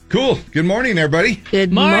Cool. Good morning, everybody.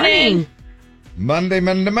 Good morning.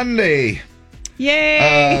 Monday.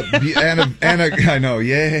 Yay. I know.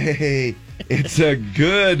 Yay. It's a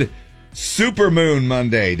good supermoon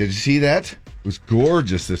Monday. Did you see that? It was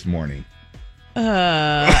gorgeous this morning.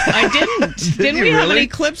 I didn't. Didn't we have an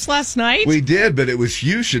eclipse last night? We did, but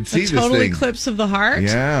you should see this thing. A total eclipse of the heart?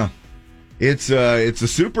 Yeah. It's a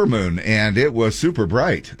supermoon, and it was super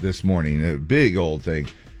bright this morning. A big old thing.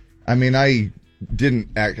 I mean, I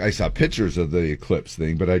saw pictures of the eclipse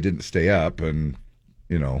thing, but I didn't stay up and,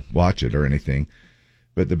 watch it or anything.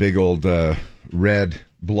 But the big old red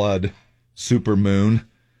blood supermoon.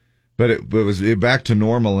 But it was back to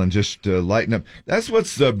normal and just lighten up. That's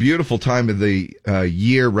what's the beautiful time of the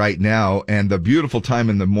year right now, and the beautiful time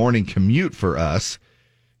in the morning commute for us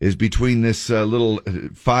is between this little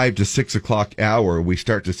 5 to 6 o'clock hour. We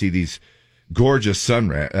start to see these gorgeous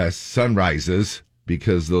sunrises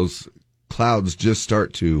because those clouds just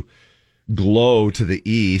start to glow to the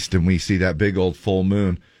east, and we see that big old full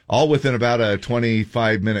moon. All within about a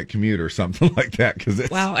 25-minute commute or something like that.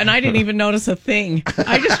 Wow, and I didn't even notice a thing.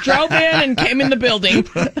 I just drove in and came in the building.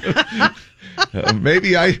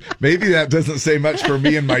 Maybe that doesn't say much for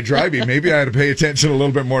me and my driving. Maybe I had to pay attention a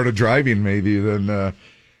little bit more to driving maybe than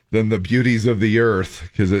the beauties of the earth,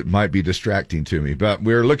 because it might be distracting to me. But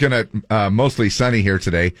we're looking at mostly sunny here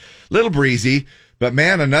today. Little breezy. But,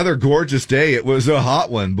 man, another gorgeous day. It was a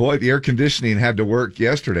hot one. Boy, the air conditioning had to work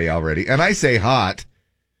yesterday already. And I say hot,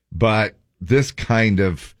 but this kind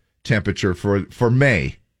of temperature for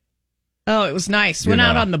May. Oh, it was nice. Went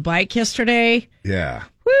out on the bike yesterday. Yeah.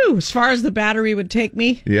 Woo! As far as the battery would take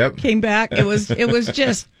me. Yep. Came back. It was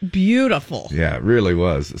just beautiful. Yeah, it really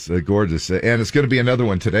was. It's gorgeous. And it's going to be another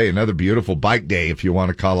one today, another beautiful bike day, if you want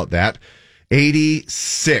to call it that.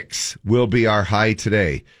 86 will be our high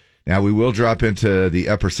today. Now, we will drop into the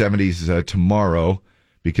upper 70s tomorrow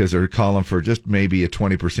because they're calling for just maybe a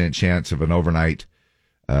 20% chance of an overnight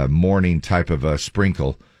morning type of a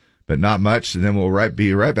sprinkle, but not much. And then we'll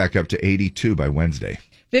be right back up to 82 by Wednesday.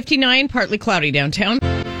 59, partly cloudy downtown.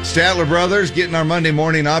 Statler Brothers getting our Monday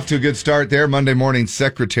morning off to a good start there. Monday morning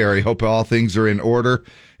secretary. Hope all things are in order.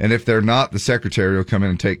 And if they're not, the secretary will come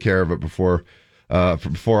in and take care of it before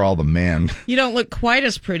all the men. You don't look quite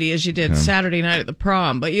as pretty as you did Saturday night at the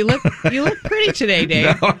prom, but you look pretty today,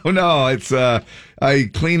 Dave. No, it's I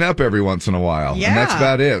clean up every once in a while, and that's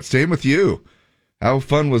about it. Same with you. How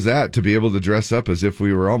fun was that to be able to dress up as if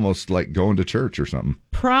we were almost like going to church or something?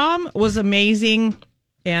 Prom was amazing,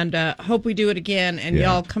 and hope we do it again, and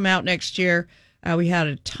y'all come out next year. We had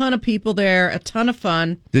a ton of people there, a ton of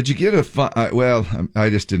fun. Did you get a fun? Well, I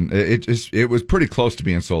just didn't. It was pretty close to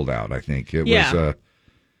being sold out. I think it was.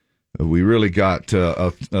 We really got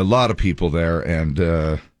a lot of people there,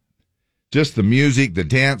 and just the music, the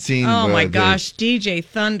dancing. Oh my gosh, DJ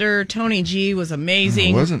Thunder, Tony G was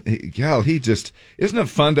amazing. Wasn't he? Yeah, isn't it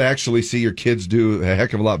fun to actually see your kids do a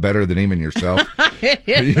heck of a lot better than even yourself? It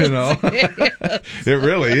is. It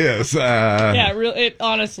really is. It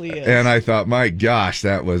honestly is. And I thought, my gosh,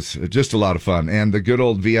 that was just a lot of fun. And the good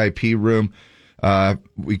old VIP room.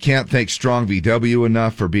 We can't thank Strong VW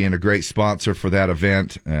enough for being a great sponsor for that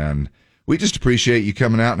event. And we just appreciate you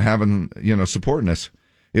coming out and having, supporting us.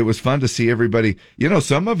 It was fun to see everybody.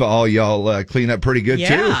 Some of y'all clean up pretty good, too.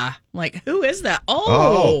 Yeah. Like, who is that?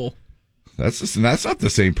 Oh. That's not the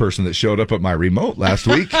same person that showed up at my remote last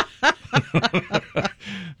week.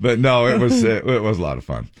 But no, it was a lot of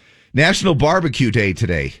fun. National Barbecue Day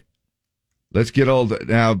today. Let's get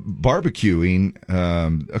now barbecuing.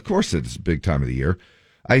 Of course, it's a big time of the year.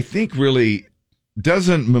 I think really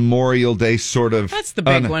doesn't Memorial Day sort of that's the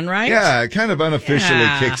big one, right? Yeah, it kind of unofficially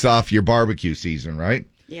kicks off your barbecue season, right?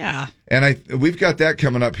 Yeah. And we've got that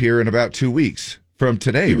coming up here in about 2 weeks from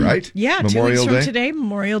today, right? Yeah, Memorial 2 weeks Day. from today,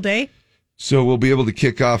 Memorial Day. So we'll be able to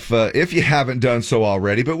kick off, if you haven't done so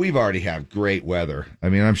already, but we've already had great weather. I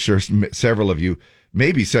mean, I'm sure several of you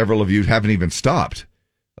haven't even stopped.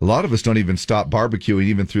 A lot of us don't even stop barbecuing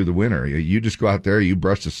even through the winter. You just go out there, you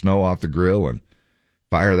brush the snow off the grill and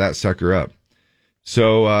fire that sucker up.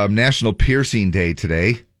 So National Piercing Day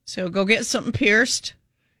today. So go get something pierced.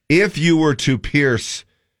 If you were to pierce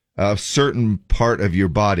a certain part of your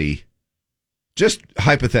body, just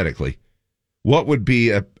hypothetically, what would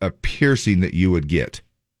be a piercing that you would get?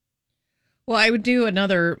 Well, I would do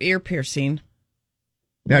another ear piercing.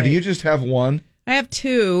 Now, do you just have one? I have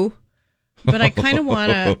two, but I kind of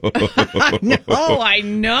want to. I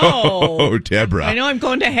know. Oh, Deborah. I know I'm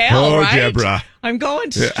going to hell, right? Deborah. I'm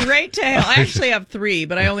going straight to hell. I actually have three,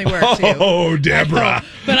 but I only wear two. Oh, Deborah.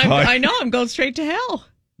 But I know I'm going straight to hell.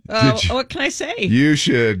 What can I say? You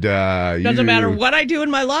should. Doesn't matter what I do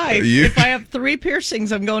in my life. If I have 3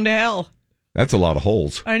 piercings, I'm going to hell. That's a lot of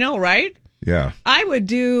holes. I know, right? Yeah. I would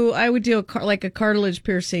do like a cartilage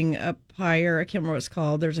piercing up higher. I can't remember what it's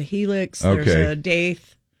called. There's a helix. There's a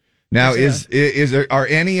daith. Now, are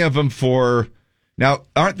any of them for? Now,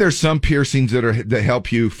 aren't there some piercings that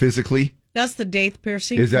help you physically? That's the daith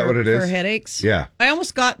piercing. Is that what it is? For headaches? Yeah. I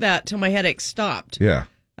almost got that till my headaches stopped. Yeah.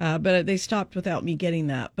 But they stopped without me getting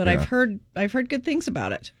that. But I've heard good things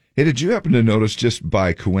about it. Hey, did you happen to notice, just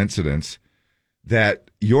by coincidence, that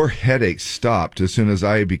your headaches stopped as soon as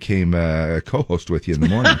I became a co-host with you in the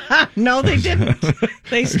morning? No, they didn't.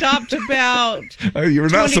 They stopped about you were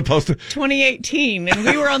not supposed to. 2018, and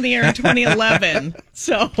we were on the air in 2011.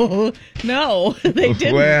 So, no, they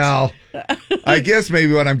didn't. Well, I guess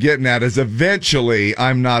maybe what I'm getting at is eventually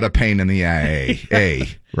I'm not a pain in the A,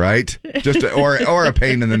 right? Or a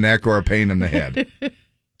pain in the neck or a pain in the head.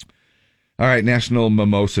 All right, National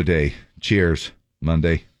Mimosa Day. Cheers,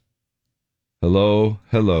 Monday. Hello,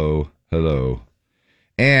 hello, hello.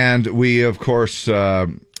 And we, of course,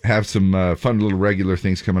 have some fun little regular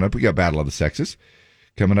things coming up. We got Battle of the Sexes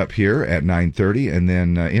coming up here at 9:30. And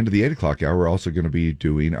then into the 8 o'clock hour, we're also going to be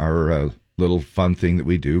doing our little fun thing that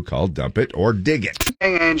we do called Dump It or Dig It.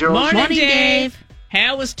 Hey, Angel. Morning, Dave.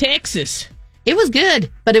 How was Texas? It was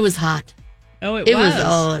good, but it was hot. Oh, it It was.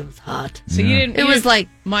 was hot. So you didn't. It was like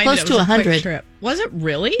close to 100. Was it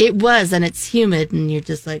really? It was, and it's humid, and you're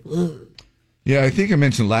just like, ooh. Yeah, I think I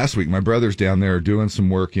mentioned last week, my brother's down there doing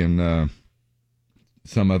some work in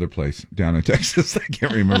some other place down in Texas. I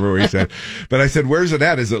can't remember where he said. But I said, where's it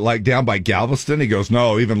at? Is it like down by Galveston? He goes,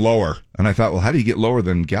 no, even lower. And I thought, well, how do you get lower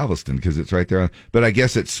than Galveston? Because it's right there. But I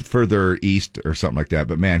guess it's further east or something like that.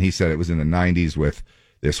 But man, he said it was in the 90s with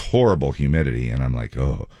this horrible humidity. And I'm like,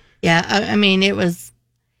 oh. Yeah, I mean, it was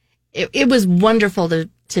wonderful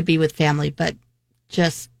to be with family, but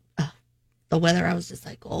just the weather, I was just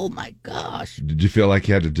like, oh my gosh. Did you feel like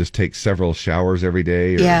you had to just take several showers every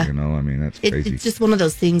day? Or, yeah. You know, I mean, that's crazy. It's just one of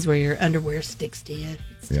those things where your underwear sticks to you.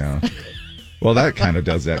 Yeah. Well, that kind of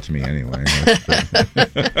does that to me anyway.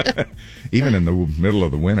 Even in the middle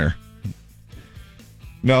of the winter.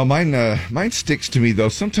 No, mine sticks to me though.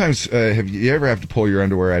 Sometimes, have you ever have to pull your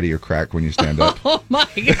underwear out of your crack when you stand up? Oh my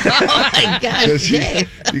god! Oh my gosh!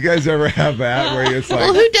 You guys ever have that where it's like?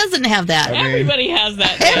 Well, who doesn't have that? Everybody has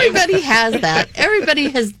that. Everybody has that.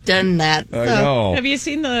 Everybody has done that. I know. Have you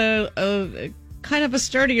seen the kind of a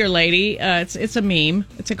sturdier lady? It's a meme.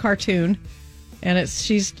 It's a cartoon, and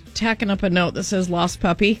she's tacking up a note that says "Lost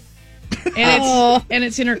Puppy," and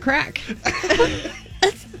it's in her crack.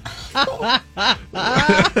 Well,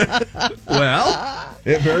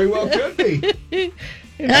 it very well could be.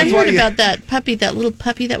 And I heard about that little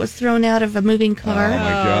puppy that was thrown out of a moving car. Oh my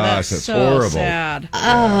gosh, that's so horrible. Sad.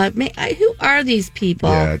 Who are these people?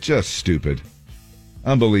 Yeah, just stupid.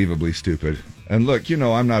 Unbelievably stupid. And look,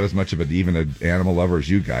 I'm not as much of even an animal lover as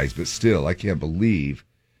you guys, but still, I can't believe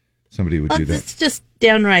somebody would do that. It's just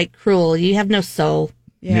downright cruel. You have no soul.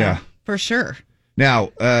 Yeah. For sure. Now,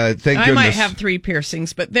 thank goodness. I might have 3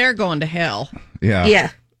 piercings, but they're going to hell.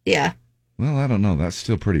 Yeah. Yeah. Well, I don't know. That's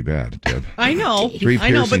still pretty bad, Deb. I know. 3 I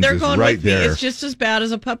know, but they're piercings going is right with me. there. It's just as bad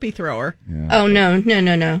as a puppy thrower. Yeah. Oh, no.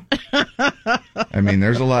 I mean,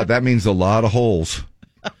 there's a lot. That means a lot of holes.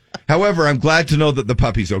 However, I'm glad to know that the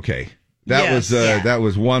puppy's okay. That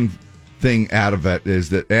was one thing out of it is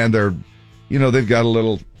that, and they're, they've got a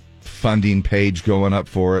little funding page going up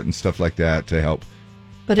for it and stuff like that to help.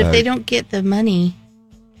 But if they don't get the money,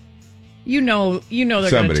 they're going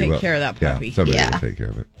to take care of that puppy. Yeah, somebody will take care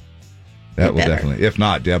of it. That will definitely. If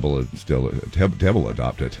not, Deb will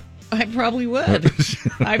adopt it. I probably would.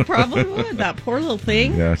 That poor little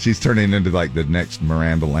thing. Yeah, she's turning into like the next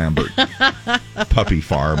Miranda Lambert puppy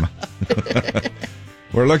farm.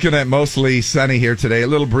 We're looking at mostly sunny here today, a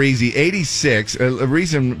little breezy, 86. A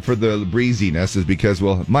reason for the breeziness is because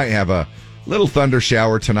we'll might have a little thunder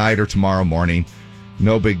shower tonight or tomorrow morning.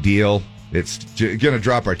 No big deal. It's going to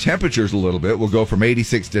drop our temperatures a little bit. We'll go from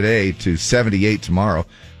 86 today to 78 tomorrow.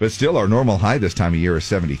 But still, our normal high this time of year is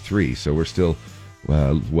 73. So we're still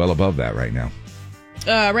well above that right now.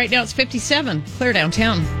 Right now it's 57. Clear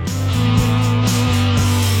downtown.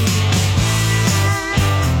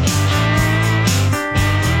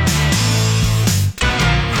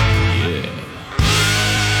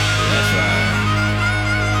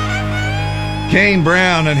 Kane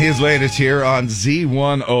Brown and his latest here on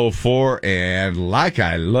Z104. And like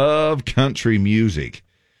I love country music,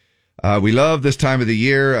 we love this time of the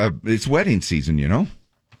year. It's wedding season, A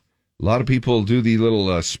lot of people do the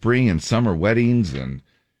little spring and summer weddings. And,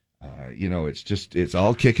 it's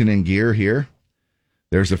all kicking in gear here.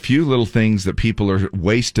 There's a few little things that people are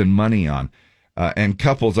wasting money on. And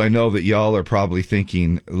couples, I know that y'all are probably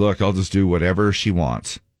thinking, look, I'll just do whatever she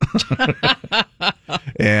wants.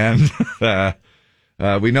 And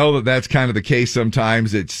we know that that's kind of the case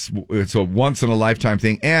sometimes. It's a once in a lifetime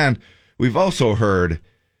thing. And we've also heard,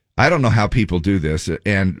 I don't know how people do this,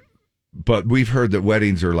 but we've heard that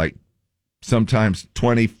weddings are like sometimes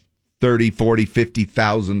 $20,000, $30,000, $40,000,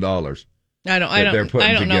 $50,000. I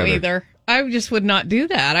don't know either. I just would not do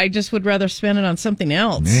that. I just would rather spend it on something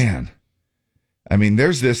else. Man. I mean,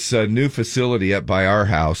 there's this new facility up by our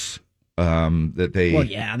house that they... Well,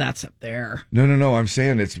 yeah, that's up there. No. I'm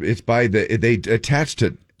saying it's by they attached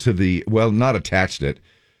it to the... Well, not attached it,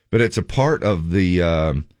 but it's a part of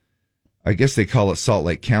the... I guess they call it Salt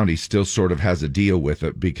Lake County still sort of has a deal with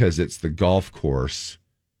it because it's the golf course,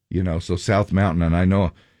 so South Mountain. And I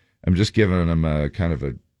know I'm just giving them a kind of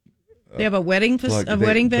a... They have a wedding venue up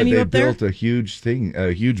there? They built a huge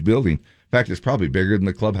building. In fact, it's probably bigger than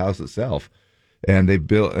the clubhouse itself. And they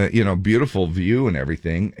built, beautiful view and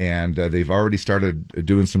everything. And they've already started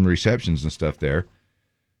doing some receptions and stuff there.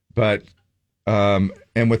 But,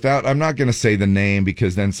 and without, I'm not going to say the name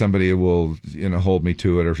because then somebody will, hold me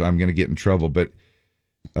to it or I'm going to get in trouble. But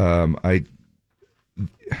could I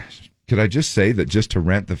just say that just to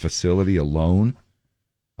rent the facility alone,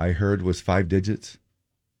 I heard was 5 digits.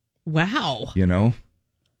 Wow. And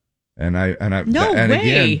I no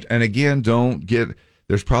way. Again, don't get.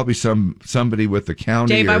 There's probably somebody with the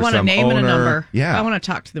county. Dave, or I want some a name owner. and a number. Yeah, I want to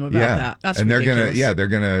talk to them about that. That's and ridiculous.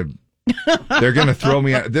 they're gonna throw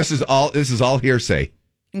me out. This is all hearsay.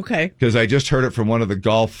 Okay. Because I just heard it from one of the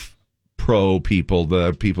golf pro people,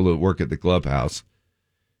 the people who work at the clubhouse.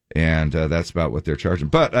 And that's about what they're charging.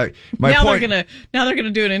 But my point... Now they're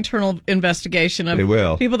gonna do an internal investigation of they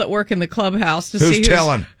will. People that work in the clubhouse to see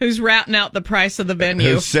who's ratting out the price of the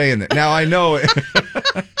venue. Who's saying that? Now I know it.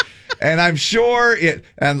 And I'm sure it...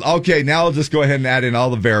 And okay, now I'll just go ahead and add in all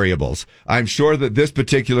the variables. I'm sure that this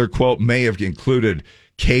particular quote may have included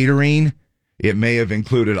catering. It may have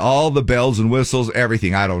included all the bells and whistles,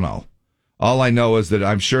 everything. I don't know. All I know is that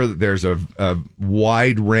I'm sure that there's a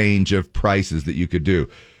wide range of prices that you could do.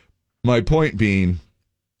 My point being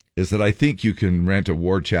is that I think you can rent a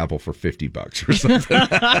Ward Chapel for $50 or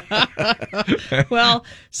something. Well,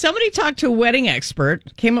 somebody talked to a wedding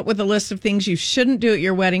expert, came up with a list of things you shouldn't do at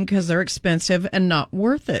your wedding because they're expensive and not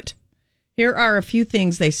worth it. Here are a few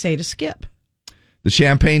things they say to skip. The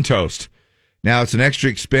champagne toast. Now, it's an extra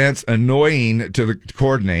expense, annoying to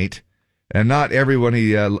coordinate, and not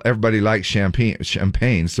everybody likes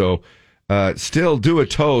champagne. So still do a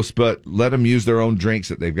toast, but let them use their own drinks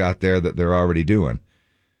that they've got there that they're already doing.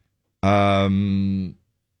 I've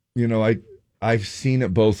seen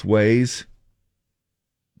it both ways,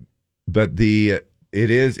 but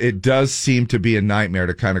it does seem to be a nightmare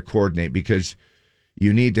to kind of coordinate because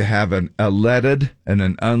you need to have a leaded and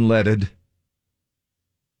an unleaded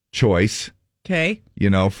choice. Okay.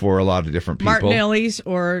 For a lot of different people. Martinelli's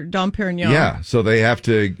or Dom Perignon. Yeah. So they have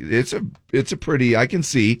to, it's a pretty, I can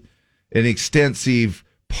see an extensive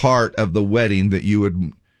part of the wedding that you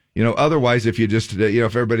would, otherwise if you just, if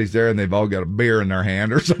everybody's there and they've all got a beer in their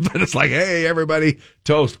hand or something, it's like, hey, everybody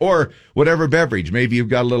toast or whatever beverage. Maybe you've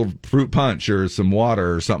got a little fruit punch or some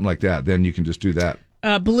water or something like that. Then you can just do that.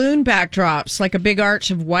 Balloon backdrops, like a big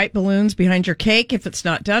arch of white balloons behind your cake. If it's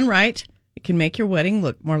not done right, it can make your wedding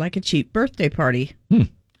look more like a cheap birthday party.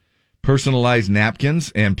 Personalized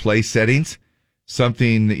napkins and place settings.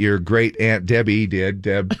 Something that your great Aunt Debbie did.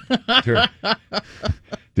 Did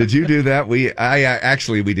you do that? We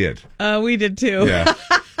did. We did too. Yeah.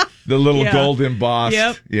 The little gold embossed.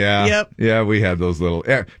 Yep. Yeah. Yep. Yeah, we had those little.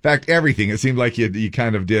 In fact, everything. It seemed like you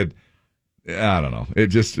kind of did. I don't know.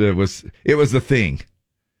 It was the thing.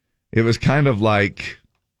 It was kind of like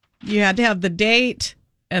you had to have the date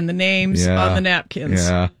and the names on the napkins.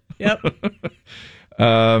 Yeah. Yep.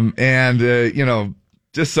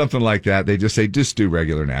 Just something like that. They just say, just do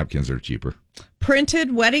regular napkins. They're cheaper.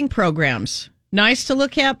 Printed wedding programs. Nice to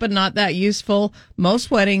look at, but not that useful.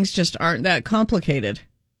 Most weddings just aren't that complicated.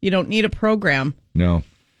 You don't need a program. No.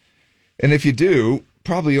 And if you do,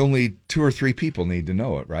 probably only 2 or 3 people need to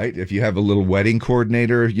know it, right? If you have a little wedding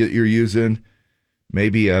coordinator you're using,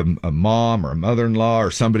 maybe a mom or a mother-in-law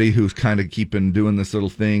or somebody who's kind of doing this little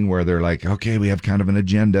thing where they're like, okay, we have kind of an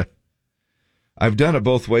agenda. I've done it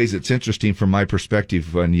both ways. It's interesting from my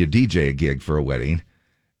perspective when you DJ a gig for a wedding,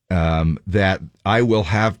 that I will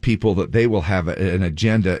have people that they will have an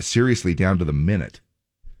agenda seriously down to the minute.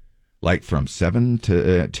 Like from 7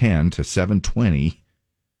 to 10 to 7:20,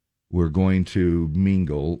 we're going to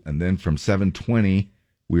mingle. And then from 7:20,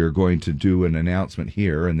 we are going to do an announcement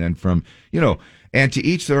here, and then from, and to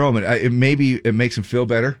each their own. Maybe it makes them feel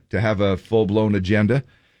better to have a full-blown agenda.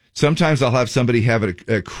 Sometimes I'll have somebody have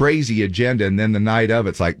a crazy agenda, and then the night of,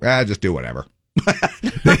 it's like, just do whatever.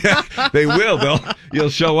 They will. You'll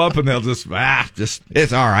show up, and they'll just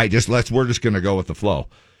it's all right. We're just going to go with the flow.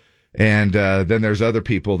 And then there's other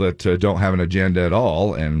people that don't have an agenda at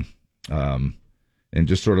all, and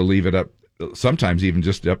just sort of leave it up. Sometimes even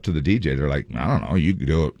just up to the DJ. They're like, I don't know, you can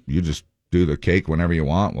do it. You just do the cake whenever you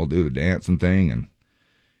want. We'll do the dancing thing.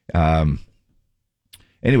 And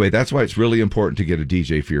anyway, that's why it's really important to get a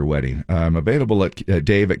DJ for your wedding. I'm available at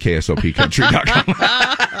Dave at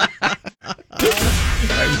KSOPcountry.com.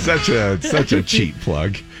 Such a cheap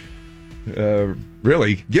plug.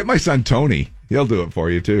 Really, get my son Tony. He'll do it for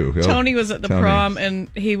you too. Tony was at the prom, and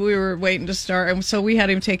we were waiting to start, and so we had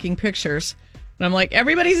him taking pictures. And I'm like,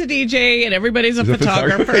 everybody's a DJ and everybody's a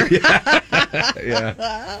photographer.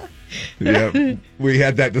 Yeah. We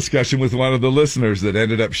had that discussion with one of the listeners that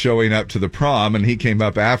ended up showing up to the prom, and he came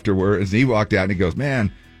up afterwards. He walked out and he goes,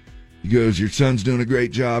 "Man," he goes, "your son's doing a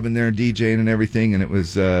great job in there DJing and everything." And it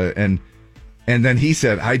was, and then he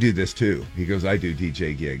said, "I do this too." He goes, "I do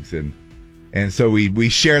DJ gigs," and so we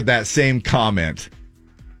shared that same comment.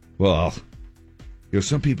 Well,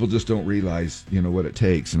 some people just don't realize, what it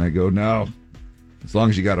takes. And I go, no. As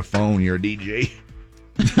long as you got a phone, you're a DJ.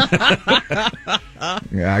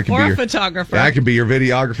 Yeah, I can be your photographer. Yeah, I can be your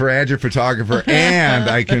videographer and your photographer, and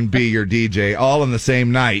I can be your DJ all in the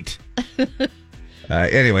same night.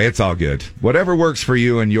 Anyway, it's all good. Whatever works for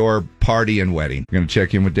you and your party and wedding. We're going to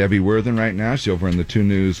check in with Debbie Worthen right now. She's over in the 2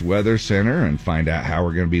 News Weather Center and find out how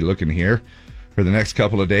we're going to be looking here for the next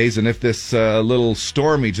couple of days, and if this little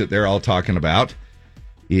stormage that they're all talking about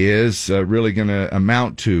is really going to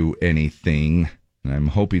amount to anything. And I'm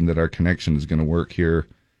hoping that our connection is going to work here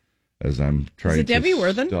as I'm trying to. Is it Debbie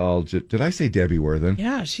Worthen? Did I say Debbie Worthen?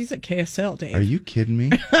 Yeah, she's at KSL, Dave. Are you kidding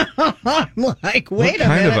me? I'm like, wait a minute. What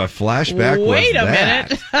kind of a flashback was that? Wait a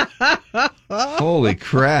minute. Holy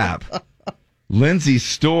crap. Lindsay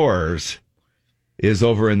Stores is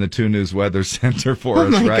over in the 2 News Weather Center for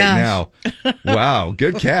us right now. Wow,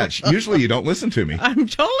 good catch. Usually you don't listen to me. I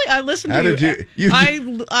listen to you.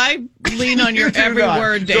 I lean on your every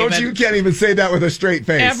word, David. You can't even say that with a straight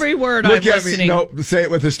face. Every word I'm listening. No, say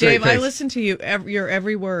it with a straight face. Dave, I listen to you, your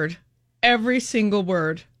every word. Every single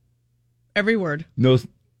word. Every word. No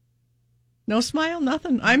smile,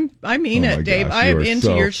 nothing. I mean it, Dave. Gosh, I am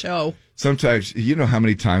into your show. Sometimes, you know how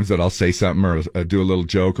many times that I'll say something or do a little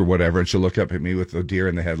joke or whatever, and she'll look up at me with the deer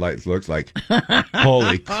in the headlights. Looks like,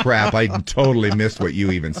 holy crap! I totally missed what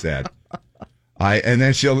you even said. And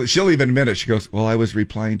then she'll even admit it. She goes, "Well, I was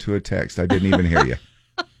replying to a text. I didn't even hear you."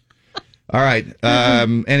 All right.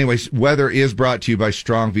 Anyways, weather is brought to you by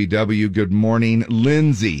Strong VW. Good morning,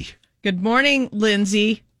 Lindsay. Good morning,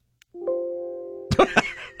 Lindsay.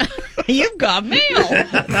 You've got mail.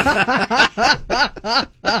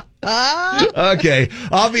 Okay,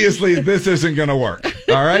 obviously this isn't going to work.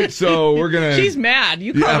 All right, so we're gonna. She's mad.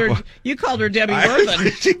 You called her Debbie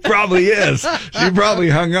Worthen. She probably is. She probably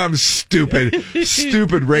hung up. Stupid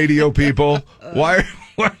radio people. Why?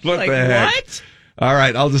 What like, the heck? What? All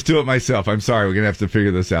right, I'll just do it myself. I'm sorry. We're gonna have to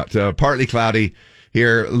figure this out. Partly cloudy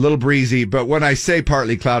here, a little breezy, but when I say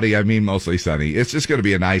partly cloudy, I mean mostly sunny. It's just going to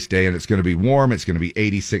be a nice day, and it's going to be warm. It's going to be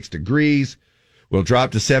 86 degrees. We'll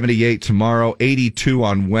drop to 78 tomorrow, 82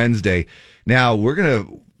 on Wednesday. Now, we're going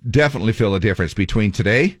to definitely feel a difference between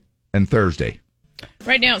today and Thursday.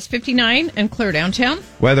 Right now, it's 59 and clear downtown.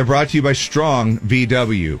 Weather brought to you by Strong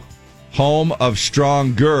VW, home of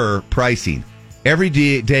stronger pricing. Every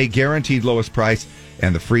day, guaranteed lowest price,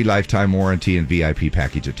 and the free lifetime warranty and VIP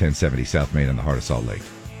package at 1070 South Main in the heart of Salt Lake.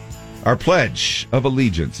 Our Pledge of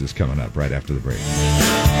Allegiance is coming up right after the break.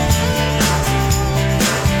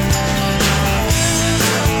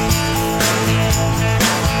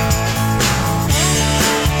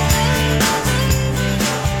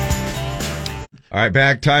 All right,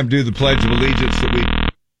 back. Time to do the Pledge of Allegiance that we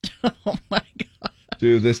oh my God.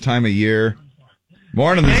 do this time of year.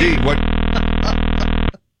 Morning, the Z. What?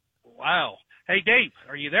 Wow. Hey, Dave,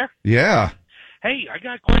 are you there? Yeah. Hey, I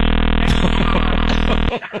got a question.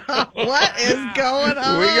 What is going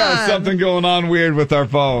on? We got something going on weird with our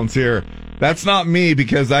phones here. That's not me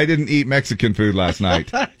because I didn't eat Mexican food last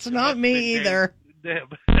night. That's not me either.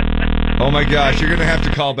 Oh my gosh, you're going to have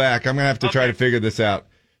to call back. I'm going to have to try to figure this out.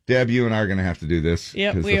 Deb, you and I are going to have to do this.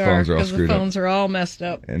 Yep, we are, because the phones are all messed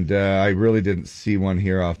up. And I really didn't see one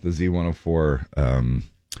here off the Z104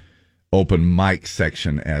 open mic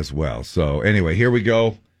section as well. So anyway, here we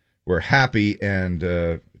go. We're happy, and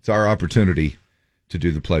it's our opportunity to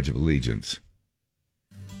do the Pledge of Allegiance.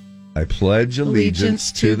 I pledge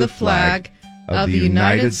allegiance to the flag of the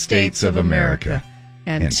United States of America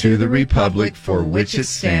and to the republic for which it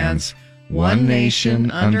stands, one nation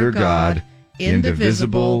under God,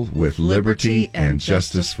 indivisible, with liberty and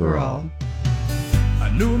justice for all. I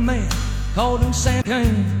knew a man called him Sam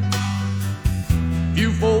Kane.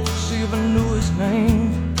 Few folks even knew his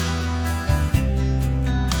name,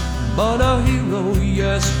 but a hero,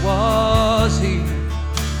 yes, was he.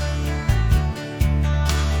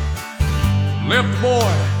 Left a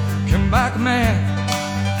boy, came back a man.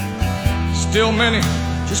 Still many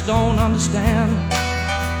just don't understand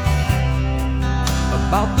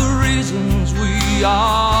about the reasons we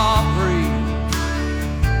are free.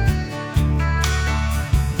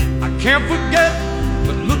 I can't forget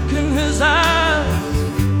the look in his eyes,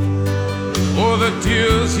 or the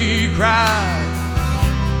tears he cried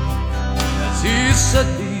as he said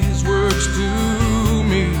these words to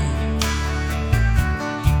me.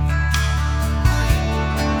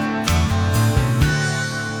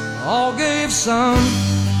 All gave some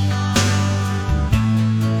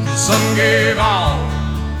gave all.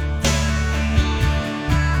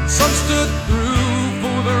 Some stood through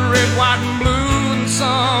for the red, white, and blue, and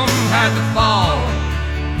some had to fall.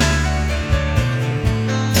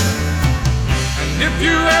 And if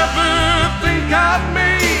you ever think of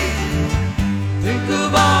me, think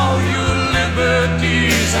of all your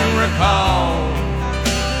liberties and recall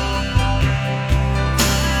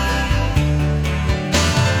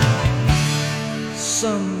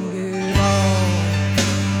some gave all.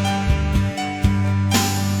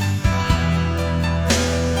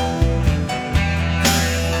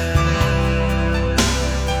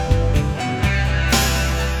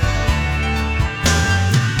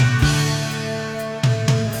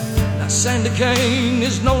 Now Sandy Kane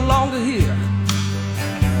is no longer here,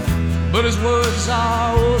 but his words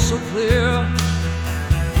are oh so clear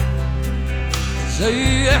as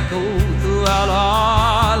they echo throughout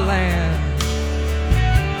our land.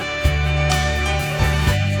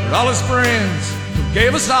 For all his friends who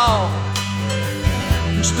gave us all,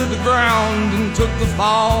 who stood the ground and took the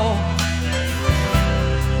fall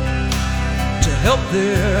to help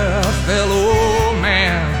their fellow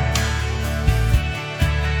man.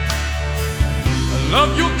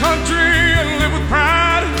 Love your country and live with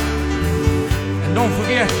pride, and don't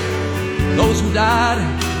forget those who died.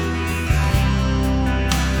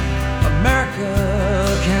 America,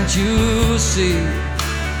 can't you see?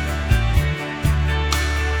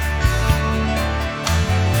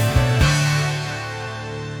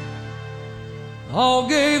 All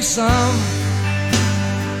gave some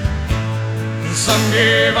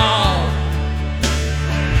gave all,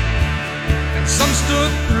 and some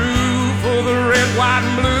stood through for the red, white,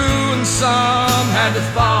 and blue, and some had to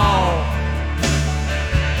fall.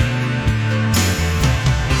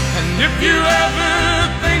 And if you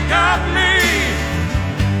ever think of me,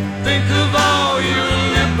 think of all your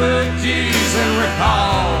liberties and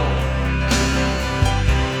recall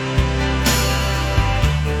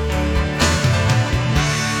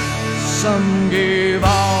some gave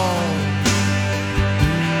all.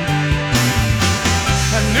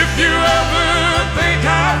 And if you ever think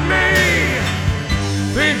of me,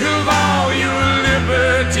 think of all your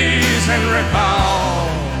liberties and recall,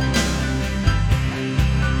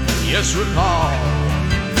 yes, recall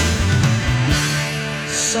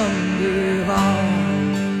some gave all.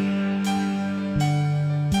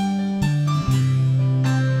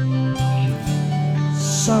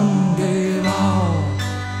 Some gave all.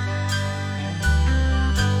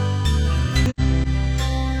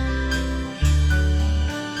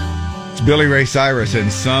 Billy Ray Cyrus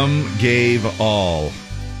and Some Gave All.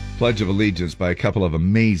 Pledge of Allegiance by a couple of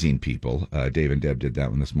amazing people. Dave and Deb did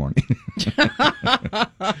that one this morning.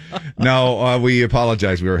 No, we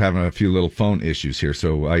apologize. We were having a few little phone issues here.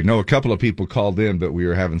 So I know a couple of people called in, but we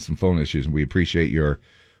were having some phone issues, and we appreciate your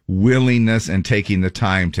willingness and taking the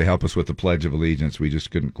time to help us with the Pledge of Allegiance. We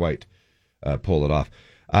just couldn't quite pull it off.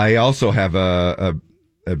 I also have a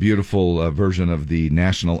beautiful version of the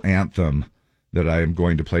national anthem that I am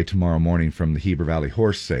going to play tomorrow morning from the Heber Valley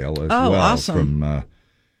Horse Sale as well. Awesome.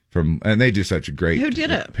 From and they do such a great Who did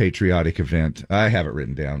it? Patriotic event. I have it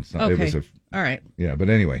written down. So okay. It was all right. Yeah, but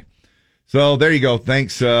anyway. So there you go.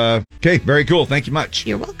 Thanks. Okay, very cool. Thank you much.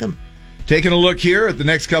 You're welcome. Taking a look here at the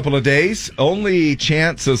next couple of days. Only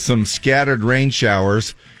chance of some scattered rain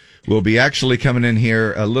showers will be actually coming in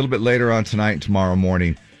here a little bit later on tonight and tomorrow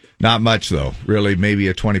morning. Not much, though. Really, maybe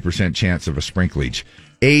a 20% chance of a sprinklage.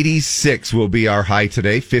 86 will be our high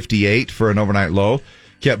today, 58 for an overnight low.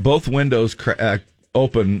 Kept both windows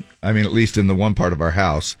open, I mean, at least in the one part of our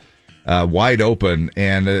house, wide open,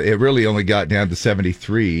 and it really only got down to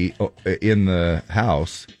 73 in the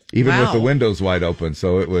house, even with Wow. the windows wide open.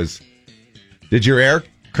 So it was. Did your air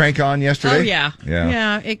crank on yesterday? Oh yeah, Yeah.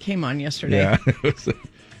 yeah. It came on yesterday. Yeah.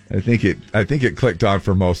 I think it clicked on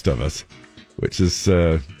for most of us, which is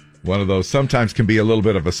one of those. Sometimes can be a little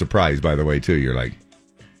bit of a surprise. By the way, too, you're like,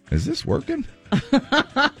 is this working?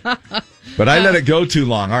 But I let it go too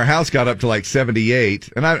long. Our house got up to like 78,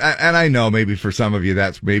 and I know maybe for some of you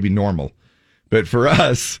that's maybe normal, but for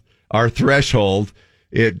us, our threshold,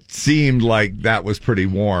 it seemed like that was pretty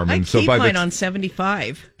warm. I And so keep by mine the on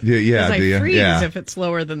 75. yeah, Because do you? I freeze Yeah. if it's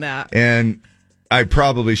lower than that. And I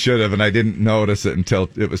probably should have, and I didn't notice it until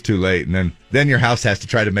it was too late. And then your house has to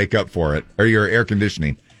try to make up for it, or your air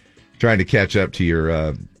conditioning, trying to catch up to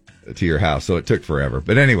your house. So it took forever.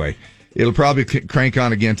 But anyway, it'll probably crank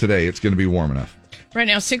on again today. It's going to be warm enough. Right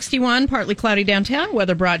now, 61, partly cloudy downtown.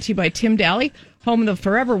 Weather brought to you by Tim Daly, home of the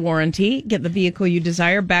Forever Warranty. Get the vehicle you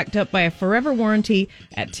desire backed up by a Forever Warranty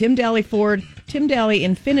at Tim Daly Ford, Tim Daly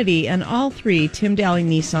Infiniti, and all 3 Tim Daly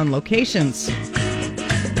Nissan locations.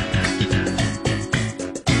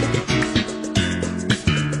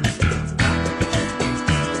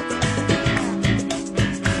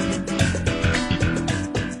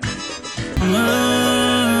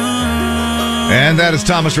 And that is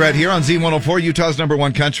Thomas Rhett here on Z104, Utah's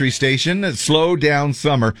 #1 country station. Slow down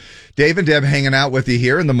summer. Dave and Deb hanging out with you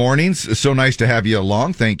here in the mornings. So nice to have you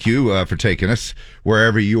along. Thank you for taking us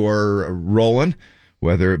wherever you are rolling,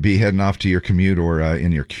 whether it be heading off to your commute or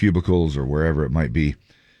in your cubicles or wherever it might be.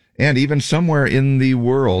 And even somewhere in the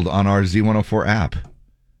world on our Z104 app.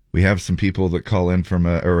 We have some people that call in from,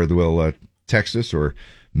 or will text us or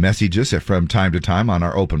message us from time to time on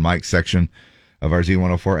our open mic section of our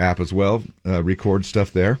Z104 app as well. Record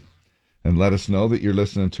stuff there and let us know that you're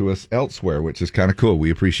listening to us elsewhere, which is kind of cool. We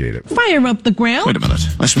appreciate it. Fire up the grill. Wait a minute.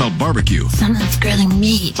 I smell barbecue. Someone's grilling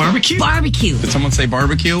meat. Barbecue? Barbecue. Did someone say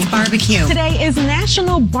barbecue? Barbecue. Today is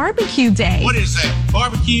National Barbecue Day. What is that?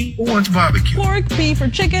 Barbecue? What's barbecue? Pork, beef, or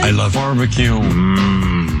chicken. I love barbecue.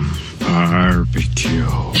 Barbecue.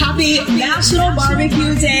 Happy National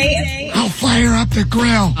Barbecue Day. I'll fire up the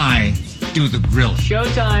grill. I do the grill.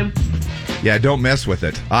 Showtime. Yeah, don't mess with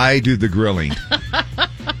it. I do the grilling.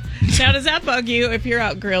 Now, does that bug you if you're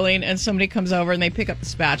out grilling and somebody comes over and they pick up the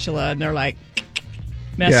spatula and they're like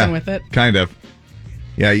messing with it? Kind of.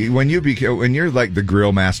 Yeah, when you're like the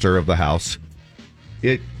grill master of the house,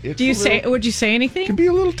 would you say anything? It can be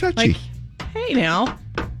a little touchy. Like, hey now.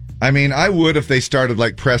 I mean, I would if they started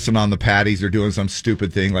like pressing on the patties or doing some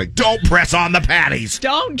stupid thing like, don't press on the patties.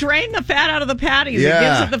 Don't drain the fat out of the patties. Yeah. It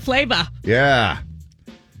gives it the flavor. Yeah.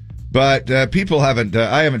 But people haven't,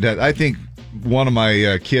 I haven't done, I think one of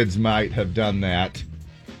my kids might have done that.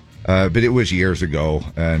 But it was years ago.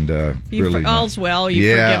 And really. All's well.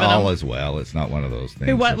 You've forgiven all them. is well. It's not one of those things.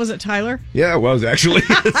 Hey, what was it, Tyler? Yeah, it was actually.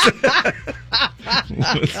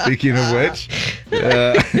 Speaking of which,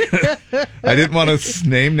 I didn't want to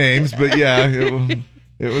name names, but yeah,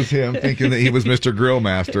 it was him thinking that he was Mr. Grill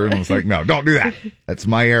Master, and I was like, no, don't do that. That's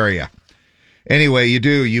my area. Anyway,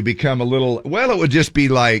 you become a little, well, it would just be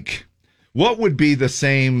like, what would be the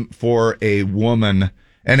same for a woman?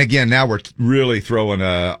 And again, now we're really throwing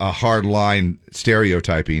a hard line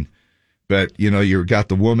stereotyping, but you've got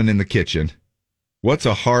the woman in the kitchen. What's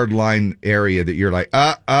a hard line area that you're like,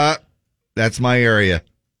 that's my area?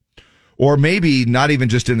 Or maybe not even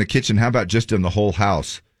just in the kitchen. How about just in the whole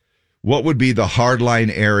house? What would be the hard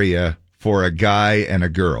line area for a guy and a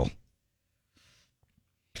girl?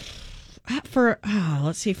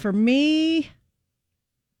 Let's see. For me,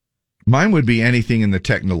 mine would be anything in the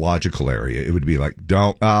technological area. It would be like,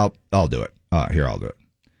 I'll do it. Here, I'll do it.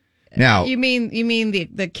 Now, you mean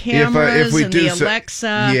the cameras and the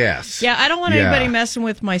Alexa? Yes. Yeah, I don't want anybody messing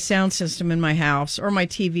with my sound system in my house or my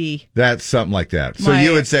TV. That's something like that. So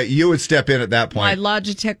you would step in at that point. My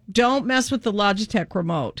Logitech. Don't mess with the Logitech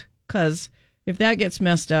remote, because if that gets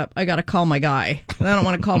messed up, I got to call my guy. And I don't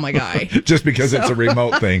want to call my guy. Just because it's a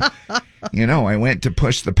remote thing. I went to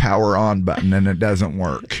push the power on button and it doesn't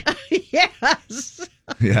work. Yes.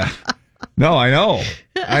 Yeah. No, I know.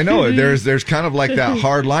 There's kind of like that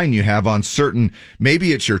hard line you have on certain,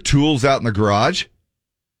 maybe it's your tools out in the garage.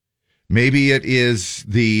 Maybe it is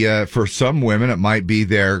for some women, it might be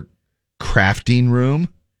their crafting room.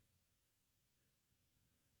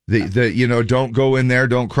 Don't go in there.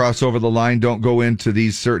 Don't cross over the line. Don't go into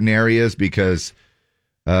these certain areas because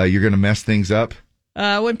you're going to mess things up.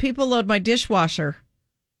 When people load my dishwasher,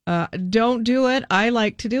 don't do it. I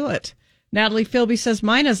like to do it. Natalie Philby says,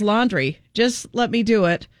 mine is laundry. Just let me do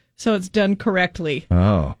it so it's done correctly.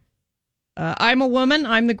 Oh. I'm a woman.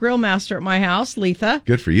 I'm the grill master at my house, Letha.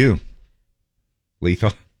 Good for you.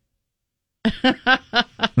 Lethal.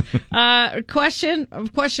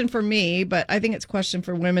 Question for me, but I think it's a question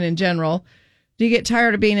for women in general. Do you get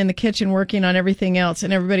tired of being in the kitchen working on everything else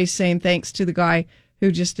and everybody's saying thanks to the guy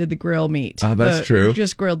who just did the grill meat? That's true. Who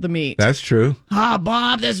just grilled the meat. That's true.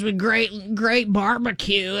 Bob, this was great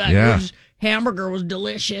barbecue. Hamburger was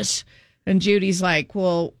delicious. And Judy's like,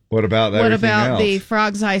 well, what about else? The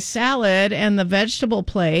frog's eye salad and the vegetable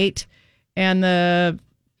plate and the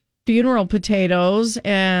funeral potatoes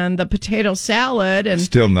and the potato salad? And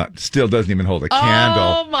still doesn't even hold a candle.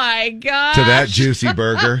 Oh my god! To that juicy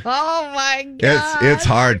burger. Oh my god! It's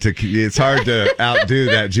hard to outdo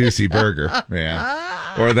that juicy burger,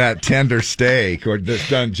 man, or that tender steak, or that's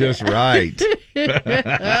done just right.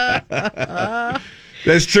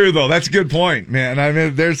 That's true, though. That's a good point, man. I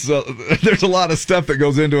mean, there's a lot of stuff that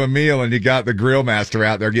goes into a meal, and you got the grill master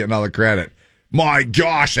out there getting all the credit. My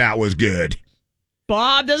gosh, that was good.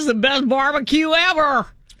 Bob, this is the best barbecue ever.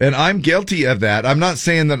 And I'm guilty of that. I'm not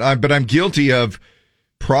saying that but I'm guilty of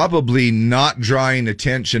probably not drawing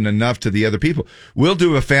attention enough to the other people. We'll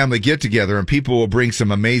do a family get-together, and people will bring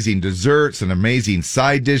some amazing desserts and amazing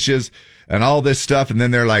side dishes and all this stuff, and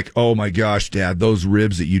then they're like, oh my gosh, Dad, those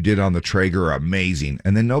ribs that you did on the Traeger are amazing.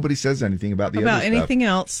 And then nobody says anything about the other stuff. Anything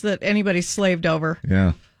else that anybody slaved over.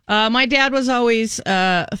 Yeah. My dad was always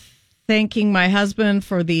thanking my husband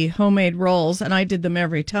for the homemade rolls, and I did them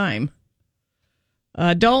every time.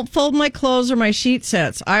 Don't fold my clothes or my sheet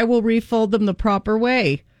sets. I will refold them the proper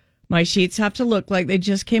way. My sheets have to look like they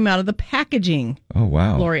just came out of the packaging. Oh,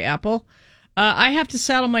 wow. Lori Apple. I have to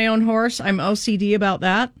saddle my own horse. I'm OCD about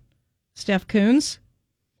that. Steph Coons.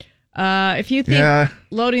 If you think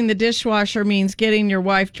loading the dishwasher means getting your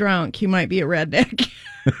wife drunk, you might be a redneck.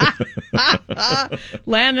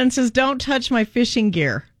 Landon says, don't touch my fishing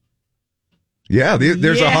gear. Yeah,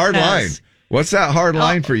 there's a hard line. What's that hard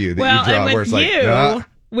line for you that you draw? And where it's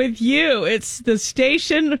with you, it's the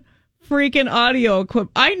station freaking audio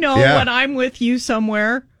equipment. I know when I'm with you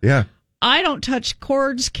somewhere. Yeah. I don't touch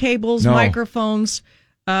cords, cables, microphones,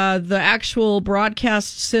 the actual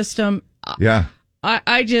broadcast system. Yeah.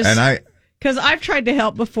 I just... Because I've tried to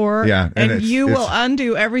help before, and you will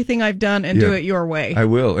undo everything I've done and do it your way. I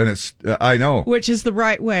will, and it's I know, which is the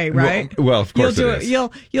right way, right? Well, of course it is.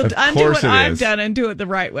 You'll undo what I've done and do it the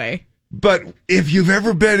right way. But if you've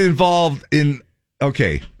ever been involved in,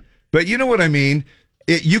 but you know what I mean.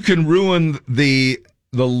 You can ruin the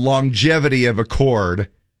longevity of a cord.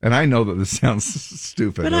 And I know that this sounds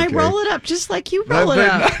stupid. But I roll it up just like you roll it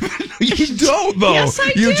up. You don't, though. Yes,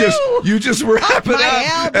 I do. You just wrap it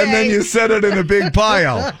up and then you set it in a big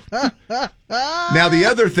pile. Now, the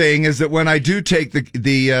other thing is that when I do take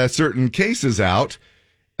the certain cases out,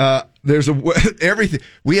 there's everything.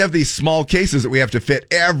 We have these small cases that we have to fit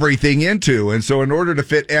everything into. And so in order to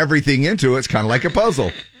fit everything into, it's kind of like a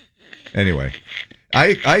puzzle. Anyway.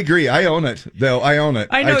 I agree. I own it, though. I own it.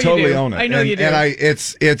 I know I totally you do. own it. I know you do. And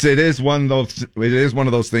it is one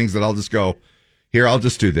of those things that I'll just go, here, I'll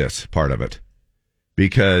just do this part of it.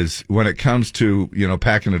 Because when it comes to,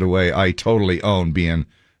 packing it away, I totally own being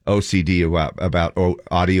OCD about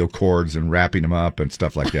audio cords and wrapping them up and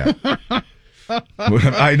stuff like that.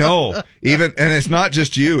 I know. And it's not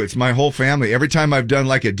just you, it's my whole family. Every time I've done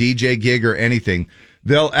like a DJ gig or anything,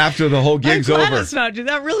 after the whole gig's over. It's not.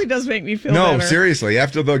 That really does make me feel better. No, seriously.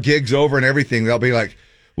 After the gig's over and everything, they'll be like,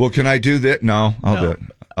 well, can I do that? No,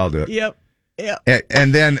 I'll do it. Yep.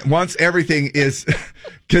 And then once everything is,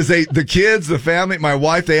 because the kids, the family, my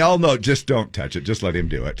wife, they all know, just don't touch it. Just let him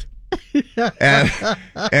do it.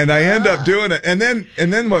 and I end up doing it. And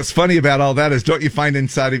then what's funny about all that is, don't you find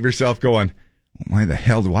inside of yourself going, why the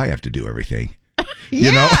hell do I have to do everything?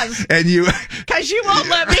 Yes. And because you won't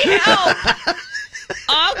let me help.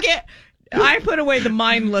 I put away the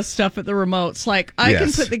mindless stuff at the remotes. Like, I can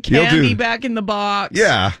put the candy back in the box.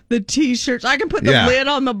 Yeah. The T-shirts. I can put the lid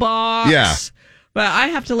on the box. Yeah. But I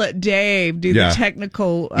have to let Dave do the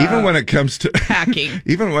technical even when it comes to packing.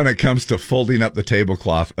 Even when it comes to folding up the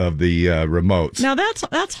tablecloth of the remotes. Now,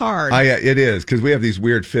 that's hard. It is, because we have these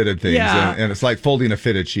weird fitted things. Yeah. And it's like folding a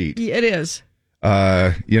fitted sheet. It is.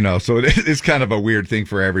 So it's kind of a weird thing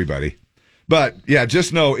for everybody. But, yeah,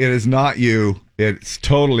 just know it is not you. It's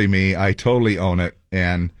totally me. I totally own it.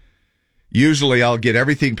 And usually I'll get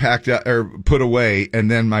everything packed up or put away,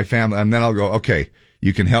 and then my family, and then I'll go, okay,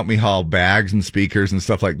 you can help me haul bags and speakers and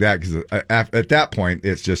stuff like that. Because at that point,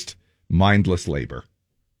 it's just mindless labor.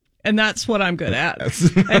 And that's what I'm good at.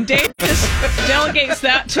 And Dave just delegates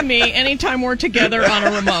that to me anytime we're together on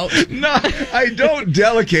a remote. No, I don't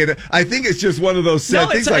delegate it. I think it's just one of those sad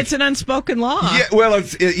things. It's an unspoken law. Yeah, well,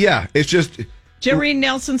 it's just Jerry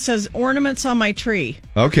Nelson says ornaments on my tree.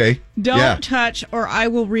 Okay. Don't touch or I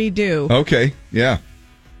will redo. Okay. Yeah.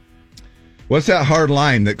 What's that hard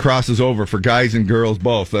line that crosses over for guys and girls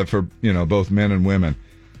both? For both men and women.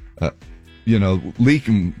 Lee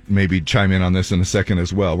can maybe chime in on this in a second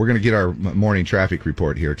as well. We're going to get our morning traffic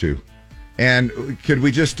report here too. And could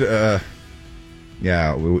we just? I'll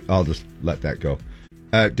just let that go.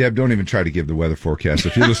 Deb, don't even try to give the weather forecast.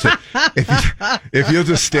 If you'll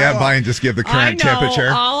just stand by and just give the current temperature.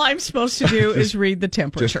 All I'm supposed to do is read the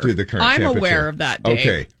temperature. Just do the current temperature. I'm aware of that, Dave.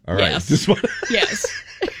 Okay. All right. Yes. Yes.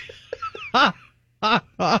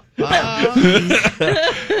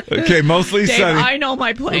 Okay, mostly Dave, sunny. I know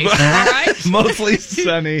my place. All right. mostly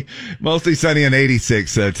sunny and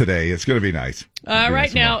 86 today. It's going to be nice.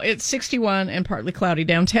 Right now it's 61 and partly cloudy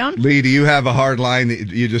downtown. Lee, do you have a hard line that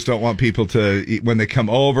you just don't want people to eat when they come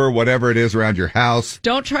over, whatever it is around your house?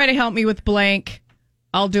 Don't try to help me with blank.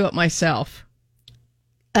 I'll do it myself.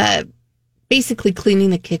 Basically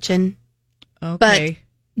cleaning the kitchen. Okay.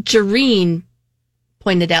 But Jareen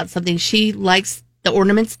pointed out something. She likes the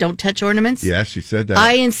ornaments. Don't touch ornaments. Yeah, she said that.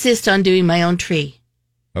 I insist on doing my own tree.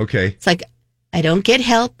 Okay. It's like, I don't get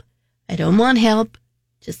help. I don't want help.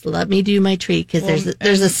 Just let me do my tree because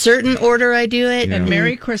there's a certain order I do it. Yeah. And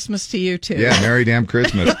Merry Christmas to you too. Yeah, Merry damn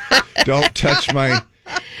Christmas. Don't touch my...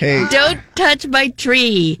 Hey. Don't touch my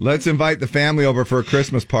tree. Let's invite the family over for a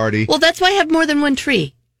Christmas party. Well, that's why I have more than one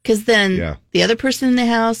tree. Because then the other person in the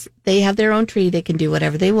house, they have their own tree. They can do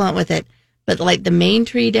whatever they want with it. But like the main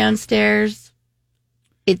tree downstairs,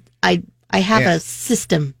 I have a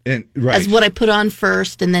system as what I put on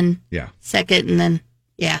first and then second and then,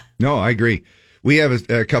 No, I agree. We have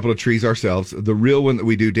a couple of trees ourselves. The real one that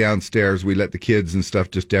we do downstairs, we let the kids and stuff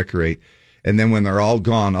just decorate. And then when they're all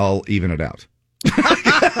gone, I'll even it out.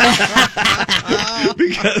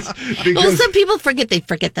 because well, some people forget. They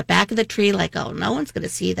forget the back of the tree. Like, oh, no one's going to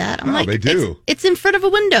see that. I'm like, they do. It's in front of a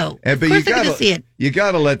window. But of course they're going to see it. You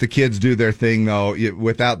got to let the kids do their thing, though.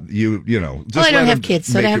 Without just well, I don't have kids,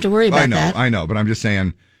 so I don't have to worry about that. I know, but I'm just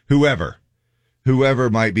saying, whoever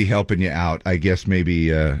might be helping you out, I guess maybe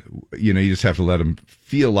you just have to let them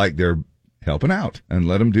feel like they're helping out and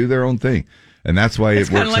let them do their own thing, and that's why it's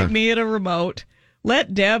it works. Kind of like me at a remote.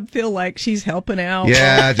 Let Deb feel like she's helping out.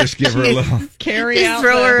 Yeah, just give her a little.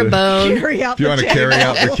 Throw her a bone. Carry out if you want to carry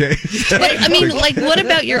out the case. But, I mean, like, what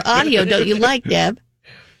about your audio? Don't you like, Deb?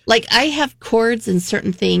 Like, I have cords and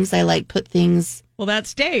certain things. I like put things. Well,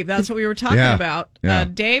 that's Dave. That's what we were talking about. Yeah.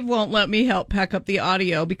 Dave won't let me help pack up the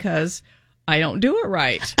audio because I don't do it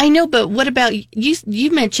right. I know, but what about you?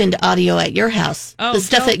 You mentioned audio at your house. Oh, the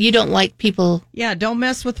stuff that you don't like people. Yeah, don't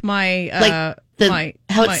mess with my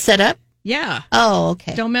how it's set up. Yeah. Oh,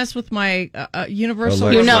 okay. Don't mess with my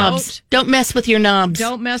universal your remote. knobs. Don't mess with your knobs.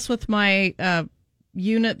 Don't mess with my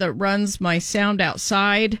unit that runs my sound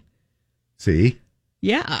outside. See?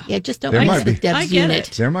 Yeah. Yeah, just don't mess with Deb's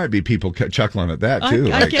unit. There might be people chuckling at that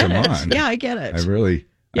too. I get come it. on. Yeah, I get it. I really.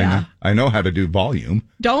 Yeah. I know how to do volume.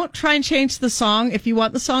 Don't try and change the song. If you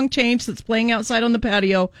want the song changed that's playing outside on the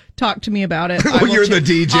patio, talk to me about it. Well, you're the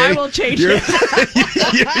DJ. I will change it.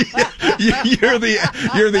 You're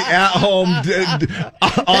the at-home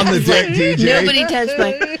on the deck DJ. Nobody touched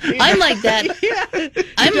I'm like that.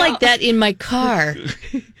 I'm like that in my car.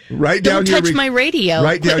 Write down Don't touch my radio.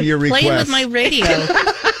 Write down your request. Playing with my radio.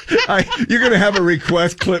 You're going to have a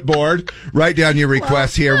request clipboard. Write down your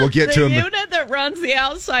request here. We'll get to them. The unit that runs the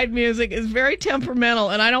outside music is very temperamental,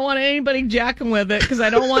 and I don't want anybody jacking with it because I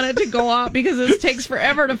don't want it to go off because it takes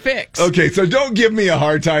forever to fix. Okay, so don't give me a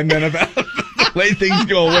hard time then about the way things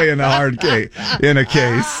go away in a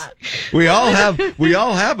case. We all have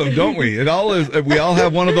them, don't we? We all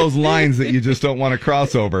have one of those lines that you just don't want to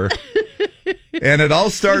cross over. And it all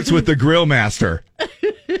starts with the grill master.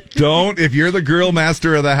 If you're the grill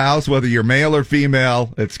master of the house, whether you're male or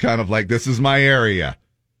female, it's kind of like, this is my area.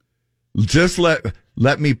 Just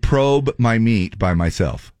let me probe my meat by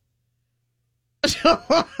myself.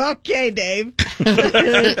 Okay, Dave.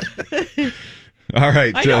 All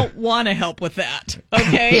right. I don't want to help with that.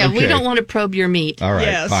 Okay? Yeah, we don't want to probe your meat. All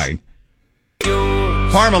right, fine.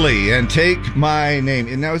 Parmalee and Take My Name.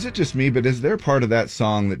 And now, is it just me, but is there part of that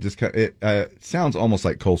song that just sounds almost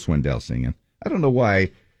like Cole Swindell singing? I don't know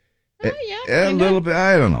why. A little bit.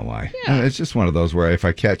 I don't know why. Yeah. It's just one of those where if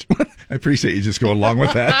I catch, I appreciate you just go along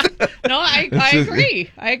with that. No, I agree.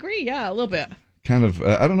 I agree. Yeah, a little bit. Kind of.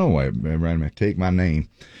 I don't know why. Take My Name,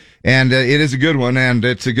 and it is a good one, and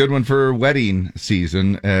it's a good one for wedding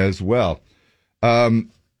season as well.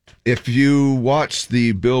 If you watched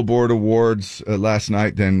the Billboard Awards last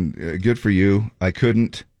night, then good for you. I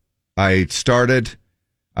couldn't. I started.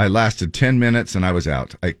 I lasted 10 minutes and I was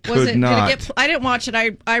out. I could not. Did it get, I didn't watch it.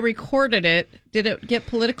 I recorded it. Did it get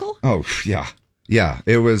political? Oh, yeah. Yeah.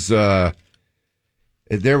 It was, there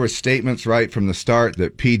were statements right from the start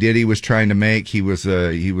that P. Diddy was trying to make. He was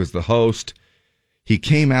the host. He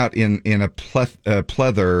came out in a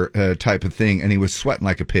pleather type of thing, and he was sweating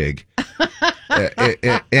like a pig.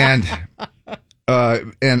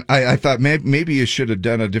 And I thought maybe you should have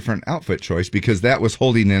done a different outfit choice, because that was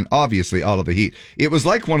holding in, obviously, all of the heat. It was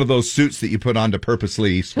like one of those suits that you put on to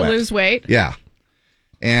purposely sweat. To lose weight? Yeah.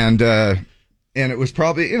 And it was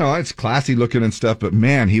probably, it's classy looking and stuff, but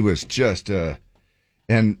man, he was just,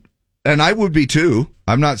 and I would be too.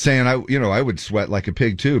 I'm not saying I would sweat like a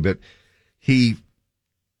pig too, but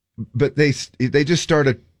they just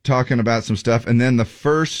started talking about some stuff. And then I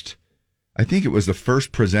think it was the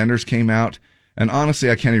first presenters came out. And honestly,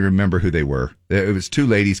 I can't even remember who they were. It was two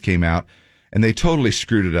ladies came out, and they totally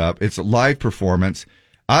screwed it up. It's a live performance.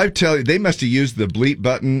 I tell you, they must have used the bleep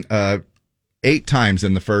button 8 times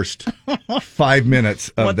in the first 5 minutes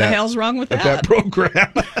of what the hell's wrong with that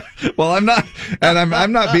program. Well, I'm not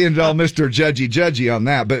being all Mr. Judgy on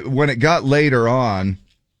that. But when it got later on,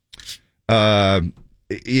 I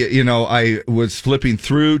was flipping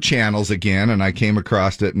through channels again, and I came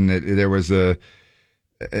across it, and there was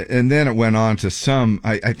and then it went on to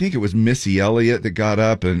I think it was Missy Elliott that got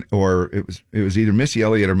up, or it was either Missy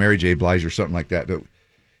Elliott or Mary J. Blige or something like that.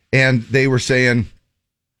 And they were saying,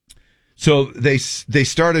 so they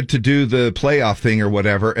started to do the playoff thing or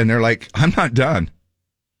whatever, and they're like, I'm not done.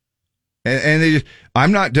 And they just,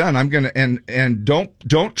 I'm not done. I'm going to, and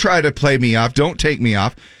don't try to play me off. Don't take me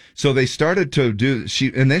off. So they started to do,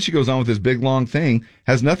 and then she goes on with this big long thing,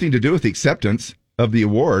 has nothing to do with the acceptance of the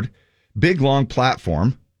award. Big, long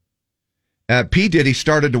platform. P. Diddy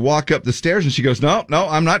started to walk up the stairs, and she goes, no,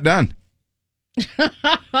 I'm not done.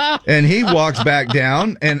 And he walks back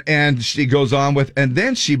down, and she goes on with, and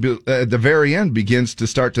then she, at the very end, begins to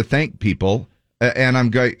start to thank people. And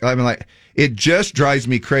I'm like, it just drives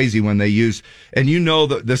me crazy when they use, and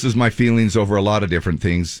that this is my feelings over a lot of different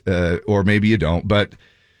things, or maybe you don't, but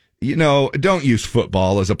don't use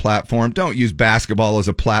football as a platform. Don't use basketball as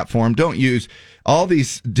a platform. Don't use all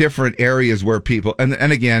these different areas where people, and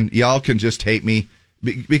again, y'all can just hate me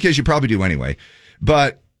because you probably do anyway.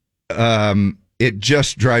 But it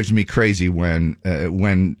just drives me crazy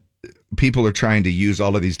when people are trying to use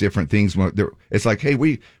all of these different things. It's like, hey,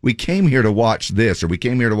 we came here to watch this, or we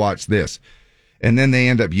came here to watch this. And then they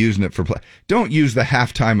end up using it for don't use the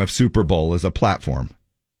halftime of Super Bowl as a platform.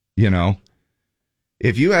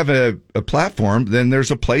 If you have a platform, then there's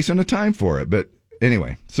a place and a time for it. But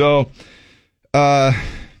anyway, so do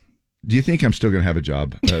you think I'm still going to have a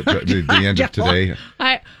job at the end of today?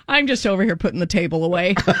 I'm just over here putting the table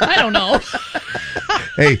away. I don't know.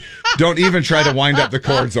 Hey, don't even try to wind up the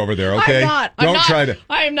cords over there, okay? I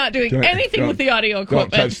am not doing anything with the audio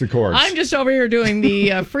equipment. Don't touch the cords. I'm just over here doing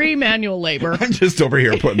the free manual labor. I'm just over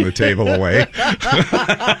here putting the table away.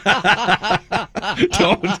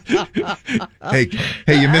 Don't.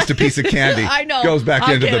 Hey, you missed a piece of candy. I know. Goes back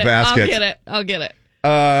into the basket. I'll get it.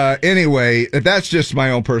 Anyway, that's just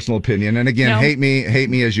my own personal opinion. And again, hate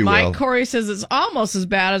me as you will. Mike Corey says it's almost as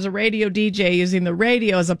bad as a radio DJ using the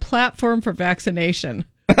radio as a platform for vaccination.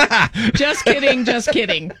 Just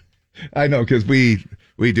kidding. I know, because we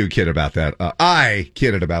do kid about that. I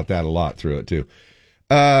kidded about that a lot through it too.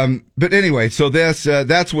 But anyway, so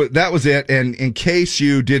that was it. And in case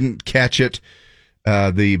you didn't catch it,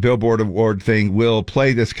 the Billboard Award thing, we'll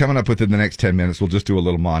play this coming up within the next 10 minutes. We'll just do a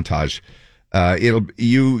little montage.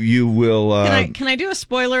 You will. Can I do a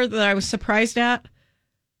spoiler that I was surprised at?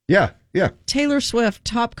 Yeah. Taylor Swift,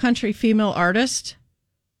 top country female artist.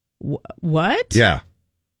 What? Yeah.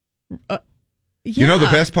 Yeah. You know the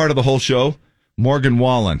best part of the whole show? Morgan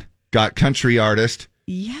Wallen got country artist.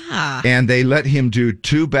 Yeah. And they let him do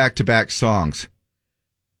 2 back-to-back songs.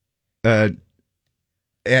 It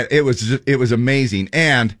was amazing.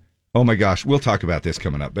 And oh my gosh, we'll talk about this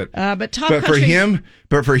coming up. But for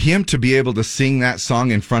him to be able to sing that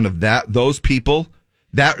song in front of those people,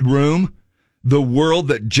 that room, the world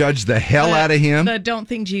that judged the hell out of him. The Don't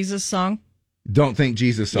Think Jesus song. Don't Think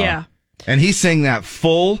Jesus song. Yeah. And he sang that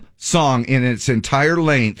full song in its entire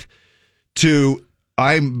length to,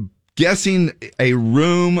 I'm guessing, a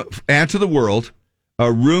room, and to the world,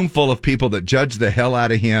 a room full of people that judged the hell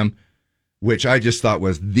out of him, which I just thought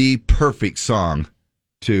was the perfect song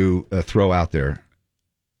to throw out there.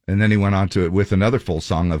 And then he went on to it with another full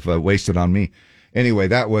song of Wasted on Me. Anyway,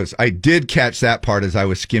 I did catch that part as I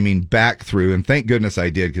was skimming back through, and thank goodness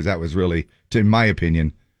I did, because that was really, in my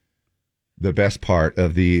opinion, the best part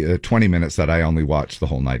of the 20 minutes that I only watched the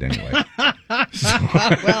whole night anyway.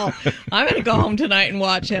 Well, I'm going to go home tonight and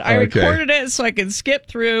watch it. I recorded it so I can skip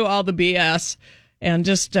through all the BS and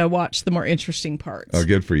just watch the more interesting parts. Oh,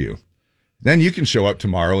 good for you. Then you can show up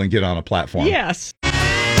tomorrow and get on a platform. Yes.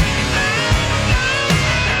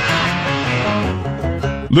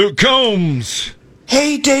 Luke Combs.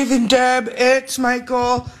 Hey, Dave and Deb, it's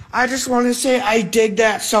Michael. I just want to say I dig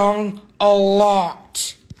that song a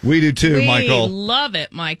lot. We do too, Michael. We love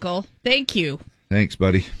it, Michael. Thank you. Thanks,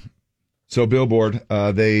 buddy. So Billboard,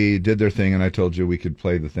 they did their thing, and I told you we could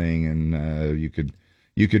play the thing, and you could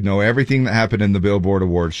know everything that happened in the Billboard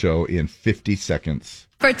Awards show in 50 seconds.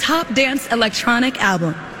 For Top Dance Electronic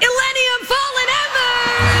Album, Millennium Fallen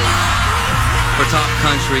Embers! For Top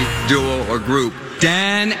Country, Duo, or Group,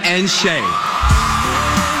 Dan and Shay.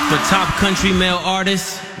 For Top Country Male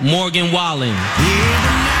Artist, Morgan Wallen.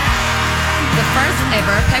 The first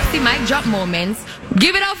ever Pepsi mic drop moments.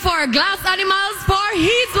 Give it up for Glass Animals for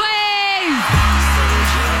Heatwave!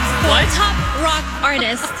 For Top Rock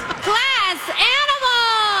Artist, Glass Animals!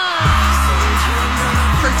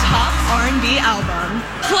 For Top R&B Album,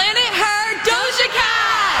 Planet Her, Doja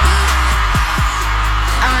Cat!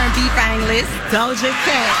 R&B finalist, Doja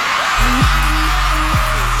Cat.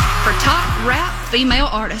 For Top Rap Female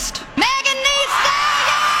Artist, Megan Thee Stallion!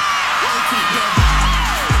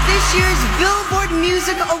 This year's Billboard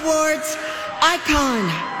Music Awards icon,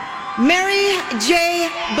 Mary J.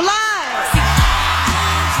 Blige.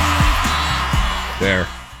 There.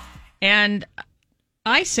 And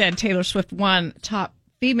I said Taylor Swift won Top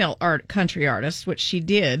Female Country Artist, which she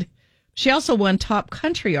did. She also won Top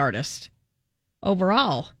Country Artist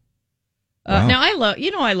overall. Wow. Now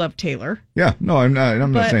I love Taylor. Yeah, no, I'm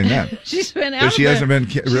not saying that. She's been out. But she hasn't been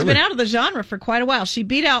really. She's been out of the genre for quite a while. She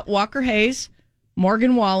beat out Walker Hayes,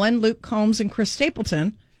 Morgan Wallen, Luke Combs, and Chris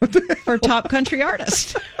Stapleton for Top Country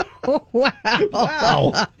Artist.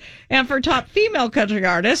 Wow. And for Top Female Country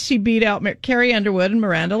Artist, she beat out Carrie Underwood and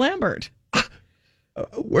Miranda Lambert.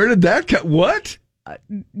 Where did that come? What?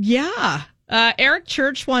 Yeah. Eric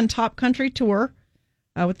Church won Top Country Tour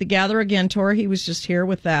with the Gather Again tour. He was just here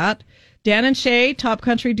with that. Dan and Shay, Top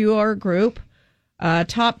Country Duo or Group.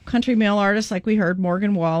 Top Country Male Artist, like we heard,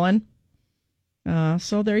 Morgan Wallen.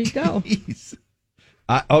 So there you go.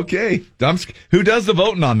 Okay. Who does the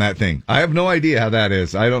voting on that thing? I have no idea how that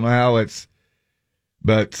is. I don't know how it's,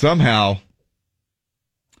 but somehow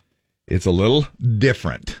it's a little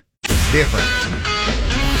different.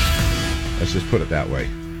 Let's just put it that way.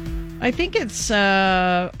 I think it's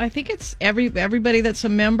everybody that's a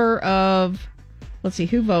member of, let's see,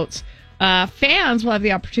 who votes? Fans will have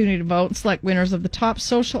the opportunity to vote and select winners of the Top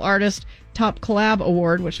Social Artist Top Collab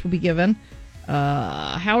Award, which will be given.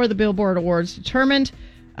 How are the Billboard Awards determined?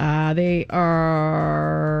 They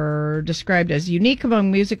are described as unique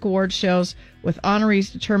among music award shows, with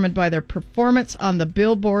honorees determined by their performance on the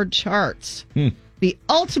Billboard charts. The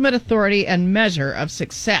ultimate authority and measure of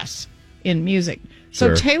success in music. So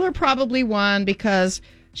Sure. Taylor probably won because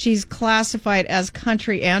she's classified as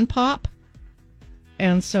country and pop,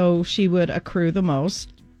 and so she would accrue the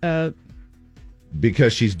most.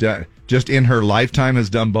 Because she's done, just in her lifetime, has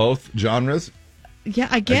done both genres. Yeah,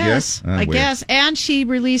 I guess. I weird. guess. And she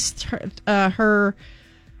released her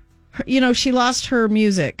she lost her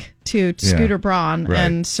music to Scooter Braun, right.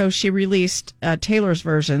 and so she released Taylor's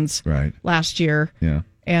versions last year. Yeah.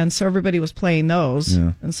 And so everybody was playing those.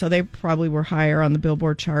 Yeah. And so they probably were higher on the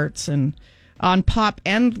Billboard charts and on pop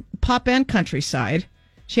and country side.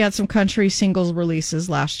 She had some country singles releases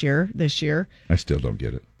this year. I still don't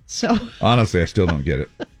get it. So honestly, I still don't get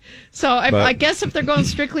it. So I guess if they're going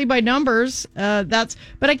strictly by numbers, but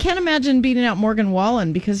I can't imagine beating out Morgan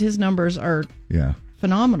Wallen because his numbers are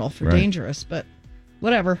phenomenal for Dangerous. But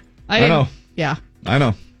whatever. I know. Yeah. I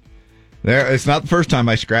know. It's not the first time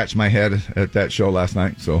I scratched my head at that show last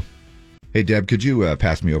night. So, hey, Deb, could you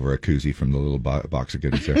pass me over a koozie from the little box of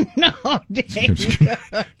goodies there? No, Dave.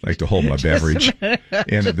 I'd like to hold my beverage in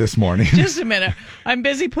it this morning. Just a minute. I'm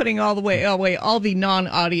busy putting all the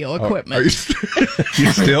non-audio equipment. Are you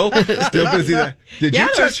still busy there?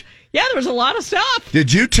 There was a lot of stuff.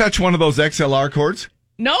 Did you touch one of those XLR cords?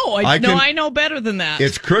 No, I know better than that.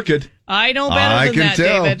 It's crooked. I know better than that,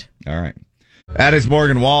 tell. David. All right. That is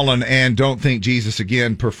Morgan Wallen and Don't Think Jesus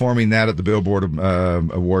Again performing that at the Billboard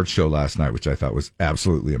Awards show last night, which I thought was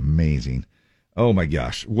absolutely amazing. Oh my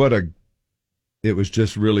gosh. It was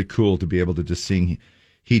just really cool to be able to just sing.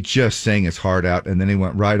 He just sang his heart out, and then he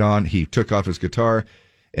went right on. He took off his guitar,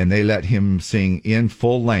 and they let him sing in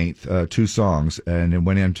full length 2 songs, and then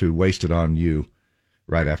went into Wasted on You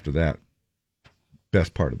right after that.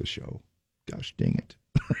 Best part of the show. Gosh dang it.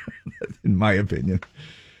 In my opinion.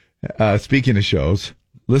 Speaking of shows,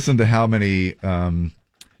 listen to how many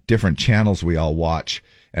different channels we all watch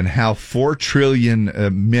and how 4 trillion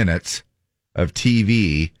minutes of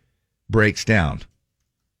TV breaks down.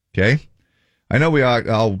 Okay? I know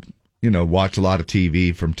I'll watch a lot of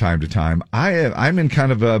TV from time to time. I'm in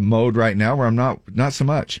kind of a mode right now where I'm not so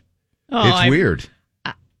much. It's weird.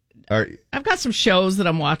 I've got some shows that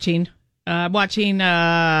I'm watching. I'm watching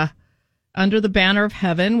Under the Banner of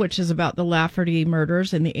Heaven, which is about the Lafferty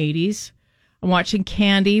murders in the 80s. I'm watching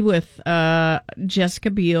Candy with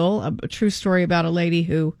Jessica Biel, a true story about a lady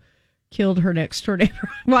who killed her next door neighbor.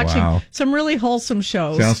 I'm watching some really wholesome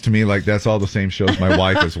shows. Sounds to me like that's all the same shows my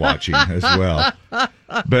wife is watching as well.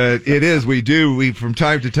 But it is, we from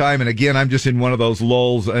time to time, and again, I'm just in one of those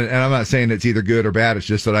lulls, and I'm not saying it's either good or bad, it's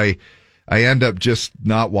just that I end up just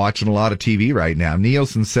not watching a lot of TV right now.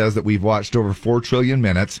 Nielsen says that we've watched over 4 trillion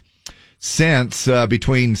minutes since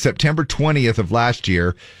between September 20th of last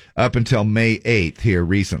year up until May 8th here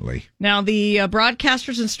recently. Now, the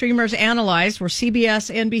broadcasters and streamers analyzed were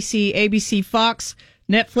CBS, NBC, ABC, Fox,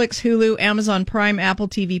 Netflix, Hulu, Amazon Prime, Apple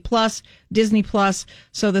TV Plus, Disney Plus.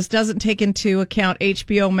 So this doesn't take into account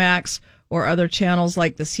HBO Max or other channels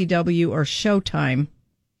like the CW or Showtime.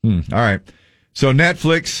 All right. So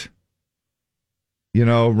Netflix,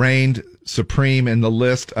 reigned supreme in the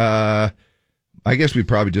list. I guess we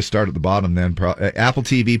probably just start at the bottom then. Apple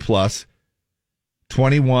TV Plus,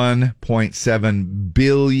 21.7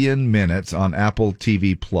 billion minutes on Apple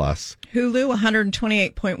TV Plus. Hulu,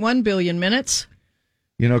 128.1 billion minutes.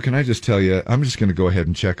 Can I just tell you, I'm just going to go ahead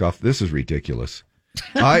and check off. This is ridiculous.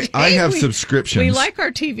 I have subscriptions. We like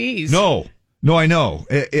our TVs. No, I know.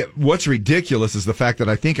 What's ridiculous is the fact that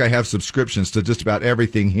I think I have subscriptions to just about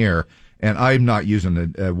everything here, and I'm not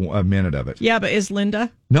using a minute of it. Yeah, but is Linda?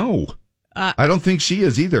 No. I don't think she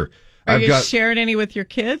is either. Are you sharing any with your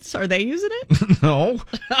kids? Are they using it? No.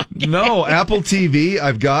 No. Apple TV,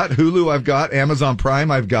 I've got. Hulu, I've got. Amazon Prime,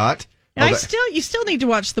 I've got. You still need to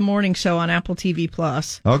watch the morning show on Apple TV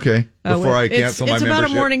Plus. Okay. Before I cancel my membership. It's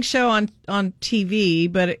about a morning show on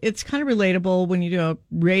TV, but it's kind of relatable when you do a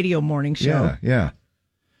radio morning show. Yeah.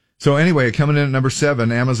 So anyway, coming in at number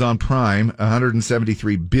 7, Amazon Prime,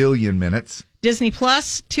 173 billion minutes. Disney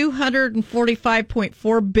Plus,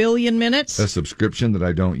 245.4 billion minutes. A subscription that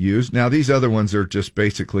I don't use. Now, these other ones are just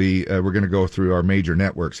basically, we're going to go through our major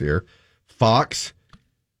networks here. Fox,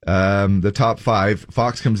 the top 5.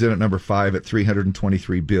 Fox comes in at number 5 at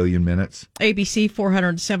 323 billion minutes. ABC,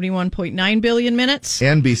 471.9 billion minutes.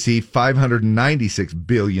 NBC, 596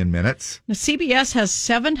 billion minutes. Now, CBS has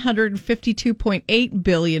 752.8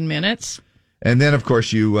 billion minutes. And then, of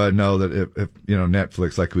course, you know that if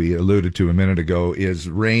Netflix, like we alluded to a minute ago, is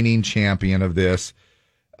reigning champion of this.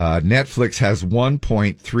 Netflix has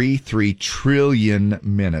 1.33 trillion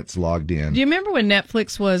minutes logged in. Do you remember when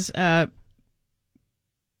Netflix was?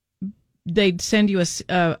 They'd send you a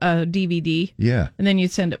DVD, and then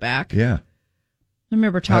you'd send it back. Yeah, I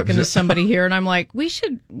remember talking to somebody here, and I'm like, you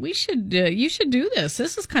should do this.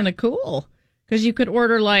 This is kind of cool. Because you could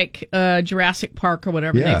order like Jurassic Park or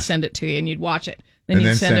whatever, and they'd send it to you, and you'd watch it. Then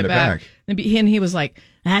you'd send it back. And he was like,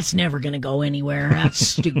 "That's never going to go anywhere. That's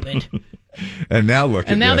stupid." And now look.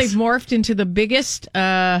 And now they've morphed into the biggest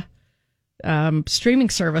streaming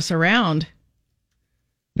service around.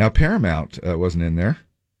 Now Paramount wasn't in there.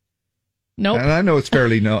 Nope. And I know it's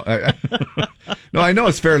fairly no. I know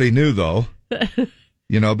it's fairly new though.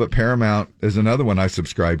 But Paramount is another one I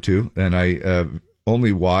subscribe to, and I.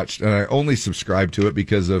 Only watched, and I only subscribed to it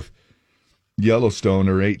because of Yellowstone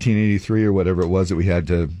or 1883 or whatever it was that we had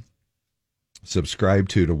to subscribe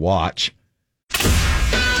to watch.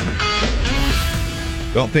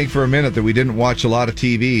 Don't think for a minute that we didn't watch a lot of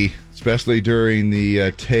TV, especially during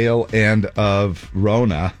the tail end of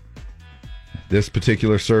Rona. This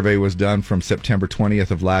particular survey was done from September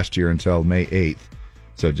 20th of last year until May 8th.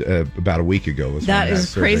 So about a week ago was that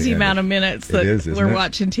is a crazy amount of minutes that we're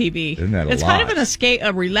watching TV. Isn't that a lot? It's kind of an escape,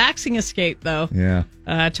 a relaxing escape, though. Yeah.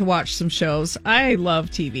 To watch some shows. I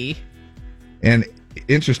love TV. And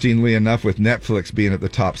interestingly enough, with Netflix being at the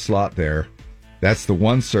top slot there, that's the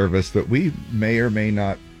one service that we may or may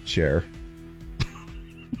not share.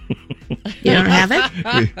 You don't have it?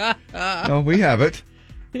 No, we have it.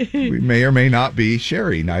 We may or may not be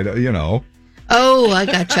sharing. Oh, I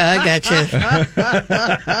gotcha.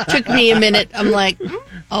 Took me a minute. I'm like,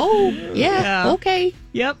 okay.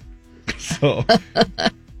 Yep. So,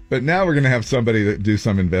 but now we're going to have somebody that do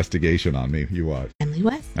some investigation on me. You watch. Emily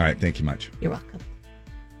West. All right. Thank you much. You're welcome.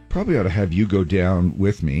 Probably ought to have you go down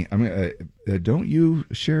with me. I mean, don't you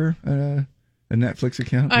share a Netflix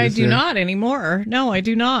account? I do not anymore. No, I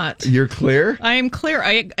do not. You're clear? I am clear.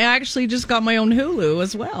 I actually just got my own Hulu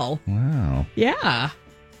as well. Wow. Yeah.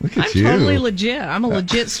 Look at I'm you. totally legit. I'm a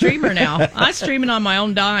legit streamer now. I'm streaming on my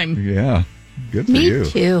own dime. Yeah. Good for Me you.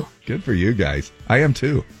 too. Good for you guys. I am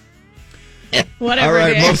too. Whatever. All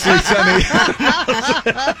right, Dave. mostly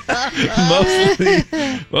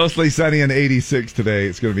sunny. mostly sunny and 86 today.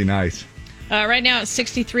 It's going to be nice. Right now it's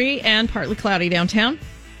 63 and partly cloudy downtown.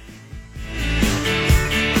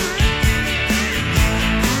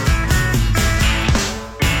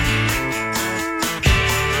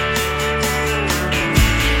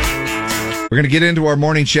 We're going to get into our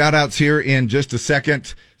morning shout-outs here in just a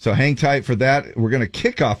second, so hang tight for that. We're going to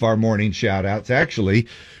kick off our morning shout-outs, actually,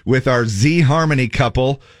 with our Z Harmony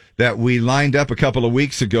couple that we lined up a couple of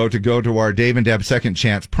weeks ago to go to our Dave and Deb Second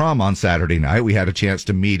Chance prom on Saturday night. We had a chance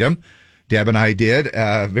to meet them. Deb and I did.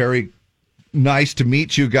 Very nice to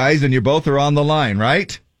meet you guys, and you both are on the line,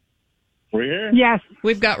 right? We're here. Yes.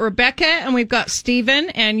 We've got Rebecca and we've got Steven,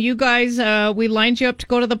 and you guys, we lined you up to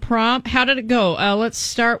go to the prom. How did it go? Let's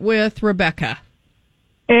start with Rebecca.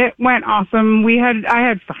 It went awesome. I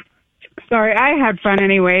had fun. Sorry, I had fun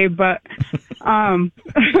anyway, but but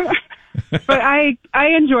I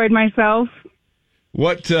enjoyed myself.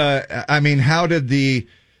 What, how did the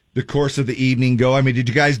course of the evening go? I mean, did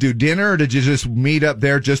you guys do dinner or did you just meet up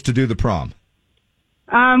there just to do the prom?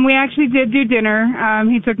 We actually did do dinner.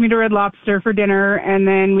 He took me to Red Lobster for dinner, and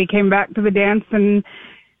then we came back to the dance and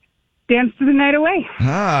danced the night away.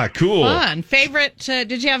 Ah, cool. Fun. Favorite,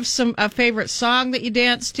 did you have a favorite song that you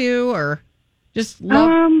danced to, or just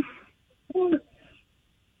love? It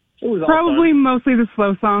was Probably mostly the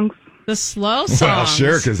slow songs. The slow songs? Well,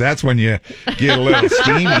 sure, because that's when you get a little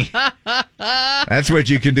steamy. That's what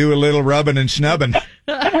you can do, a little rubbing and snubbing.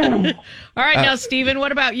 All right, now, Steven,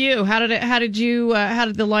 what about you? How did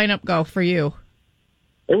the lineup go for you?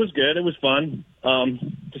 It was good. It was fun.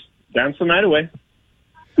 Just dance the night away.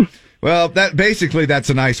 Well, that's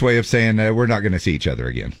a nice way of saying we're not going to see each other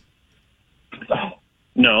again.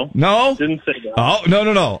 No. No? Didn't say that. Oh,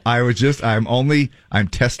 no. I'm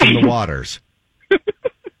testing the waters.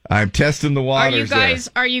 I'm testing the waters.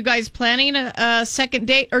 Are you guys planning a second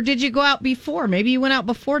date, or did you go out before? Maybe you went out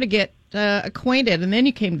before to get acquainted, and then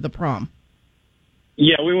you came to the prom.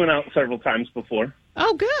 Yeah, we went out several times before.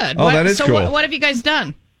 Oh, good. Oh, that is cool. What have you guys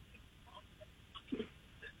done?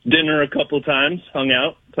 Dinner a couple times, hung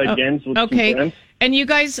out, played games with some friends. And you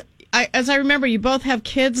guys, as I remember, you both have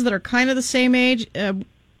kids that are kind of the same age.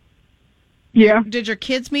 Yeah. Did your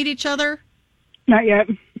kids meet each other? Not yet.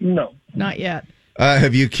 No. Not yet.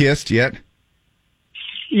 Have you kissed yet?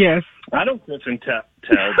 Yes. I don't kiss and tell.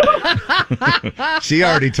 She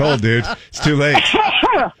already told, dude. It's too late.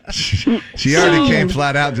 She already came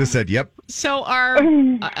flat out and just said, yep. So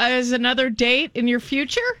is another date in your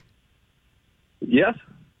future? Yes.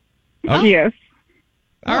 Oh. Yes.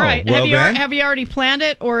 All right. Well, have you already planned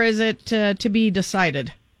it, or is it to be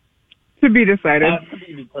decided? To be decided. To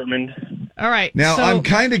be determined. All right. Now, I'm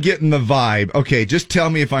kind of getting the vibe. Okay, just tell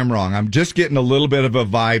me if I'm wrong. I'm just getting a little bit of a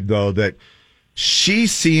vibe, though, that she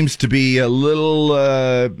seems to be a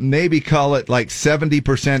little, maybe call it like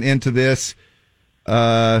 70% into this.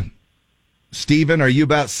 Steven, are you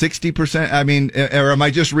about 60%? I mean, or am I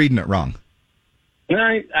just reading it wrong?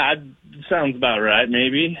 Sounds about right,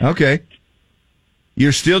 maybe. Okay.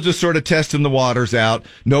 You're still just sort of testing the waters out.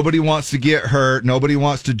 Nobody wants to get hurt. Nobody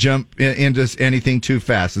wants to jump into anything too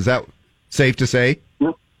fast. Is that safe to say?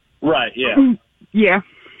 Right, yeah. Yeah.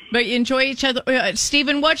 But you enjoy each other.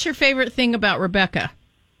 Steven, what's your favorite thing about Rebecca?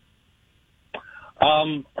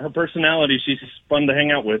 Her personality. She's fun to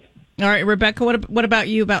hang out with. All right, Rebecca, what about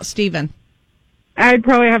you, about Steven? I'd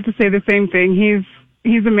probably have to say the same thing.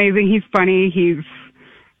 He's amazing. He's funny. He's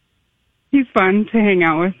fun to hang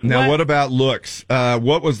out with. Now, what about looks?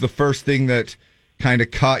 What was the first thing that kind of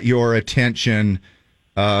caught your attention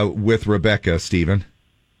with Rebecca, Steven?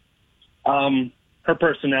 Her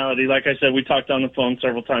personality. Like I said, we talked on the phone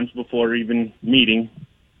several times before even meeting.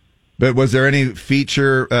 But was there any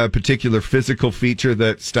feature, particular physical feature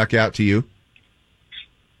that stuck out to you?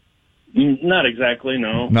 Not exactly,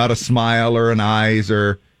 no. Not a smile or an eyes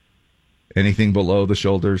or anything below the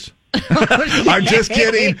shoulders? I'm just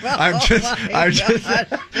kidding. I'm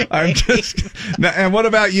just. Now, and what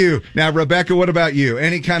about you? Now, Rebecca, what about you?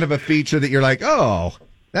 Any kind of a feature that you're like, oh,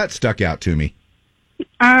 that stuck out to me?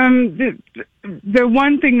 The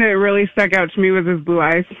one thing that really stuck out to me was his blue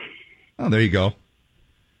eyes. Oh, there you go.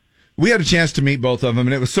 We had a chance to meet both of them,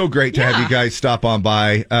 and it was so great to have you guys stop on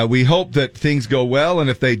by. We hope that things go well, and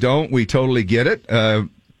if they don't, we totally get it.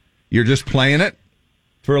 You're just playing it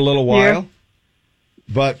for a little while. Yeah.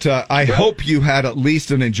 But I hope you had at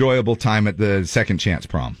least an enjoyable time at the Second Chance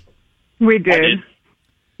prom. We did.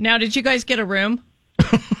 Now, did you guys get a room?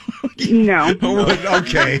 No.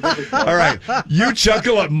 Okay. All right. You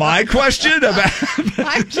chuckle at my question about.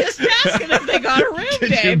 I'm just asking if they got a room, Did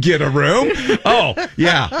Dave. you get a room? Oh,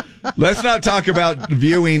 yeah. Let's not talk about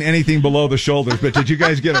viewing anything below the shoulders, but did you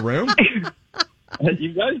guys get a room?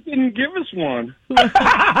 You guys didn't give us one.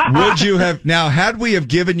 Would you have, now, had we have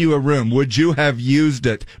given you a room, would you have used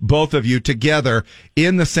it, both of you, together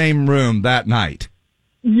in the same room that night?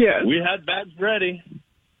 Yes. We had bags ready.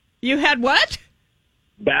 You had what?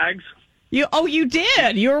 Bags. You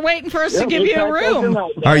did. You were waiting for us to give we you a packed those in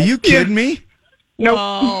room. that Are you kidding me? Nope.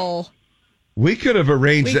 Oh. We could have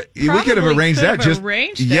arranged that. We could have probably arranged could that. have Just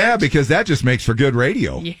arranged yeah, it. because that just makes for good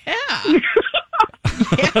radio. Yeah.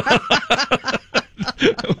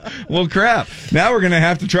 Well, crap. Now we're going to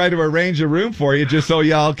have to try to arrange a room for you just so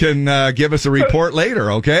y'all can give us a report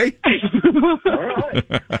later, okay?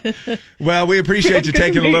 Well, we appreciate you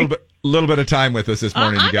taking a little bit of time with us this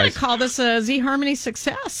morning, you I'm going guys. to call this a Z Harmony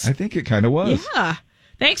success. I think it kind of was. Yeah.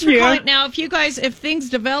 Thanks for calling. Now, if things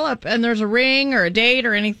develop and there's a ring or a date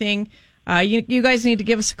or anything, you guys need to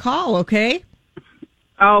give us a call, okay?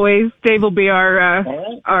 Always. Dave will be our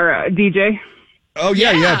DJ. Oh,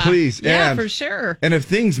 yeah, please. Yeah, and, for sure. And if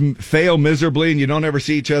things fail miserably and you don't ever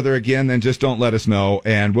see each other again, then just don't let us know,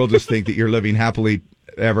 and we'll just think that you're living happily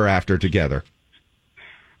ever after together.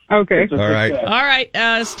 Okay. All right. All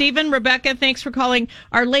right. Stephen, Rebecca, thanks for calling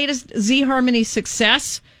our latest Z Harmony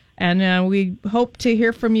success. And we hope to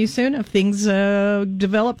hear from you soon if things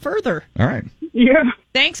develop further. All right. Yeah.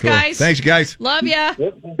 Thanks, Cool. guys. Thanks, guys. Love ya.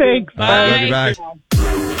 Thanks. Bye. Bye.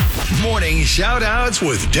 Morning shout-outs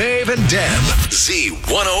with Dave and Deb.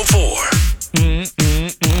 Z104.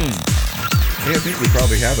 Hey, I think we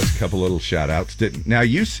probably have a couple little shout-outs. Now,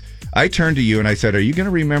 I turned to you and I said, are you going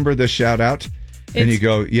to remember this shout-out? And you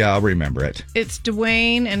go, yeah, I'll remember it. It's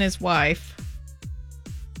Dwayne and his wife.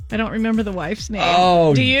 I don't remember the wife's name.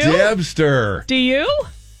 Oh, do you? Debster. Do you?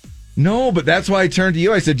 No, but that's why I turned to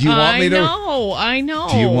you. I said, do you want me to? I know.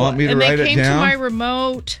 Do you want me to write it down? And they came to my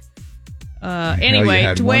remote. Anyway,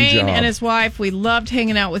 had one Dwayne job. and his wife, we loved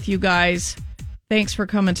hanging out with you guys. Thanks for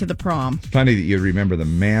coming to the prom. Funny that you remember the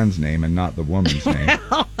man's name and not the woman's name.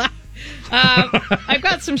 I've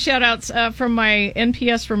got some shout-outs from my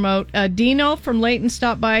NPS remote. Dino from Layton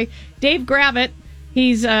stopped by. Dave Gravitt,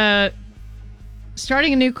 he's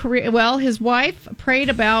starting a new career. Well, his wife prayed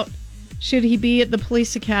about should he be at the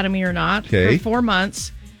police academy or not for 4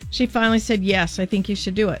 months. She finally said, yes, I think you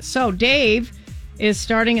should do it. So Dave is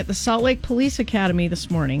starting at the Salt Lake Police Academy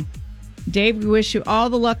this morning. Dave, we wish you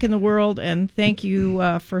all the luck in the world, and thank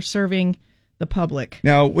you for serving the public.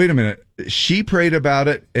 Now, wait a minute. She prayed about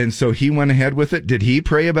it, and so he went ahead with it. Did he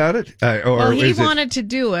pray about it? Well, he wanted to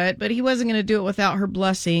do it, but he wasn't going to do it without her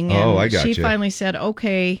blessing. And I got she you. finally said,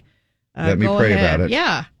 okay, let me go pray ahead. about it.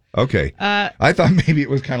 Yeah. Okay. I thought maybe it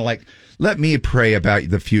was kind of like, let me pray about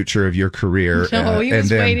the future of your career. No, he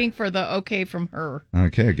was waiting for the okay from her.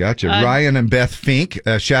 Okay, gotcha. Ryan and Beth Fink,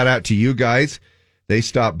 shout out to you guys. They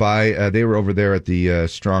stopped by. They were over there at the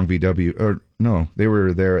Strong VW. Or no, they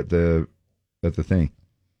were there at the thing.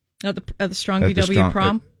 At the Strong VW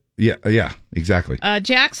prom? Yeah, exactly.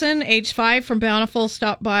 Jackson, age 5 from Bountiful,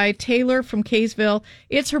 stopped by. Taylor from Kaysville.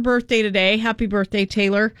 It's her birthday today. Happy birthday,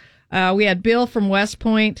 Taylor. We had Bill from West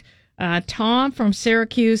Point. Tom from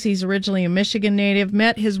Syracuse. He's originally a Michigan native.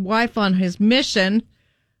 Met his wife on his mission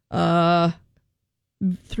through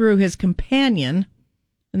his companion.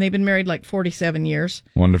 And they've been married like 47 years.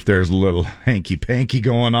 Wonder if there's a little hanky-panky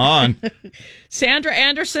going on. Sandra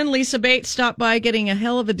Anderson, Lisa Bates stopped by getting a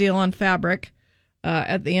hell of a deal on fabric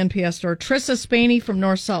at the NPS store. Trissa Spaney from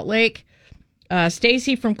North Salt Lake.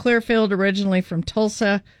 Stacy from Clearfield, originally from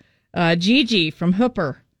Tulsa. Gigi from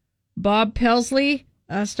Hooper. Bob Pelsley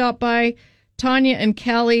stopped by. Tanya and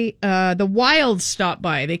Callie, the Wilds stopped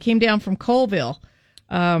by. They came down from Colville.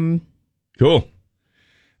 Cool.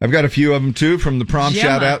 I've got a few of them, too, from the prom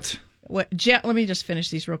shout-outs. Let me just finish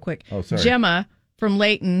these real quick. Oh, sorry. Gemma from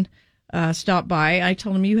Layton stopped by. I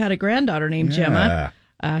told him you had a granddaughter named Gemma.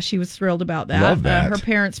 She was thrilled about that. Love that. Her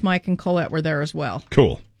parents, Mike and Colette, were there as well.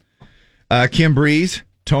 Cool. Kim Breeze,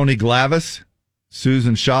 Tony Glavis,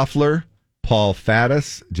 Susan Schaffler, Paul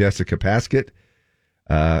Faddis, Jessica Paskett,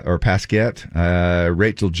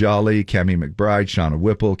 Rachel Jolly, Cammie McBride, Shauna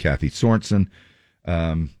Whipple, Kathy Sorensen,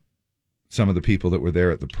 some of the people that were there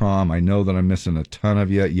at the prom. I know that I'm missing a ton of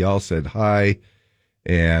you. Y'all said hi,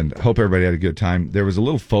 and hope everybody had a good time. There was a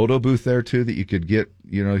little photo booth there, too, that you could get,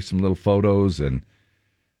 some little photos. And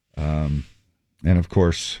of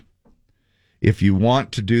course, if you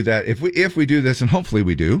want to do that, if we do this, and hopefully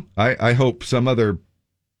we do, I hope some other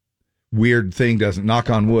weird thing doesn't, knock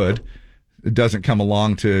on wood, it doesn't come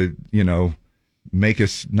along to, make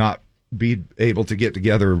us not be able to get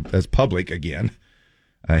together as public again.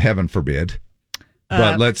 Heaven forbid.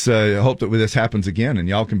 But let's hope that this happens again and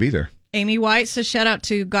y'all can be there. Amy White says, shout out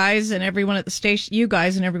to guys and everyone at the station. You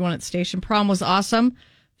guys and everyone at the station. Prom was awesome.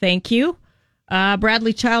 Thank you.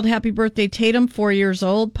 Bradley Child, happy birthday, Tatum, 4 years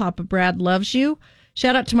old. Papa Brad loves you.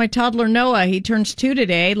 Shout out to my toddler, Noah. He turns 2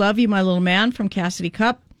 today. Love you, my little man, from Cassidy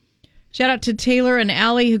Cup. Shout out to Taylor and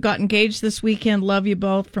Allie, who got engaged this weekend. Love you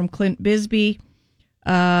both, from Clint Bisbee.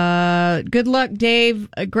 Good luck, Dave.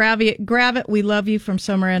 Gravit, we love you, from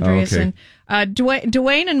Summer Andreasen. Okay.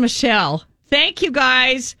 Dwayne and Michelle. Thank you,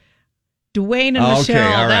 guys. Dwayne and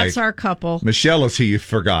Michelle, that's our couple. Michelle is who you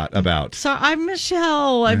forgot about. So I'm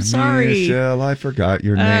Michelle. I'm sorry. Michelle, I forgot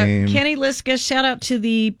your name. Kenny Liska, shout out to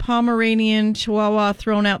the Pomeranian Chihuahua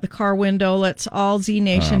thrown out the car window. Let's all Z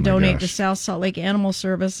Nation donate to South Salt Lake Animal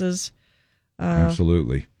Services.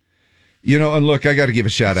 Absolutely. And look, I got to give a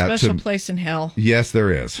shout out to special place in hell. Yes,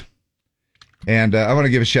 there is. And I want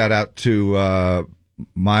to give a shout out to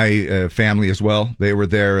my family as well. They were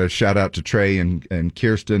there. A shout out to Trey and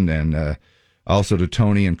Kirsten, and also to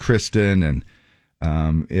Tony and Kristen,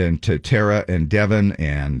 and to Tara and Devin.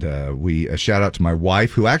 And a shout out to my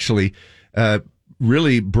wife, who actually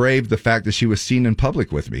really braved the fact that she was seen in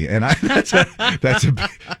public with me, and that's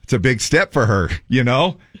a big step for her,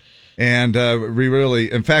 And we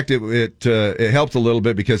really, in fact, it helped a little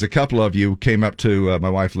bit because a couple of you came up to my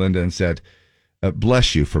wife Linda and said,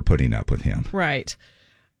 "Bless you for putting up with him." Right.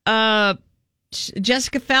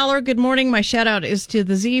 Jessica Fowler, good morning. My shout out is to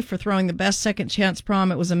the Z for throwing the best second chance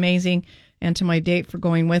prom. It was amazing. And to my date for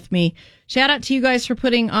going with me. Shout out to you guys for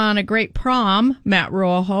putting on a great prom, Matt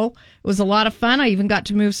Rojo. It was a lot of fun. I even got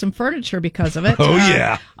to move some furniture because of it. Oh,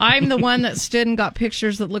 yeah. I'm the one that stood and got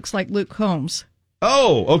pictures that looks like Luke Combs.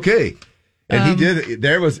 Oh, okay. And he did. He's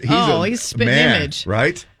spitting man, image,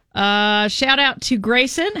 right? Shout out to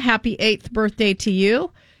Grayson. Happy 8th birthday to you.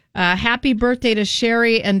 Happy birthday to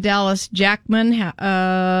Sherry and Dallas Jackman.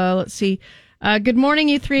 Let's see. Good morning,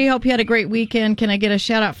 you three. Hope you had a great weekend. Can I get a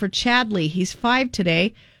shout out for Chadley? He's 5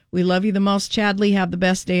 today. We love you the most, Chadley. Have the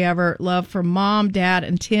best day ever. Love from Mom, Dad,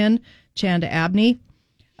 and Tin. Chanda Abney.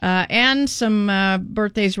 And some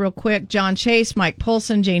birthdays real quick. John Chase, Mike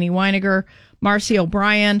Polson, Janie Weiniger, Marcy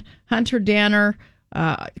O'Brien, Hunter Danner,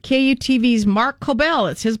 KUTV's Mark Cobell.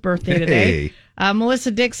 It's his birthday today. Hey.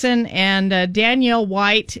 Melissa Dixon and Danielle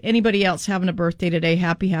White. Anybody else having a birthday today?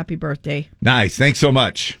 Happy birthday. Nice. Thanks so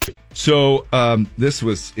much. So this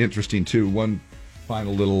was interesting, too. One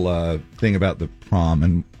final little thing about the prom,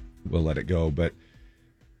 and we'll let it go. But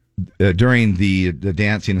during the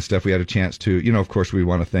dancing and stuff, we had a chance to, of course, we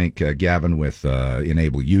want to thank Gavin with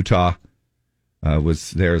Enable Utah.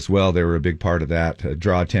 Was there as well. They were a big part of that.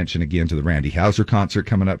 Draw attention again to the Randy Houser concert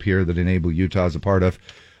coming up here that Enable Utah is a part of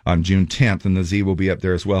on June 10th, and the Z will be up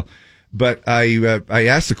there as well. But I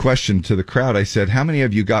asked the question to the crowd. I said, how many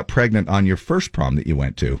of you got pregnant on your first prom that you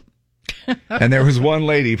went to? And there was one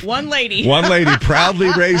lady. One lady proudly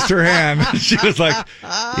raised her hand. She was like,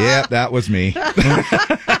 yeah, that was me.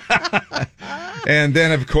 And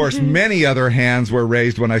then, of course, many other hands were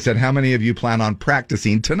raised when I said, how many of you plan on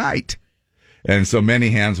practicing tonight? And so many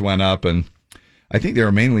hands went up, and I think they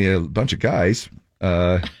were mainly a bunch of guys.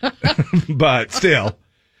 But still,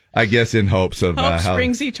 I guess in hopes of hope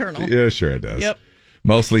springs eternal. Yeah, sure it does. Yep.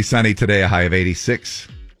 Mostly sunny today, a high of 86.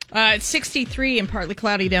 It's 63 and partly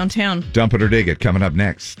cloudy downtown. Dump it or dig it coming up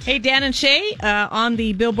next. Hey, Dan and Shay, on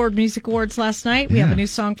the Billboard Music Awards last night, we have a new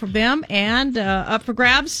song from them, and up for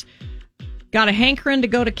grabs. Got a hankering to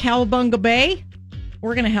go to Cowabunga Bay.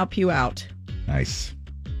 We're going to help you out. Nice.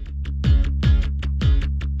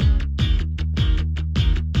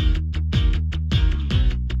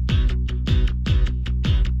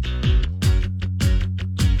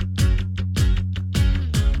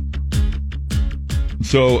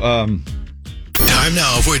 So, time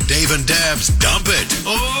now for Dave and Dab's Dump It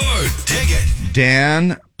or Dig It.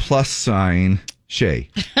 Dan + Shay.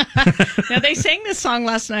 Now, they sang this song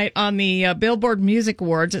last night on the Billboard Music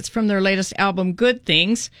Awards. It's from their latest album, Good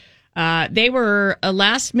Things. They were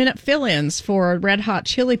last-minute fill-ins for Red Hot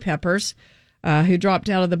Chili Peppers, who dropped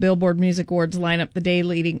out of the Billboard Music Awards lineup the days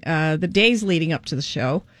leading up to the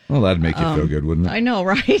show. Well, that'd make you feel good, wouldn't it? I know,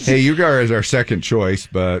 right? Hey, you guys are our second choice,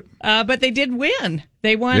 but they did win.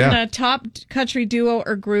 They won top country duo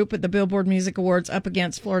or group at the Billboard Music Awards up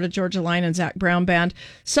against Florida Georgia Line and Zac Brown Band.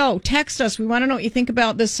 So text us. We want to know what you think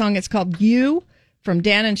about this song. It's called You from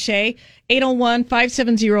Dan and Shay.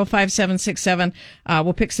 801-570-5767.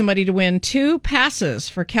 We'll pick somebody to win 2 passes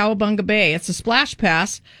for Cowabunga Bay. It's a splash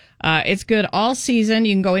pass. It's good all season.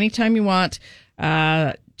 You can go anytime you want.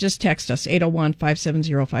 Just text us,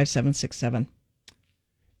 801-570-5767.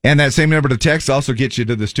 And that same number to text also gets you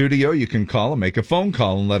to the studio. You can call and make a phone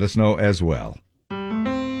call and let us know as well.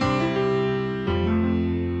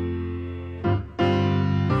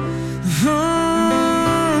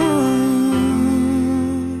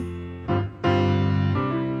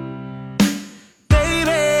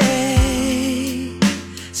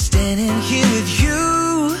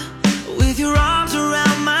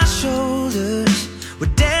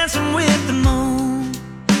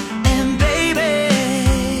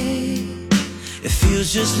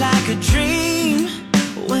 Just like a dream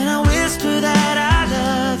when I whisper that I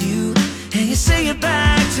love you and you say it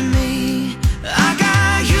back to me. I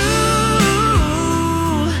got you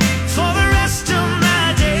for the rest of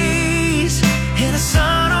my days in the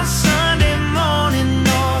sun on Sunday morning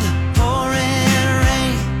or the pouring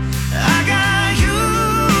rain. I got you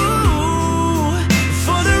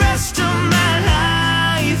for the rest of my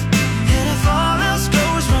life, and if all else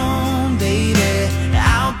goes wrong, baby,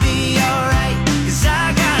 I'll be alright.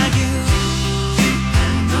 I got you, you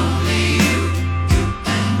and only you, you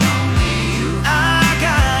and only you. I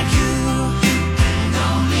got you, you and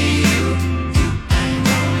only you, you and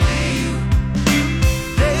only you.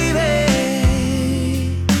 Baby,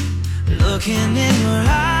 looking in your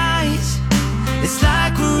eyes, it's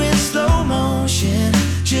like we're in slow motion,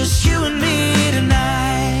 just you and me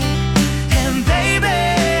tonight. And baby,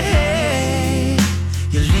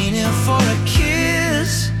 you're leaning for a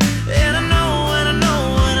kiss, and I know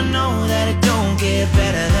that it don't get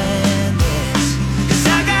better than this. 'Cause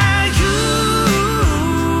I got you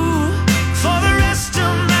for the rest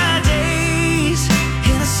of my days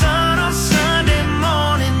in the sun on Sunday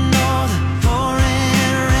morning or the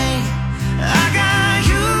pouring rain. I got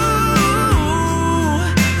you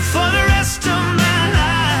for the rest of my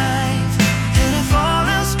life, and if all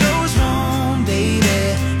else goes wrong,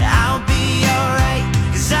 baby, I'll be alright.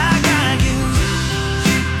 'Cause I got you, you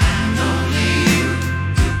and only you.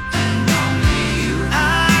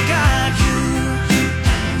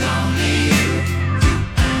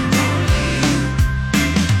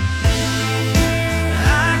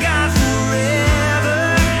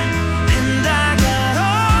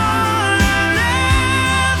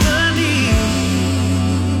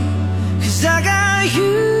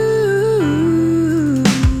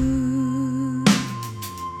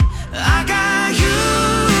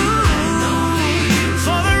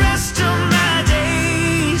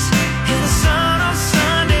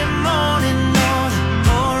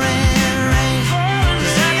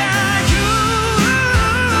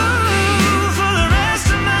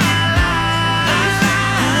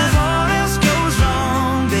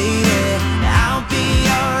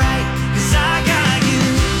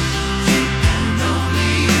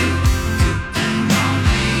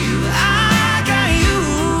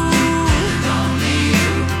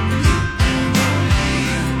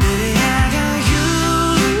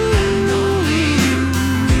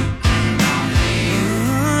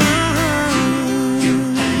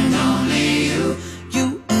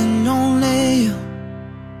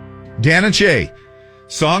 Dan and Shay.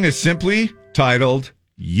 Song is simply titled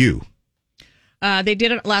You. They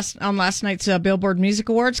did it on last night's Billboard Music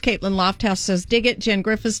Awards. Caitlin Lofthouse says, dig it. Jen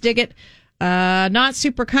Griffiths, dig it. Not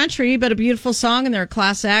super country, but a beautiful song, and they're a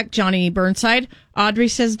class act. Johnny Burnside. Audrey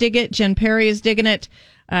says, dig it. Jen Perry is digging it.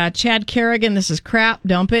 Chad Kerrigan, this is crap,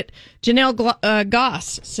 dump it. Janelle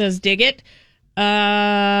Goss says, dig it.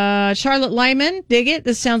 Charlotte Lyman, dig it.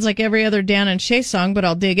 This sounds like every other Dan and Shay song, but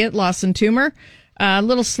I'll dig it. Lawson Toomer. A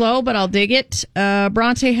little slow, but I'll dig it.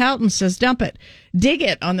 Bronte Houghton says, dump it. Dig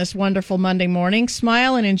it on this wonderful Monday morning.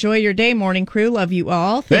 Smile and enjoy your day, morning crew. Love you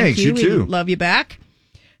all. Thanks, you too. We love you back.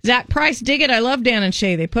 Zach Price, dig it. I love Dan and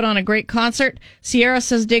Shay. They put on a great concert. Sierra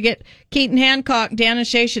says, dig it. Keaton Hancock, Dan and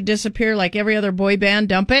Shay should disappear like every other boy band.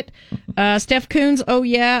 Dump it. Steph Coons, oh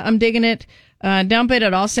yeah, I'm digging it. Dump it.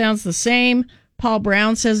 It all sounds the same. Paul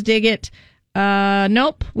Brown says, dig it.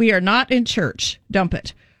 Nope, we are not in church. Dump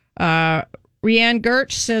it. Rianne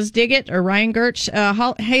Gertch says, dig it, or Ryan Gertch.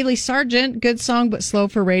 Haley Sargent, good song, but slow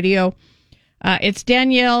for radio. It's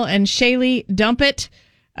Danielle and Shaylee, dump it.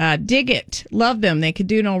 Dig it, love them, they could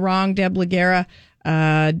do no wrong. Deb Laguerra,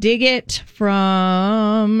 dig it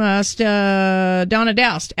from Donna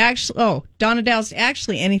Doust. Donna Doust,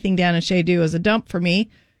 actually anything Dan and Shay do is a dump for me.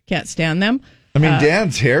 Can't stand them. I mean,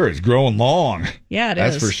 Dan's hair is growing long. Yeah,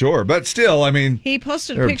 That's for sure. But still, I mean... He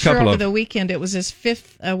posted a picture over the weekend. It was his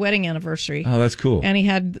 5th wedding anniversary. Oh, that's cool. And he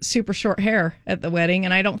had super short hair at the wedding,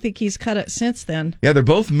 and I don't think he's cut it since then. Yeah, they're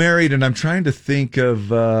both married, and I'm trying to think of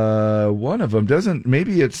one of them.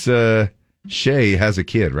 Maybe it's Shay has a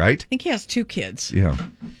kid, right? I think he has 2 kids. Yeah.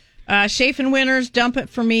 Chafin Winters, dump it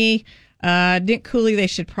for me. Nick Cooley, they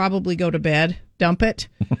should probably go to bed. Dump it.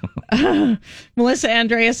 Melissa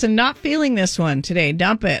Andreasen, not feeling this one today.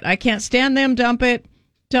 Dump it. I can't stand them. Dump it.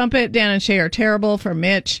 Dump it. Dan and Shay are terrible. For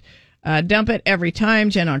Mitch. Dump it every time.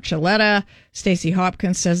 Jen Archuleta. Stacey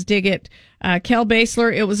Hopkins says, dig it. Kel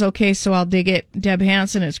Basler, it was okay, so I'll dig it. Deb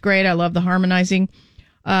Hansen, it's great. I love the harmonizing.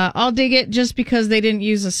 I'll dig it just because they didn't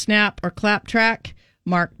use a snap or clap track.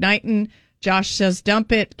 Mark Knighton. Josh says,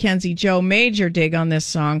 dump it. Kenzie Joe, major dig on this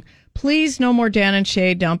song. Please, no more Dan and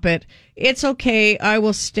Shay. Dump it. It's okay. I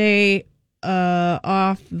will stay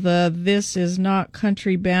off the This Is Not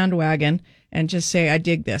Country bandwagon and just say I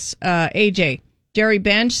dig this. AJ. Jerry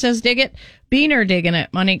Bench says dig it. Beaner digging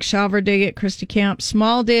it. Monique Shaver dig it. Christy Camp.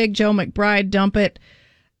 Small dig. Joe McBride dump it.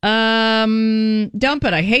 Dump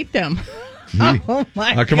it. I hate them. Oh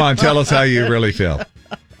my Now, come on, tell us how you really feel.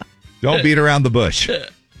 Don't beat around the bush.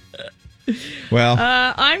 Well,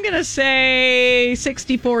 I'm going to say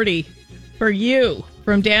 60-40 for you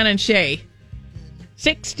from Dan and Shay.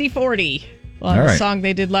 60-40 on the song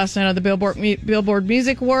they did last night on the Billboard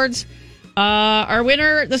Music Awards. Our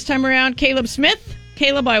winner this time around, Caleb Smith.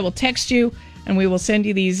 Caleb, I will text you, and we will send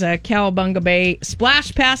you these Cowabunga Bay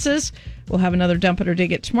splash passes. We'll have another Dump It or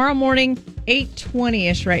Dig It tomorrow morning,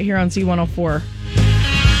 8:20-ish, right here on Z104.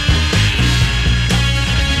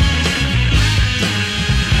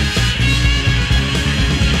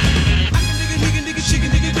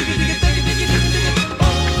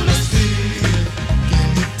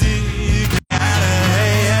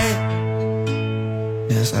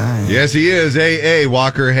 Yes, he is. A.A.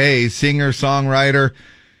 Walker Hayes, singer, songwriter,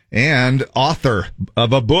 and author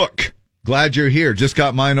of a book. Glad you're here. Just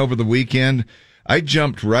got mine over the weekend. I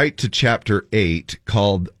jumped right to chapter 8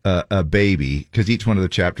 called A Baby, because each one of the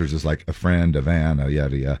chapters is like a friend, a van, a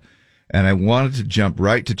yada yada. And I wanted to jump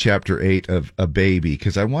right to chapter 8 of A Baby,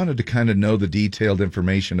 because I wanted to kind of know the detailed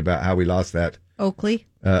information about how we lost that Oakley,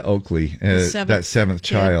 that seventh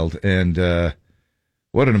child. And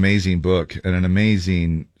what an amazing book and an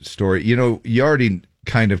amazing story. You know, you already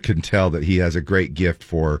kind of can tell that he has a great gift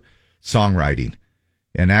for songwriting.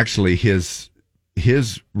 And actually his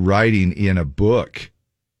writing in a book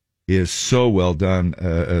is so well done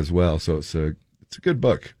as well. So it's a good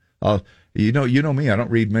book. You know me, I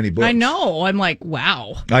don't read many books. I know. I'm like,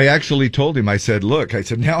 wow. I actually told him, I said,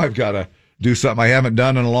 now I've got to do something I haven't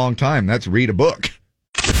done in a long time. That's read a book.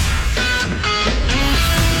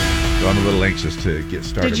 So I'm a little anxious to get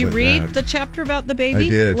started. Did you with read that. the chapter about the baby? I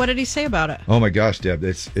did. What did he say about it? Oh my gosh, Deb!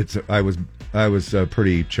 I was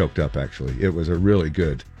pretty choked up actually. It was a really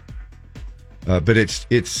good, but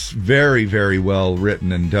it's very, very well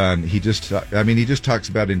written and done. He just talks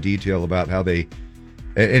about in detail about how they,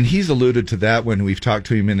 and he's alluded to that when we've talked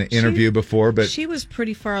to him in an interview before. But she was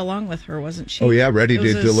pretty far along with her, wasn't she? Oh yeah, ready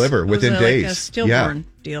to deliver within days. Like a stillborn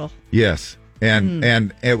deal. Yes,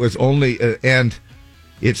 and it was only and.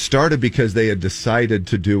 It started because they had decided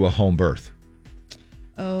to do a home birth.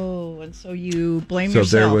 Oh, and so you blame yourself.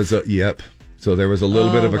 So there was a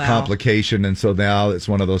little bit of a complication, and so now it's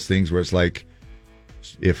one of those things where it's like,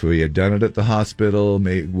 if we had done it at the hospital,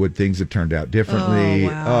 would things have turned out differently?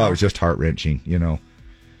 Oh, it was just heart-wrenching, you know.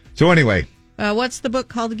 So anyway. What's the book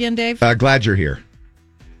called again, Dave? Glad You're Here.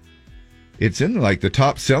 It's in like the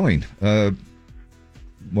top-selling,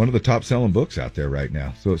 one of the top-selling books out there right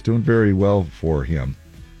now. So it's doing very well for him,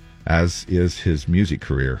 as is his music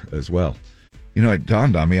career as well. You know, it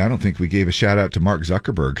dawned on me, I don't think we gave a shout out to Mark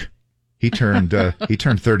Zuckerberg. He turned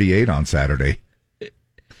 38 on Saturday.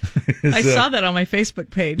 I saw that on my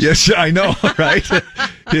Facebook page. Yes, I know, right?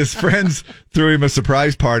 His friends threw him a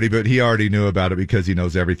surprise party, but he already knew about it because he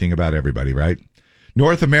knows everything about everybody, right?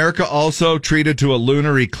 North America also treated to a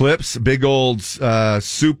lunar eclipse, big old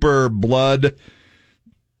super blood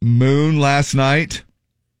moon last night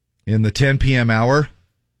in the 10 p.m. hour.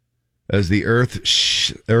 As the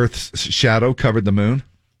Earth's shadow covered the moon.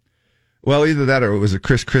 Well, either that or it was a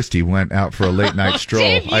Chris Christie went out for a late night stroll.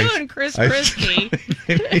 Dave, and Chris Christie.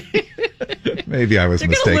 Maybe I was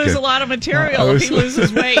mistaken. You're going to lose a lot of material if he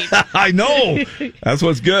loses weight. I know. That's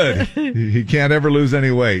what's good. He can't ever lose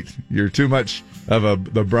any weight. You're too much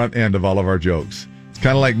of the brunt end of all of our jokes. It's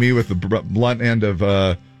kind of like me with the blunt end of,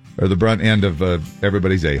 or the brunt end of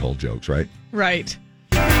everybody's a-hole jokes, right? Right.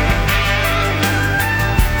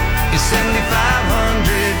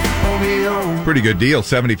 Pretty good deal,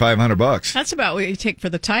 $7,500. That's about what you take for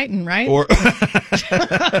the Titan, right? Or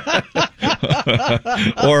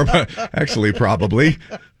actually, probably.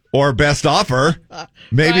 Or best offer.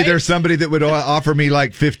 Maybe right? There's somebody that would offer me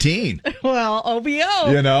like 15. Well,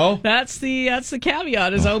 OBO. You know? That's the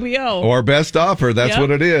caveat is OBO. Or best offer. That's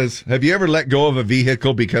what it is. Have you ever let go of a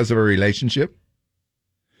vehicle because of a relationship?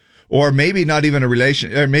 Or maybe not even a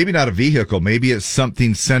relation, or maybe not a vehicle. Maybe it's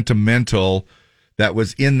something sentimental that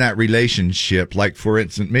was in that relationship. Like, for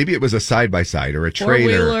instance, maybe it was a side-by-side or a trailer.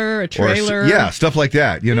 Four-wheeler, a trailer. Yeah, stuff like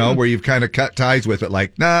that, where you've kind of cut ties with it.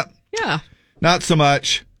 Like, nah, yeah, not so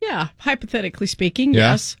much. Yeah, hypothetically speaking,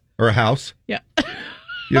 Yeah. yes. Or a house. Yeah.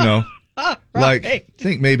 Like, I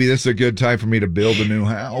think maybe this is a good time for me to build a new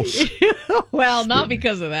house. Well, not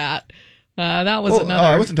because of that. That was another.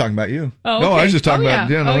 I wasn't talking about you. Oh, No, I okay. was just talking about,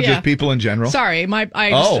 yeah. just people in general. Sorry,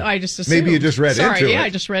 I just assumed. Maybe you just read into it. Yeah, I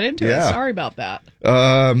just read into it. Sorry about that.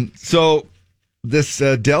 So this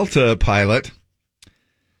Delta pilot,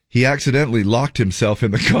 he accidentally locked himself in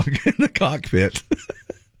the cockpit.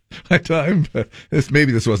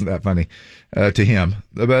 Maybe this wasn't that funny to him,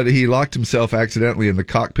 but he locked himself accidentally in the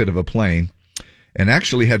cockpit of a plane and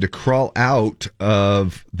actually had to crawl out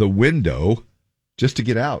of the window just to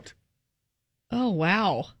get out. Oh,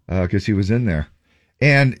 wow. Because he was in there.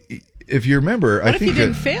 And if you remember, What if he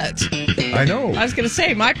didn't fit? I know. I was going to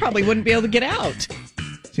say, I probably wouldn't be able to get out.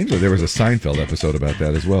 Seems like there was a Seinfeld episode about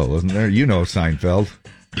that as well, wasn't there? You know Seinfeld.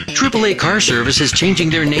 AAA Car Service is changing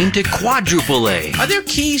their name to Quadruple A. Are there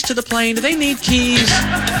keys to the plane? Do they need keys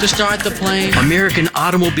to start the plane? American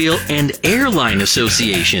Automobile and Airline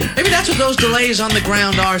Association. Maybe that's what those delays on the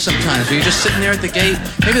ground are sometimes, where you're just sitting there at the gate.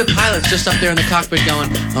 Maybe the pilot's just up there in the cockpit going,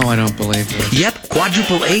 oh, I don't believe this. Yep,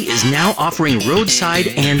 Quadruple A is now offering roadside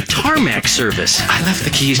and tarmac service. I left the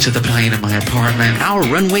keys to the plane in my apartment. Our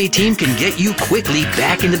runway team can get you quickly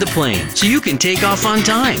back into the plane so you can take off on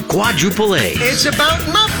time. Quadruple A. It's about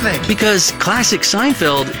nothing. Because classic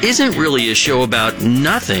Seinfeld isn't really a show about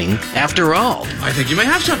nothing after all. I think you may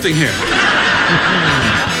have something here.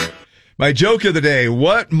 My joke of the day,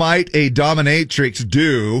 what might a dominatrix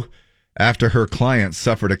do after her client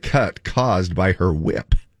suffered a cut caused by her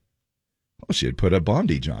whip? Well, she had put a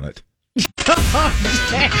bondage on it.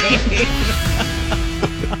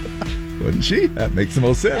 Wouldn't she? That makes the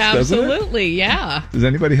most sense, doesn't it? Absolutely, yeah. Does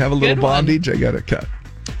anybody have a little Good one. bondage? I got it cut.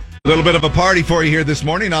 A little bit of a party for you here this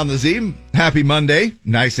morning on the Z. Happy Monday.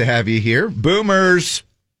 Nice to have you here. Boomers,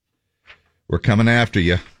 we're coming after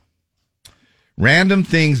you. Random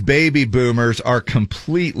things baby boomers are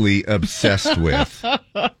completely obsessed with.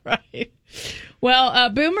 Right. Well,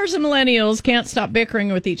 boomers and millennials can't stop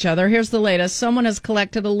bickering with each other. Here's the latest. Someone has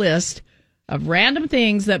collected a list of random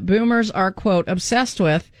things that boomers are, quote, obsessed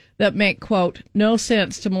with that make, quote, no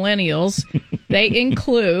sense to millennials. They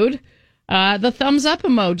include the thumbs up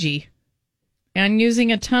emoji and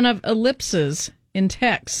using a ton of ellipses in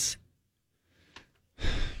texts.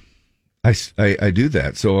 I do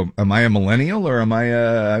that. So am I a millennial or am I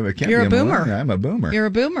can't You're be a boomer. millennial. I'm a boomer. You're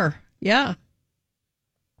a boomer. Yeah.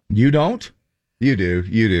 You don't? You do.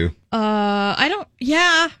 You do. I don't.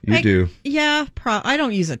 Yeah. You do. Yeah. I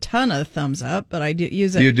don't use a ton of thumbs up, but I do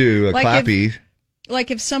use it. You do a clappy.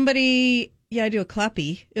 If somebody, I do a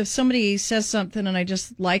clappy. If somebody says something and I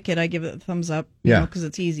just like it, I give it a thumbs up. Because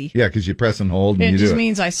it's easy. Yeah, because you press and hold and it you do it. Just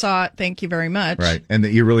means I saw it. Thank you very much. Right, and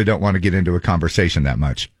that you really don't want to get into a conversation that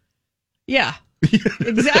much. Yeah.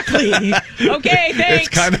 Exactly. Okay, thanks. It's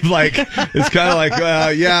kind of like,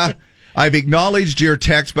 yeah, I've acknowledged your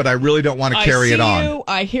text, but I really don't want to carry it on.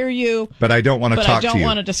 I hear you. But I don't want to talk to you. But I don't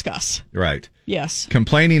want to discuss. Right. Yes.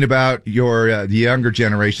 Complaining about your the younger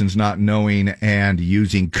generations not knowing and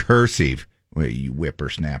using cursive. Well, you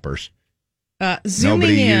whippersnappers. Zooming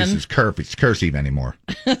in. Nobody uses cursive anymore.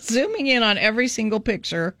 Zooming in on every single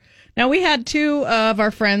picture. Now, we had two of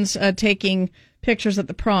our friends taking pictures at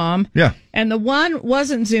the prom. Yeah. And the one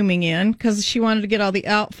wasn't zooming in because she wanted to get all the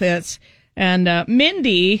outfits. And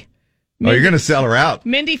Mindy, you're going to sell her out.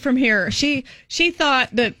 Mindy from here, she thought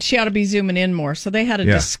that she ought to be zooming in more. So they had a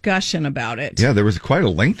discussion about it. Yeah, there was quite a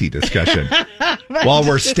lengthy discussion. While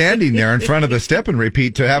we're standing there in front of the step and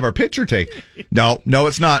repeat to have our picture taken. No,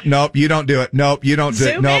 it's not. Nope, you don't do it. Nope, you don't do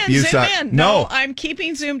it. Nope, you suck. No, I'm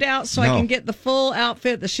keeping zoomed out so I can get the full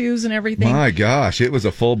outfit, the shoes and everything. My gosh, it was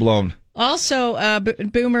a full-blown... Also,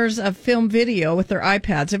 boomers of film video with their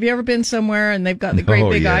iPads. Have you ever been somewhere and they've got the great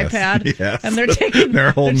big iPad? Yes. And they're taking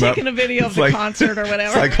a video of the like, concert or whatever.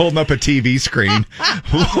 It's like holding up a TV screen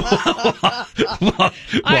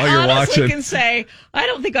while you're watching. I can say, I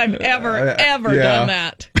don't think I've ever done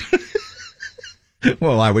that.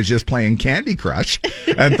 Well, I was just playing Candy Crush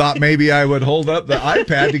and thought maybe I would hold up the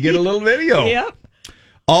iPad to get a little video. Yep.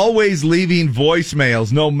 Always leaving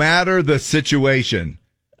voicemails, no matter the situation.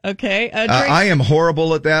 Okay. I am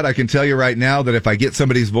horrible at that. I can tell you right now that if I get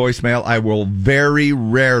somebody's voicemail, I will very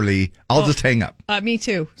rarely, I'll just hang up. Me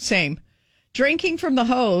too. Same. Drinking from the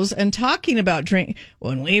hose and talking about drink.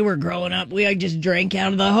 When we were growing up, we just drank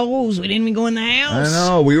out of the hose. We didn't even go in the house. I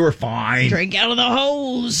know. We were fine. Drink out of the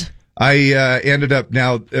hose. I ended up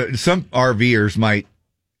now. Some RVers might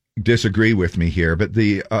disagree with me here, but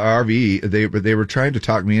the RV they were trying to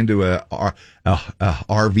talk me into a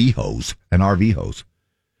RV hose, an RV hose,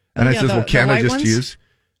 and I says, "Well, can't I just use?"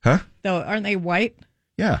 Huh? Though, aren't they white?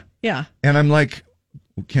 Yeah. Yeah. And I'm like,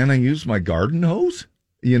 can I use my garden hose?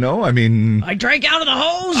 You know, I mean, I drank out of the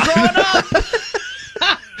hose growing up.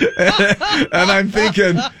 And I'm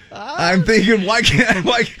thinking, why can't?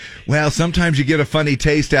 Well, sometimes you get a funny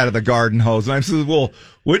taste out of the garden hose. And I said, well,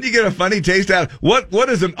 wouldn't you get a funny taste out? What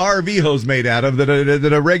is an RV hose made out of that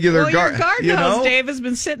a regular garden you know? hose, Dave, has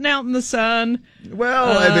been sitting out in the sun.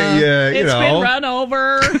 Well, I think, it's been run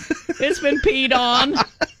over. It's been peed on.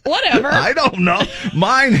 Whatever. I don't know.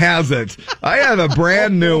 Mine hasn't. I have a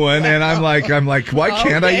brand new one, and I'm like, why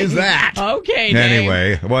can't I use that? Okay, Dave.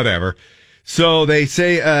 Anyway, whatever. So they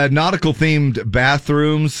say nautical themed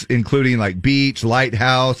bathrooms, including like beach,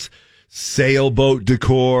 lighthouse, sailboat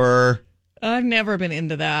decor. I've never been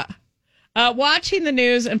into that. Watching the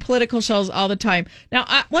news and political shows all the time. Now,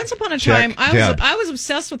 once upon a time, I was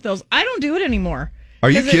obsessed with those. I don't do it anymore. Are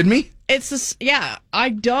you kidding me? I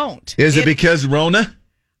don't. Is it because Rona?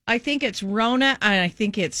 I think it's Rona, and I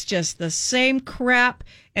think it's just the same crap,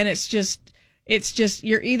 and it's just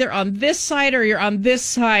you're either on this side or you're on this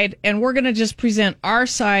side, and we're going to just present our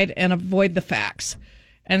side and avoid the facts.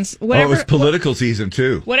 And whatever, it was political season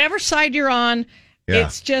too. Whatever side you're on,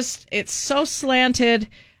 it's so slanted.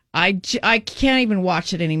 I can't even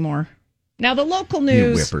watch it anymore. Now the local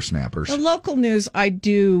news, you whippersnappers. The local news I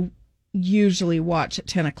do usually watch at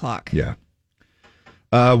 10 o'clock. Yeah.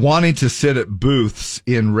 Wanting to sit at booths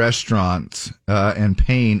in restaurants and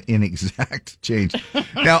paying inexact change.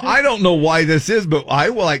 Now, I don't know why this is, but I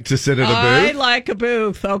like to sit at a booth. I like a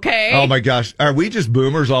booth, okay? Oh, my gosh. Are we just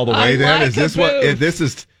boomers all the way then? Like is this what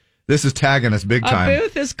this is tagging us big time? A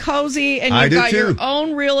booth is cozy, and you've got your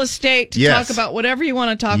own real estate to talk about whatever you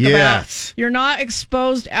want to talk about. You're not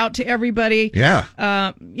exposed out to everybody.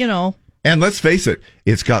 Yeah. You know. And let's face it,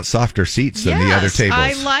 it's got softer seats than the other tables.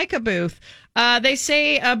 I like a booth. They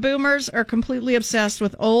say boomers are completely obsessed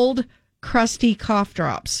with old, crusty cough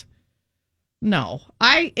drops. No.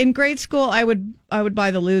 In grade school, I would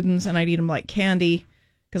buy the Ludens, and I'd eat them like candy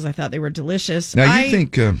because I thought they were delicious. Now, you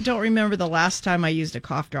think... don't remember the last time I used a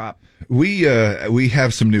cough drop. We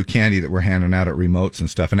have some new candy that we're handing out at remotes and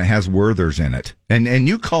stuff, and it has Werther's in it. And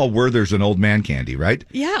you call Werther's an old man candy, right?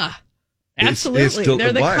 Yeah. Absolutely.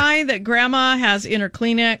 They're the kind that Grandma has in her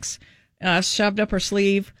Kleenex shoved up her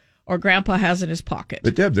sleeve, or Grandpa has in his pocket.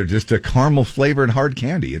 But Deb, they're just a caramel flavored hard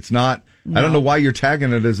candy. It's not. No. I don't know why you're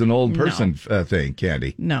tagging it as an old person thing,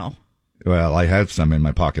 candy. No. Well, I have some in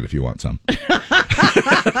my pocket if you want some.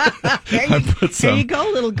 There you go,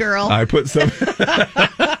 little girl. I put some.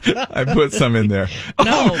 I put some in there.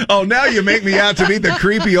 No. Oh, now you make me out to be the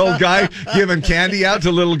creepy old guy giving candy out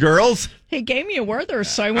to little girls. He gave me a Werther,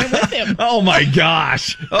 so I went with him. Oh my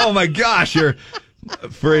gosh! You're a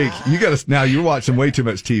freak. You got to now. You're watching way too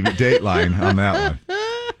much TV Dateline on that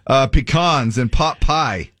one. Pecans and pot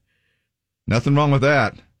pie. Nothing wrong with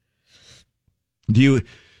that. Do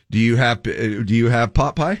you have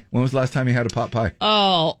pot pie? When was the last time you had a pot pie?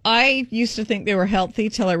 Oh, I used to think they were healthy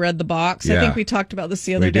till I read the box. Yeah. I think we talked about this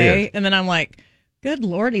the other day, and then I'm like, good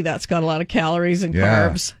lordy, that's got a lot of calories and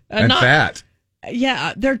carbs and fat.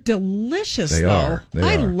 Yeah, they're delicious. They are.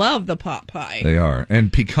 I love the pot pie. They are,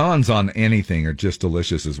 and pecans on anything are just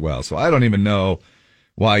delicious as well. So I don't even know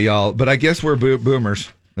why y'all, but I guess we're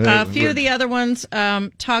boomers. A few of the other ones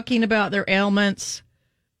talking about their ailments,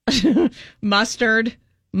 mustard,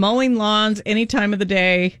 mowing lawns any time of the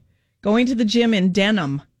day, going to the gym in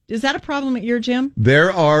denim. Is that a problem at your gym?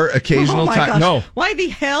 There are occasional times. No. Why the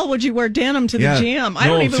hell would you wear denim to the gym? I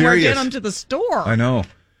don't even wear denim to the store. I know.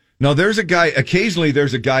 No, there's a guy, occasionally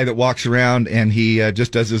there's a guy that walks around and he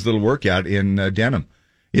just does his little workout in denim,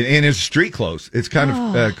 in his street clothes. It's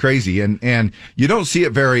kind of crazy. And you don't see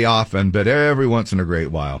it very often, but every once in a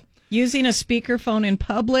great while. Using a speakerphone in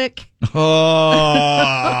public.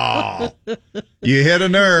 Oh, you hit a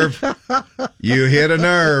nerve. You hit a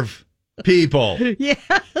nerve. People. Yes.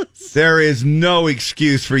 There is no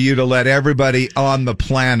excuse for you to let everybody on the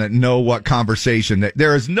planet know what conversation.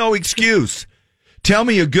 There is no excuse. Tell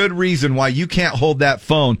me a good reason why you can't hold that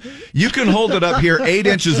phone. You can hold it up here 8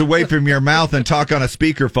 inches away from your mouth and talk on a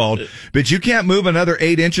speakerphone, but you can't move another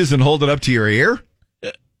 8 inches and hold it up to your ear?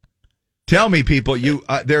 Tell me, people,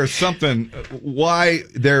 there's something,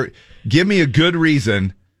 give me a good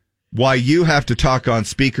reason why you have to talk on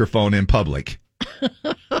speakerphone in public.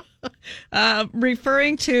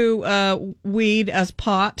 Referring to weed as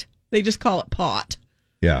pot, they just call it pot.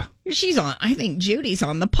 Yeah. I think Judy's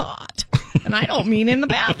on the pot. And I don't mean in the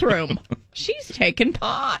bathroom. She's taking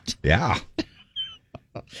pot. Yeah.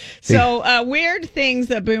 So, weird things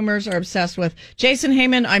that boomers are obsessed with. Jason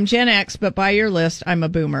Heyman, I'm Gen X, but by your list, I'm a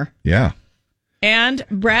boomer. Yeah. And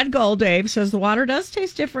Brad Goldave says the water does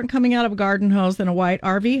taste different coming out of a garden hose than a white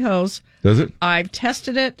RV hose. Does it? I've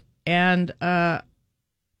tested it, and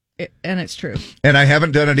it's true. And I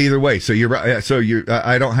haven't done it either way. So you're right. So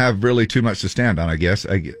I don't have really too much to stand on, I guess.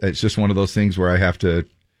 It's just one of those things where I have to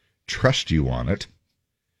trust you on it.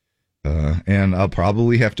 And I'll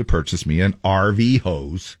probably have to purchase me an RV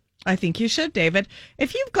hose. I think you should, David.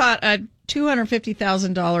 If you've got a $250,000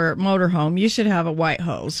 motorhome, you should have a white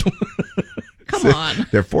hose. Come on.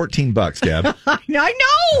 They're $14, Deb. I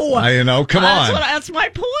know. I know. Come on. That's my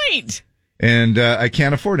point. And I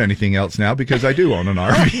can't afford anything else now because I do own an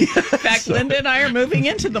RV. In fact, Linda and I are moving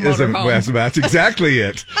into the motorhome. That's exactly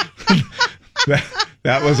it.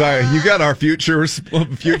 That was you got our future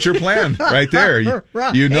plan right there.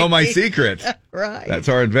 Right. You know my secret. Right. That's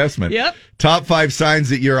our investment. Yep. Top 5 signs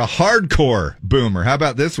that you're a hardcore boomer. How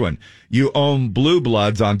about this one? You own Blue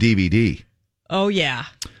Bloods on DVD. Oh, yeah.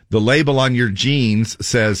 The label on your jeans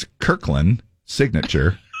says Kirkland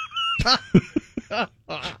signature. Now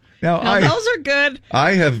those are good.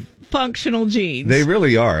 I have functional jeans. They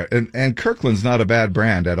really are, and Kirkland's not a bad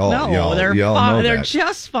brand at all. No, they're fine. They're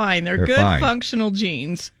just fine. They're good fine. Functional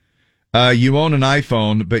jeans. You own an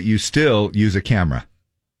iPhone, but you still use a camera.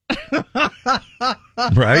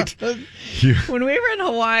 Right? When we were in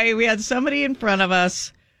Hawaii, we had somebody in front of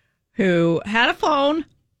us who had a phone,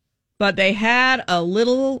 but they had a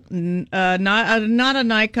little, not a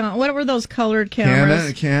Nikon. What were those colored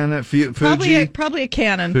cameras? Canon, Fuji. Probably a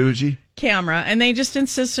Canon. Fuji camera, and they just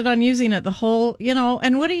insisted on using it the whole, and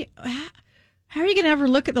how are you going to ever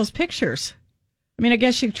look at those pictures? I mean, I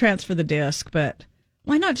guess you transfer the disc, but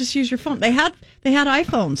why not just use your phone? They had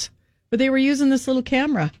iPhones, but they were using this little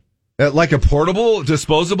camera. Like a portable,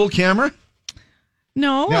 disposable camera?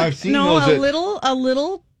 No, I've seen a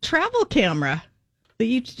little travel camera that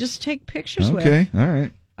you just take pictures with. Okay, all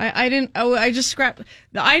right. I just scrapped.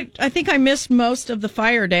 I think I missed most of the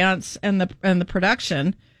fire dance and the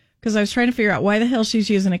production because I was trying to figure out why the hell she's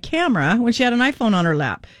using a camera when she had an iPhone on her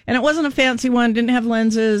lap, and it wasn't a fancy one, didn't have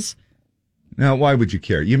lenses. Now, why would you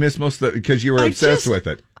care? You missed most of it because you were obsessed with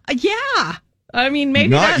it. Yeah. I mean, maybe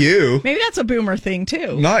not you. Maybe that's a boomer thing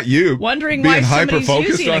too. Not you. Wondering why somebody's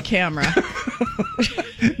using a camera.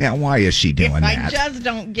 Now, why is she doing that? I just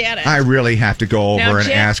don't get it. I really have to go over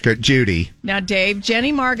and ask her, Judy. Now, Dave,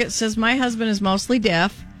 Jenny Margaret says my husband is mostly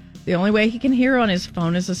deaf. The only way he can hear on his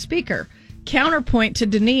phone is a speaker. Counterpoint to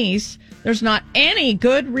Denise: there's not any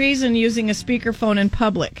good reason using a speakerphone in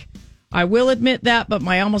public. I will admit that, but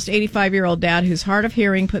my almost 85-year-old dad, who's hard of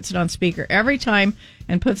hearing, puts it on speaker every time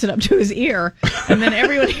and puts it up to his ear, and then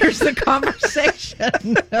everyone hears the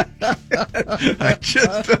conversation. I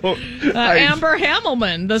just don't. Amber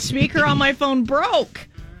Hamilman, the speaker on my phone broke,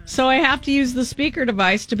 so I have to use the speaker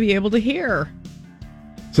device to be able to hear.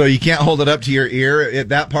 So you can't hold it up to your ear?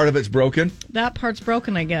 That part of it's broken? That part's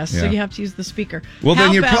broken, I guess, so you have to use the speaker. Well,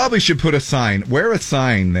 then you probably should put a sign. Wear a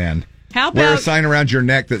sign, then. Wear a sign around your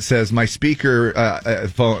neck that says, my phone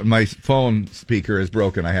speaker is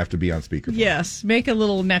broken. I have to be on speakerphone. Yes, make a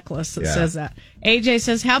little necklace that says that. AJ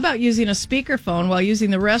says, how about using a speakerphone while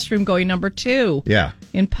using the restroom going number 2? Yeah.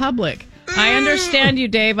 In public. I understand you,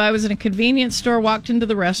 Dave. I was in a convenience store, walked into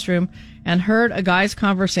the restroom, and heard a guy's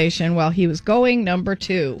conversation while he was going number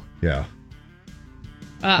 2. Yeah.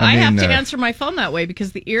 I have to answer my phone that way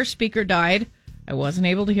because the ear speaker died. I wasn't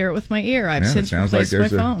able to hear it with my ear. I've since replaced my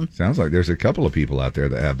phone. Sounds like there's a couple of people out there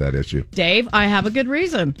that have that issue. Dave, I have a good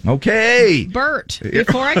reason. Okay. Bert,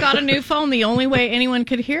 before I got a new phone, the only way anyone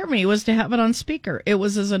could hear me was to have it on speaker. It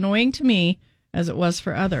was as annoying to me as it was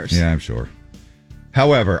for others. Yeah, I'm sure.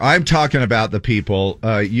 However, I'm talking about the people,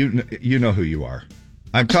 you know who you are.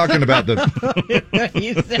 I'm talking about the...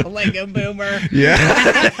 You sound like a boomer.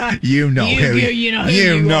 Yeah. You know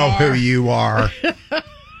who you are.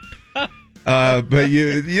 But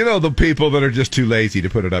you know the people that are just too lazy to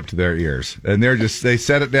put it up to their ears, and they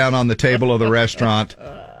set it down on the table of the restaurant,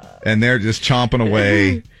 and they're just chomping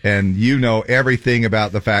away, and you know everything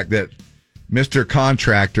about the fact that Mr.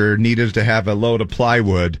 Contractor needed to have a load of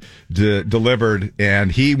plywood delivered,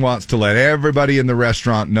 and he wants to let everybody in the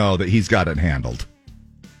restaurant know that he's got it handled.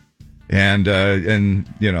 And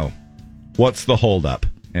you know, what's the holdup?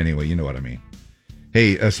 Anyway, you know what I mean.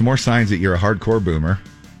 Hey, some more signs that you're a hardcore boomer.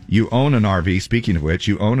 You own an RV. Speaking of which,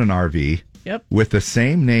 you own an RV. Yep. With the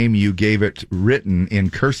same name you gave it written in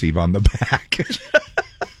cursive on the back.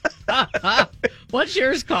 What's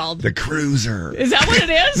yours called? The Cruiser. Is that what it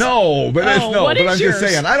is? No, but what I'm is just yours?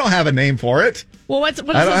 saying I don't have a name for it. Well, what does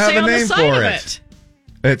I don't it have say a on the name side for of it. it?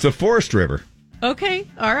 It's a forest river. Okay,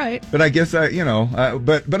 all right. But I guess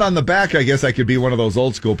but on the back, I guess I could be one of those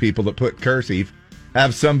old school people that put cursive,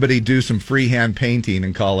 have somebody do some freehand painting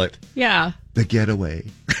and call it The Getaway.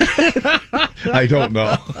 I don't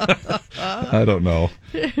know. I don't know.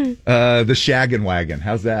 The Shaggin' Wagon.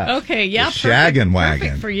 How's that? Okay, yeah. The Shaggin' Wagon.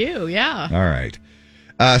 Perfect for you, yeah. All right.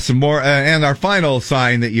 Some more, and our final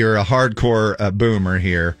sign that you're a hardcore boomer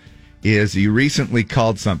here is you recently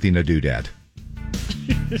called something a doodad.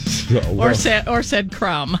 Or said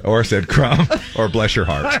crumb. Or said crumb. Or bless your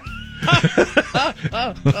heart.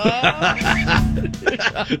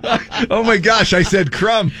 Oh my gosh, I said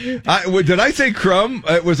crumb. Did I say crumb?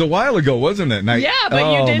 It was a while ago, wasn't it? But you did say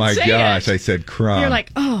Oh my gosh, it. I said crumb. You're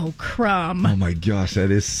like, oh, crumb. Oh my gosh, that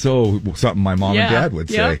is something my mom and dad would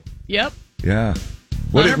say. Yep. Yeah.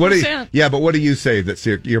 100%. But what do you say that's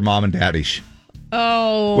your mom and daddish?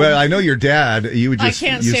 Oh. Well, I know your dad, you would just I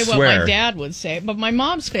can't you say swear. what my dad would say, but my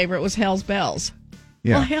mom's favorite was Hell's Bells.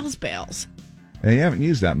 Yeah. Well, Hell's Bells. And you haven't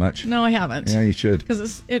used that much. No, I haven't. Yeah, you should.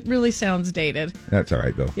 Because it really sounds dated. That's all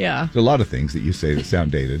right, though. Yeah. There's a lot of things that you say that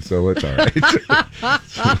sound dated, so it's all right.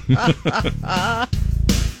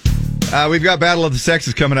 We've got Battle of the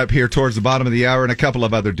Sexes coming up here towards the bottom of the hour and a couple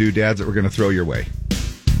of other doodads that we're going to throw your way.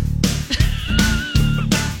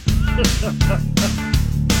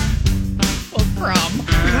 Well, crumb.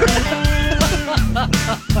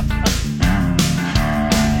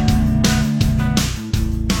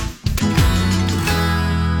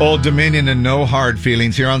 Old Dominion and no hard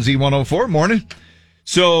feelings here on Z104. Morning.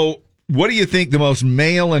 So, what do you think the most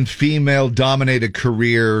male and female dominated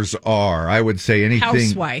careers are? I would say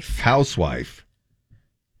anything. Housewife.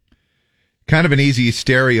 Kind of an easy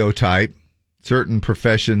stereotype. Certain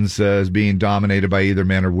professions as being dominated by either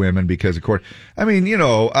men or women because, of course, I mean,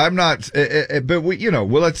 I'm not, but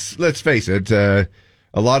let's face it. A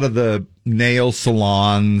lot of the nail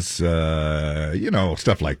salons,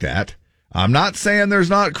 stuff like that. I'm not saying there's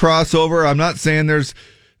not crossover. I'm not saying there's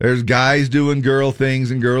guys doing girl things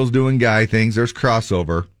and girls doing guy things. There's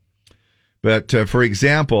crossover. But for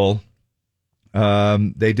example,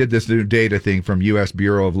 they did this new data thing from U.S.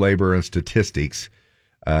 Bureau of Labor and Statistics,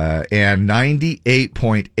 and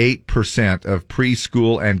 98.8% of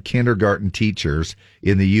preschool and kindergarten teachers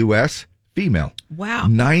in the U.S. female. Wow.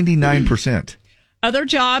 99%. Other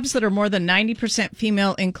jobs that are more than 90%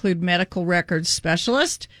 female include medical records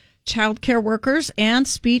specialist, child care workers, and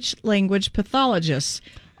speech language pathologists.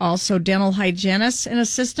 Also dental hygienists and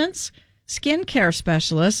assistants, skin care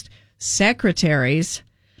specialists, secretaries,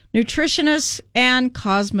 nutritionists, and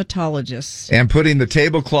cosmetologists. And putting the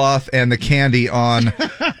tablecloth and the candy on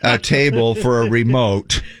a table for a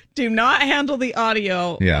remote. Do not handle the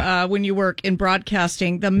audio when you work in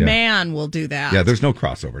broadcasting. The man will do that. Yeah, there's no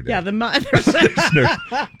crossover there. Yeah, there's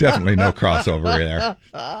definitely no crossover there.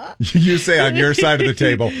 You stay on your side of the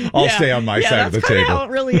table. I'll stay on my side of the table. How it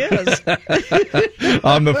really is.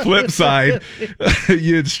 On the flip side,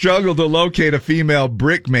 you'd struggle to locate a female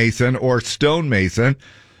brick mason or stone mason.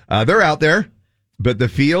 They're out there, but the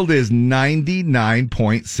field is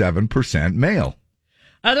 99.7% male.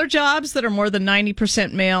 Other jobs that are more than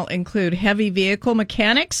 90% male include heavy vehicle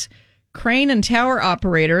mechanics, crane and tower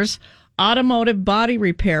operators, automotive body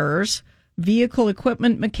repairers, vehicle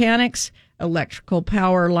equipment mechanics, electrical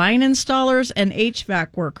power line installers, and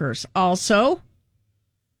HVAC workers. Also,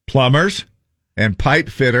 plumbers and pipe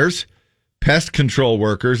fitters, pest control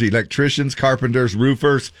workers, electricians, carpenters,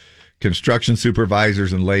 roofers, construction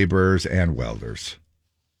supervisors and laborers, and welders.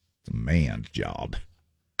 It's a man's job.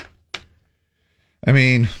 I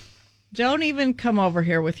mean, don't even come over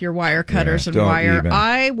here with your wire cutters and wire. Even.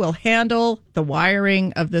 I will handle the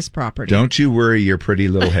wiring of this property. Don't you worry your pretty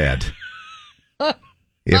little head.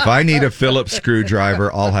 If I need a Phillips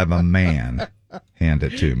screwdriver, I'll have a man hand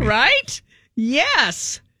it to me. Right?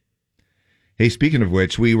 Yes. Hey, speaking of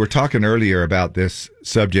which, we were talking earlier about this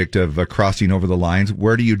subject of crossing over the lines.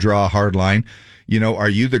 Where do you draw a hard line? Are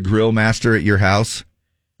you the grill master at your house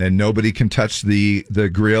and nobody can touch the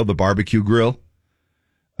grill, the barbecue grill?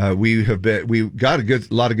 We got a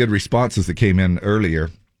lot of good responses that came in earlier.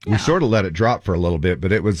 Yeah. We sort of let it drop for a little bit,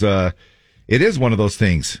 but it is one of those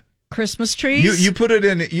things. Christmas trees. You put it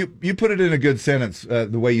in you put it in a good sentence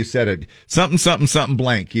the way you said it. Something something something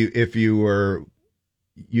blank. You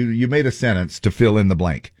made a sentence to fill in the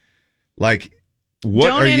blank. Like what?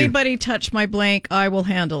 Don't anybody touch my blank? I will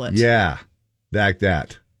handle it. Yeah, like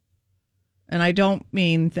that. And I don't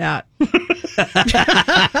mean that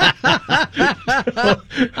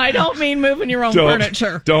I don't mean moving your own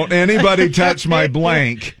furniture. Don't anybody touch my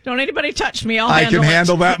blank. Don't anybody touch me. I can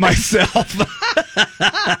handle that myself.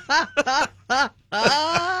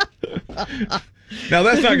 Now,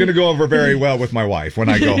 that's not going to go over very well with my wife when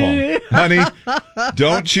I go home. Honey,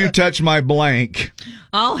 don't you touch my blank.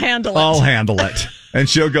 I'll handle it. I'll handle it. And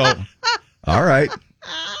she'll go, all right.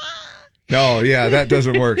 No, yeah, that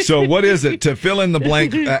doesn't work. So what is it to fill in the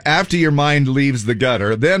blank after your mind leaves the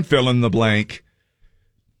gutter, then fill in the blank?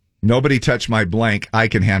 Nobody touch my blank. I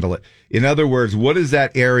can handle it. In other words, what is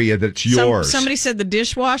that area that's yours? Somebody said the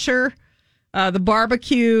dishwasher, the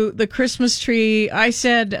barbecue, the Christmas tree. I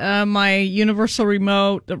said my universal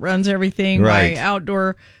remote that runs everything, right. My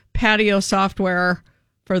outdoor patio software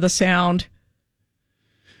for the sound.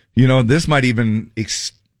 You know, this might even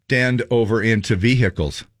extend over into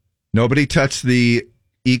vehicles. Nobody touch the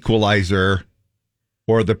equalizer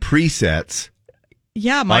or the presets.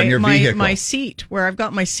 Yeah, my seat, where I've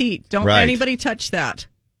got my seat. Don't anybody touch that.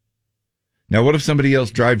 Now, what if somebody else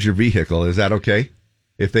drives your vehicle? Is that okay?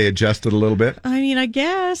 If they adjust it a little bit? I mean, I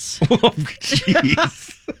guess. Oh,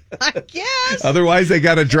 jeez. I guess. Otherwise, they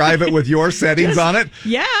got to drive it with your settings on it?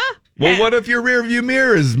 Yeah. Well, what if your rear view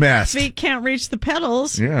mirror is messed? Feet can't reach the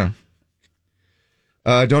pedals. Yeah.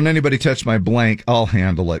 Don't anybody touch my blank. I'll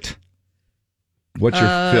handle it. What's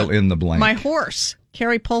your fill in the blank? My horse.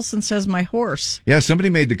 Carrie Polson says my horse. Yeah, somebody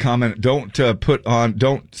made the comment, don't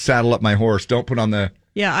saddle up my horse. Don't put on the...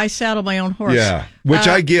 Yeah, I saddle my own horse. Yeah, which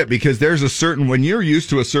I get, because there's a certain... When you're used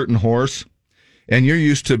to a certain horse, and you're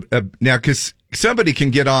used to... now, because somebody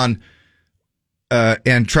can get on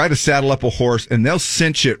and try to saddle up a horse, and they'll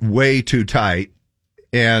cinch it way too tight,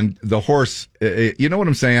 and the horse... you know what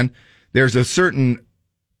I'm saying? There's a certain...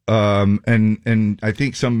 and I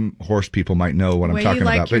think some horse people might know what I'm talking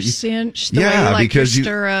about. But cinch, the way you like your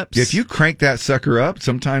stirrups. If you crank that sucker up,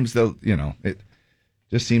 sometimes they'll, it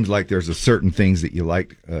just seems like there's a certain things that you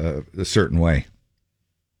like a certain way.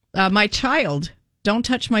 My child, don't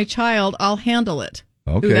touch my child. I'll handle it.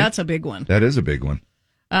 Okay, ooh, that's a big one. That is a big one.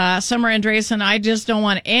 Summer Andreessen, I just don't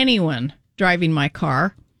want anyone driving my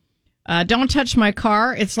car. Don't touch my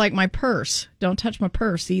car. It's like my purse. Don't touch my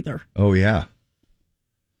purse either. Oh yeah.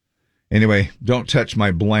 Anyway, don't touch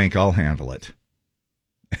my blank. I'll handle it.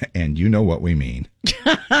 And you know what we mean.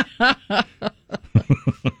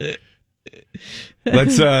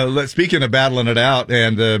 Let's speaking of battling it out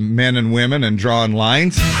and men and women and drawing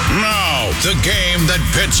lines. Now, the game that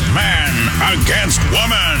pits man against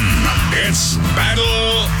woman. It's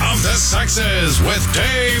Battle of the Sexes with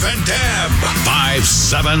Dave and Deb.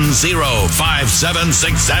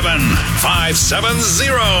 570-5767.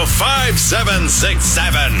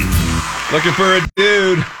 570-5767. Looking for a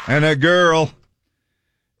dude and a girl.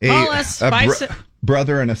 Call us.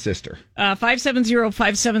 Brother and a sister.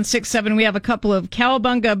 570-5767. We have a couple of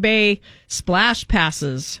Cowabunga Bay splash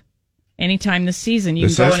passes. Anytime this season, you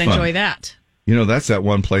can go and enjoy that. You know, that's that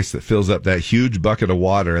one place that fills up that huge bucket of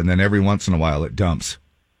water, and then every once in a while it dumps.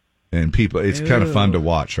 And people, it's kind of fun to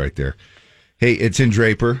watch right there. Hey, it's in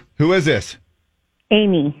Draper. Who is this?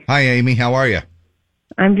 Amy. Hi, Amy. How are you?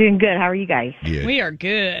 I'm doing good. How are you guys? Yeah. We are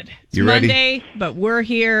good. It's you ready? Monday, but we're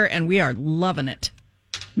here, and we are loving it.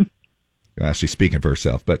 She's speaking for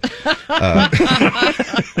herself, but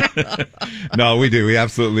no, we do. We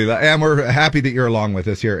absolutely, and we're happy that you're along with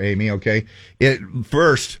us here, Amy. Okay.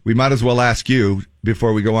 First, we might as well ask you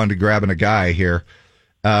before we go on to grabbing a guy here.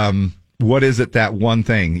 What is it, that one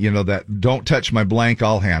thing, that don't touch my blank,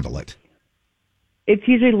 I'll handle it? It's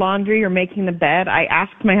usually laundry or making the bed. I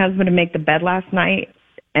asked my husband to make the bed last night,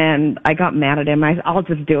 and I got mad at him. I'll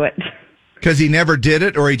just do it. Because he never did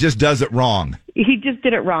it, or he just does it wrong? He just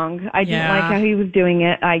did it wrong. I didn't like how he was doing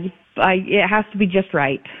it. It has to be just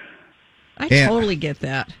right. I totally get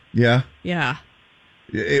that. Yeah? Yeah.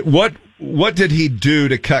 What did he do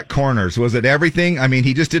to cut corners? Was it everything? I mean,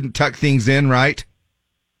 he just didn't tuck things in right?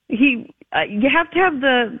 You have to have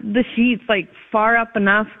the sheets like far up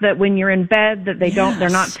enough that when you're in bed that they're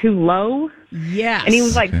not too low. Yes. And he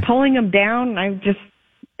was like pulling them down.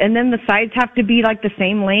 And then the sides have to be like the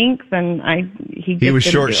same length, and he was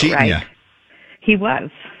short sheeting you. He was.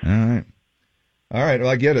 All right. Well,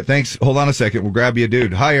 I get it. Thanks. Hold on a second. We'll grab you a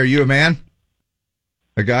dude. Hi, are you a man?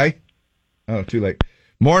 A guy? Oh, too late.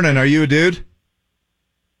 Morning. Are you a dude?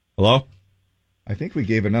 Hello? I think we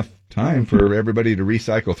gave enough time for everybody to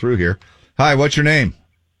recycle through here. Hi, what's your name?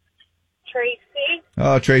 Tracy.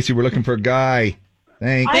 Oh, Tracy, we're looking for a guy.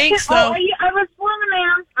 Thanks. Thanks, though. I was born a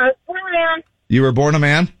man. You were born a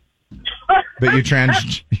man? But you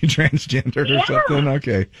transgendered or something?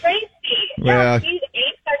 Okay. Tracy. Well, he's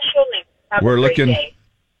asexual. we're looking.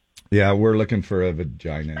 Yeah, we're looking for a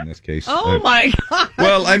vagina in this case. Oh, my God.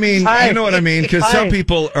 Well, I mean, you know what I mean? Because some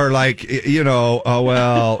people are like, oh,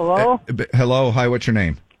 well. Hello? Hello? Hi, what's your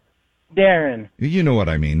name? Darren. You know what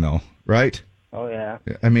I mean, though, right? Oh, yeah.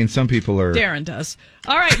 I mean, some people are... Darren does.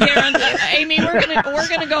 All right, Darren. Amy, we're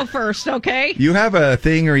gonna go first, okay? You have a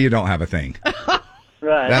thing or you don't have a thing.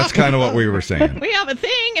 Right. That's kind of what we were saying. We have a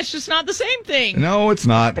thing. It's just not the same thing. No, it's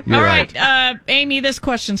not. You're All right. right, Amy, this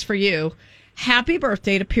question's for you. Happy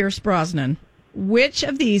birthday to Pierce Brosnan. Which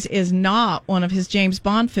of these is not one of his James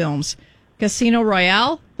Bond films? Casino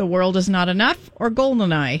Royale, The World Is Not Enough, or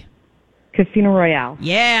GoldenEye? Casino Royale.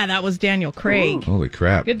 Yeah, that was Daniel Craig. Holy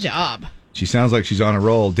crap. Good job. She sounds like she's on a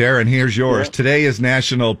roll. Darren, here's yours. Yeah. Today is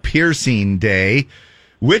National Piercing Day.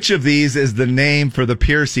 Which of these is the name for the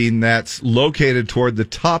piercing that's located toward the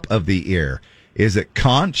top of the ear? Is it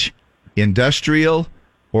conch, industrial,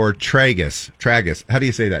 or tragus? Tragus. How do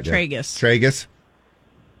you say that, Jeff? Tragus. Tragus?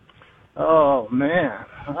 Oh, man.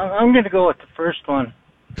 I'm going to go with the first one.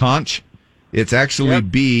 Conch? It's actually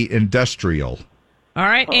B, industrial. All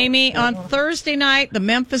right, Amy, on Thursday night, the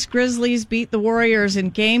Memphis Grizzlies beat the Warriors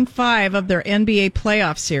in Game 5 of their NBA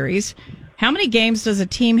playoff series. How many games does a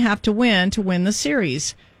team have to win the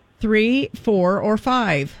series? 3, 4, or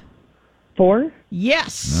 5? 4?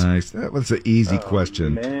 Yes. Nice. That was an easy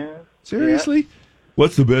question. Man. Seriously? Yeah.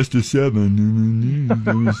 What's the best of 7?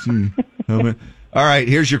 Let me see. All right,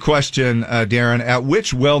 here's your question, Darren. At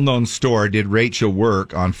which well-known store did Rachel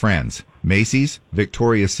work on Friends? Macy's,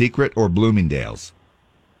 Victoria's Secret, or Bloomingdale's?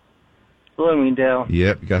 Bloomingdale.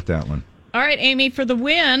 Yep, you got that one. All right, Amy, for the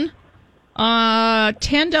win,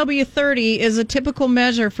 10W30 is a typical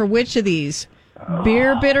measure for which of these?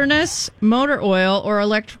 Beer bitterness, motor oil, or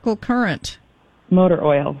electrical current? Motor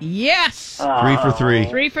oil. Yes. 3 for 3.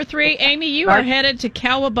 3 for 3. Amy, you are headed to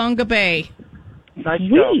Cowabunga Bay.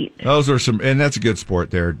 Sweet. Those are some, and that's a good sport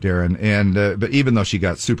there, Darren. And but even though she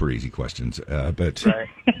got super easy questions, but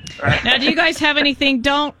Now, do you guys have anything?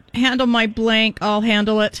 Don't handle my blank. I'll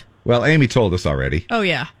handle it. well, Amy told us already. Oh,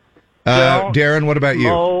 yeah. Darren, what about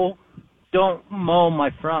you? Don't mow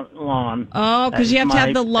my front lawn. Oh, because you have to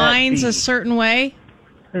have the lines a certain way?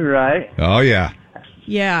 Right. Oh yeah,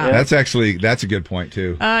 Yeah. that's a good point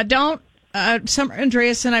too. Don't. Summer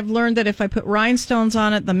Andreasen, I've learned that if I put rhinestones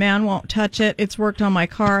on it, the man won't touch it. It's worked on my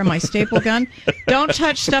car and my staple gun. Don't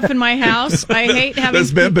touch stuff in my house. I hate having.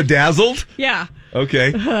 That's been bedazzled. Yeah.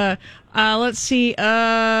 Okay. Let's see.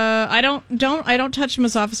 I don't touch them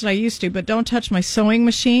as often as I used to, but don't touch my sewing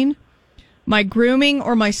machine, my grooming,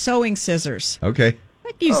 or my sewing scissors. Okay.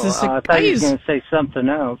 I use this. I thought you were going to say something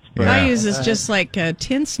else. But I use this just like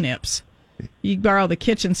tin snips. You borrow the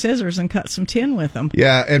kitchen scissors and cut some tin with them.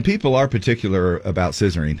 Yeah, and people are particular about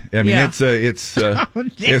scissoring. I mean,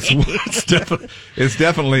 it's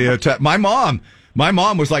definitely a my mom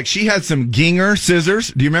was like, she had some Ginger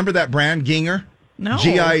scissors. Do you remember that brand, Ginger? No.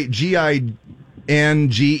 Ginger.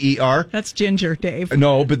 That's ginger, Dave.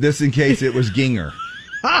 No, but this in case it was Ginger.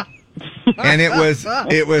 And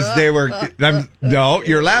no,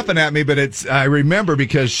 you're laughing at me, but I remember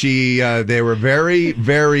because they were very,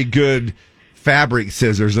 very good fabric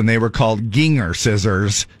scissors, and they were called Ginger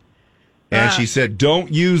scissors. And she said,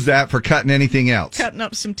 don't use that for cutting anything else. Cutting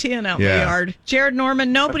up some tin out in the yard. Jared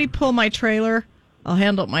Norman, nobody pull my trailer. I'll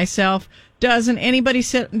handle it myself. Don't anybody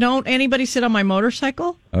sit on my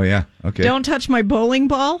motorcycle? Oh, yeah. Okay. Don't touch my bowling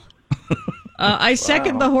ball. I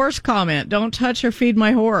second the horse comment. Don't touch or feed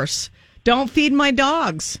my horse. Don't feed my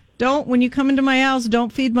dogs. When you come into my house,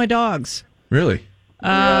 don't feed my dogs. Really?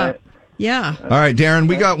 Yeah. All right, Darren,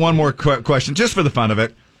 we got one more question, just for the fun of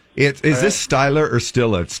it. Is this Styler or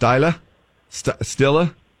Stilla?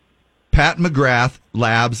 Stilla? Pat McGrath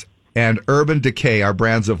Labs and Urban Decay are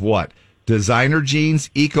brands of what? Designer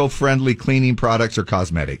jeans, eco-friendly cleaning products, or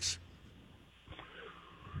cosmetics?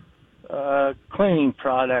 Cleaning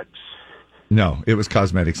products. No, it was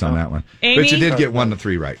cosmetics on that one. Amy? But you did get 1 to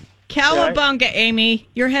 3 right. Cowabunga, Amy.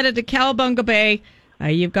 You're headed to Cowabunga Bay.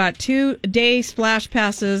 You've got 2-day splash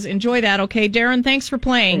passes. Enjoy that, okay? Darren, thanks for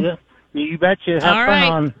playing. Yeah, you betcha. Have All fun right.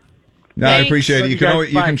 on. No, I appreciate it. You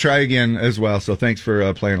Guys, you can try again as well. So thanks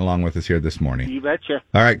for playing along with us here this morning. You betcha.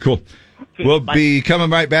 All right, cool. We'll be coming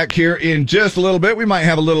right back here in just a little bit. We might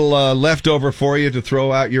have a little leftover for you to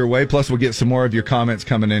throw out your way. Plus, we'll get some more of your comments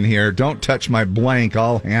coming in here. Don't touch my blank.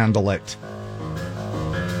 I'll handle it.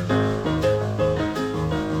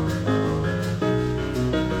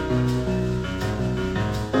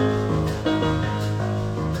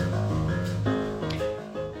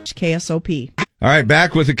 KSOP. All right,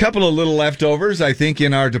 back with a couple of little leftovers, I think,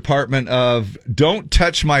 in our department of don't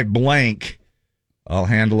touch my blank. I'll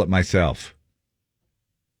handle it myself.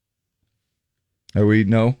 Are we?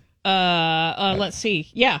 No? Let's see.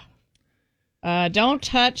 Yeah. Don't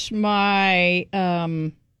touch my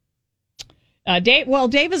Dave. Well,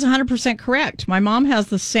 Dave is 100% correct. My mom has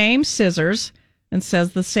the same scissors and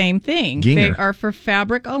says the same thing. Ginger. They are for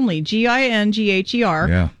fabric only. Gingher.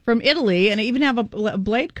 Yeah. From Italy, and even have a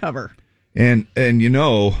blade cover. And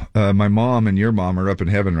my mom and your mom are up in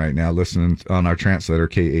heaven right now listening on our translator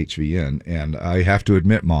KHVN. And I have to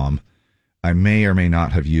admit, Mom, I may or may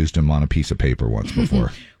not have used them on a piece of paper once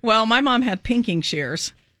before. Well, my mom had pinking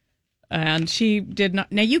shears, and she did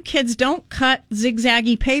not. Now, you kids don't cut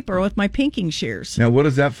zigzaggy paper with my pinking shears. Now, what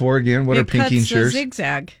is that for again? What are pinking cuts shears? A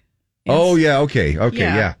zigzag. Oh, yeah. Okay.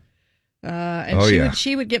 Yeah. And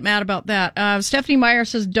she would get mad about that. Stephanie Meyer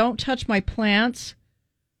says, don't touch my plants.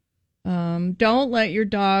 Don't let your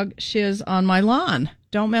dog shiz on my lawn.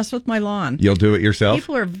 Don't mess with my lawn. You'll do it yourself?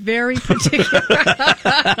 People are very particular.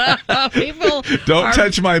 Don't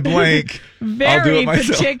touch my blank. I'll do it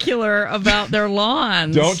myself. Particular about their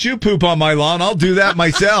lawns. Don't you poop on my lawn. I'll do that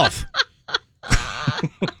myself.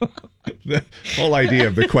 The whole idea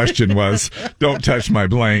of the question was, don't touch my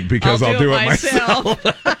blank because I'll do it myself.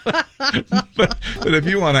 but if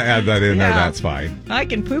you want to add that in there, that's fine. I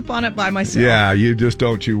can poop on it by myself. Yeah, you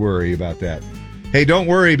don't worry about that. Hey, don't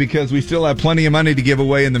worry because we still have plenty of money to give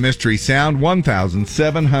away in the Mystery Sound,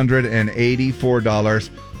 $1,784.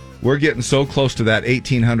 We're getting so close to that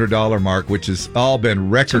 $1,800 mark, which has all been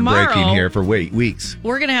record-breaking here for weeks.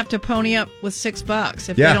 We're going to have to pony up with $6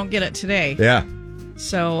 if we don't get it today. Yeah.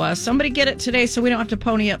 So somebody get it today so we don't have to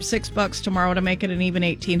pony up $6 tomorrow to make it an even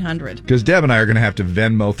 $1,800. Because Deb and I are going to have to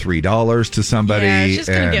Venmo $3 to somebody. Yeah, it's just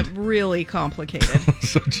going to get really complicated.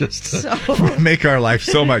 so make our life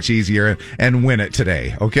so much easier and win it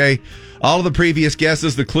today, okay? All of the previous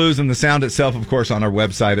guesses, the clues, and the sound itself, of course, on our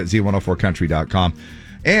website at z104country.com.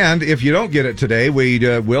 And if you don't get it today, we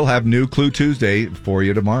will have New Clue Tuesday for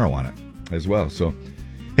you tomorrow on it as well. So,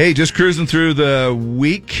 hey, just cruising through the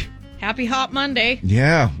week. Happy Hot Monday.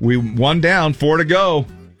 Yeah, we 1 down, 4 to go.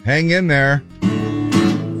 Hang in there.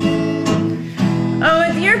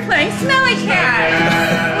 Oh, you're playing Smelly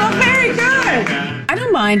Cat. Well, very good. I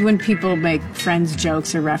don't mind when people make friends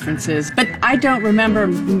jokes or references, but I don't remember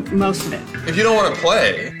most of it. If you don't want to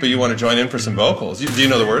play, but you want to join in for some vocals, do you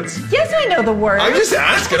know the words? Yes, I know the words. I'm just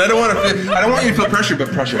asking. I don't want you to feel pressure, but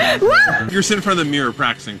pressure. You're sitting in front of the mirror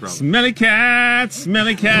practicing, bro. Smelly cat,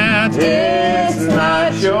 smelly cat. It's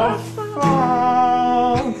not your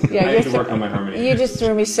fault. Yeah, I have to work on my harmony. You just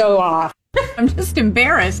threw me so off. I'm just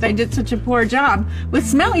embarrassed. I did such a poor job with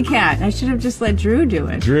Smelly Cat. I should have just let Drew do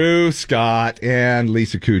it. Drew, Scott, and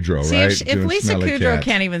Lisa Kudrow, right? If Lisa Kudrow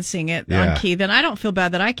can't even sing it on key, then I don't feel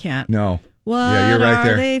bad that I can't. No. What you're right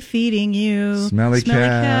there. are they feeding you? Smelly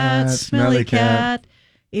cat, smelly cat.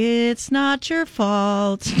 It's not your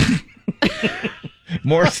fault.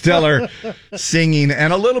 More stellar singing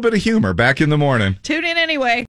and a little bit of humor back in the morning. Tune in anyway.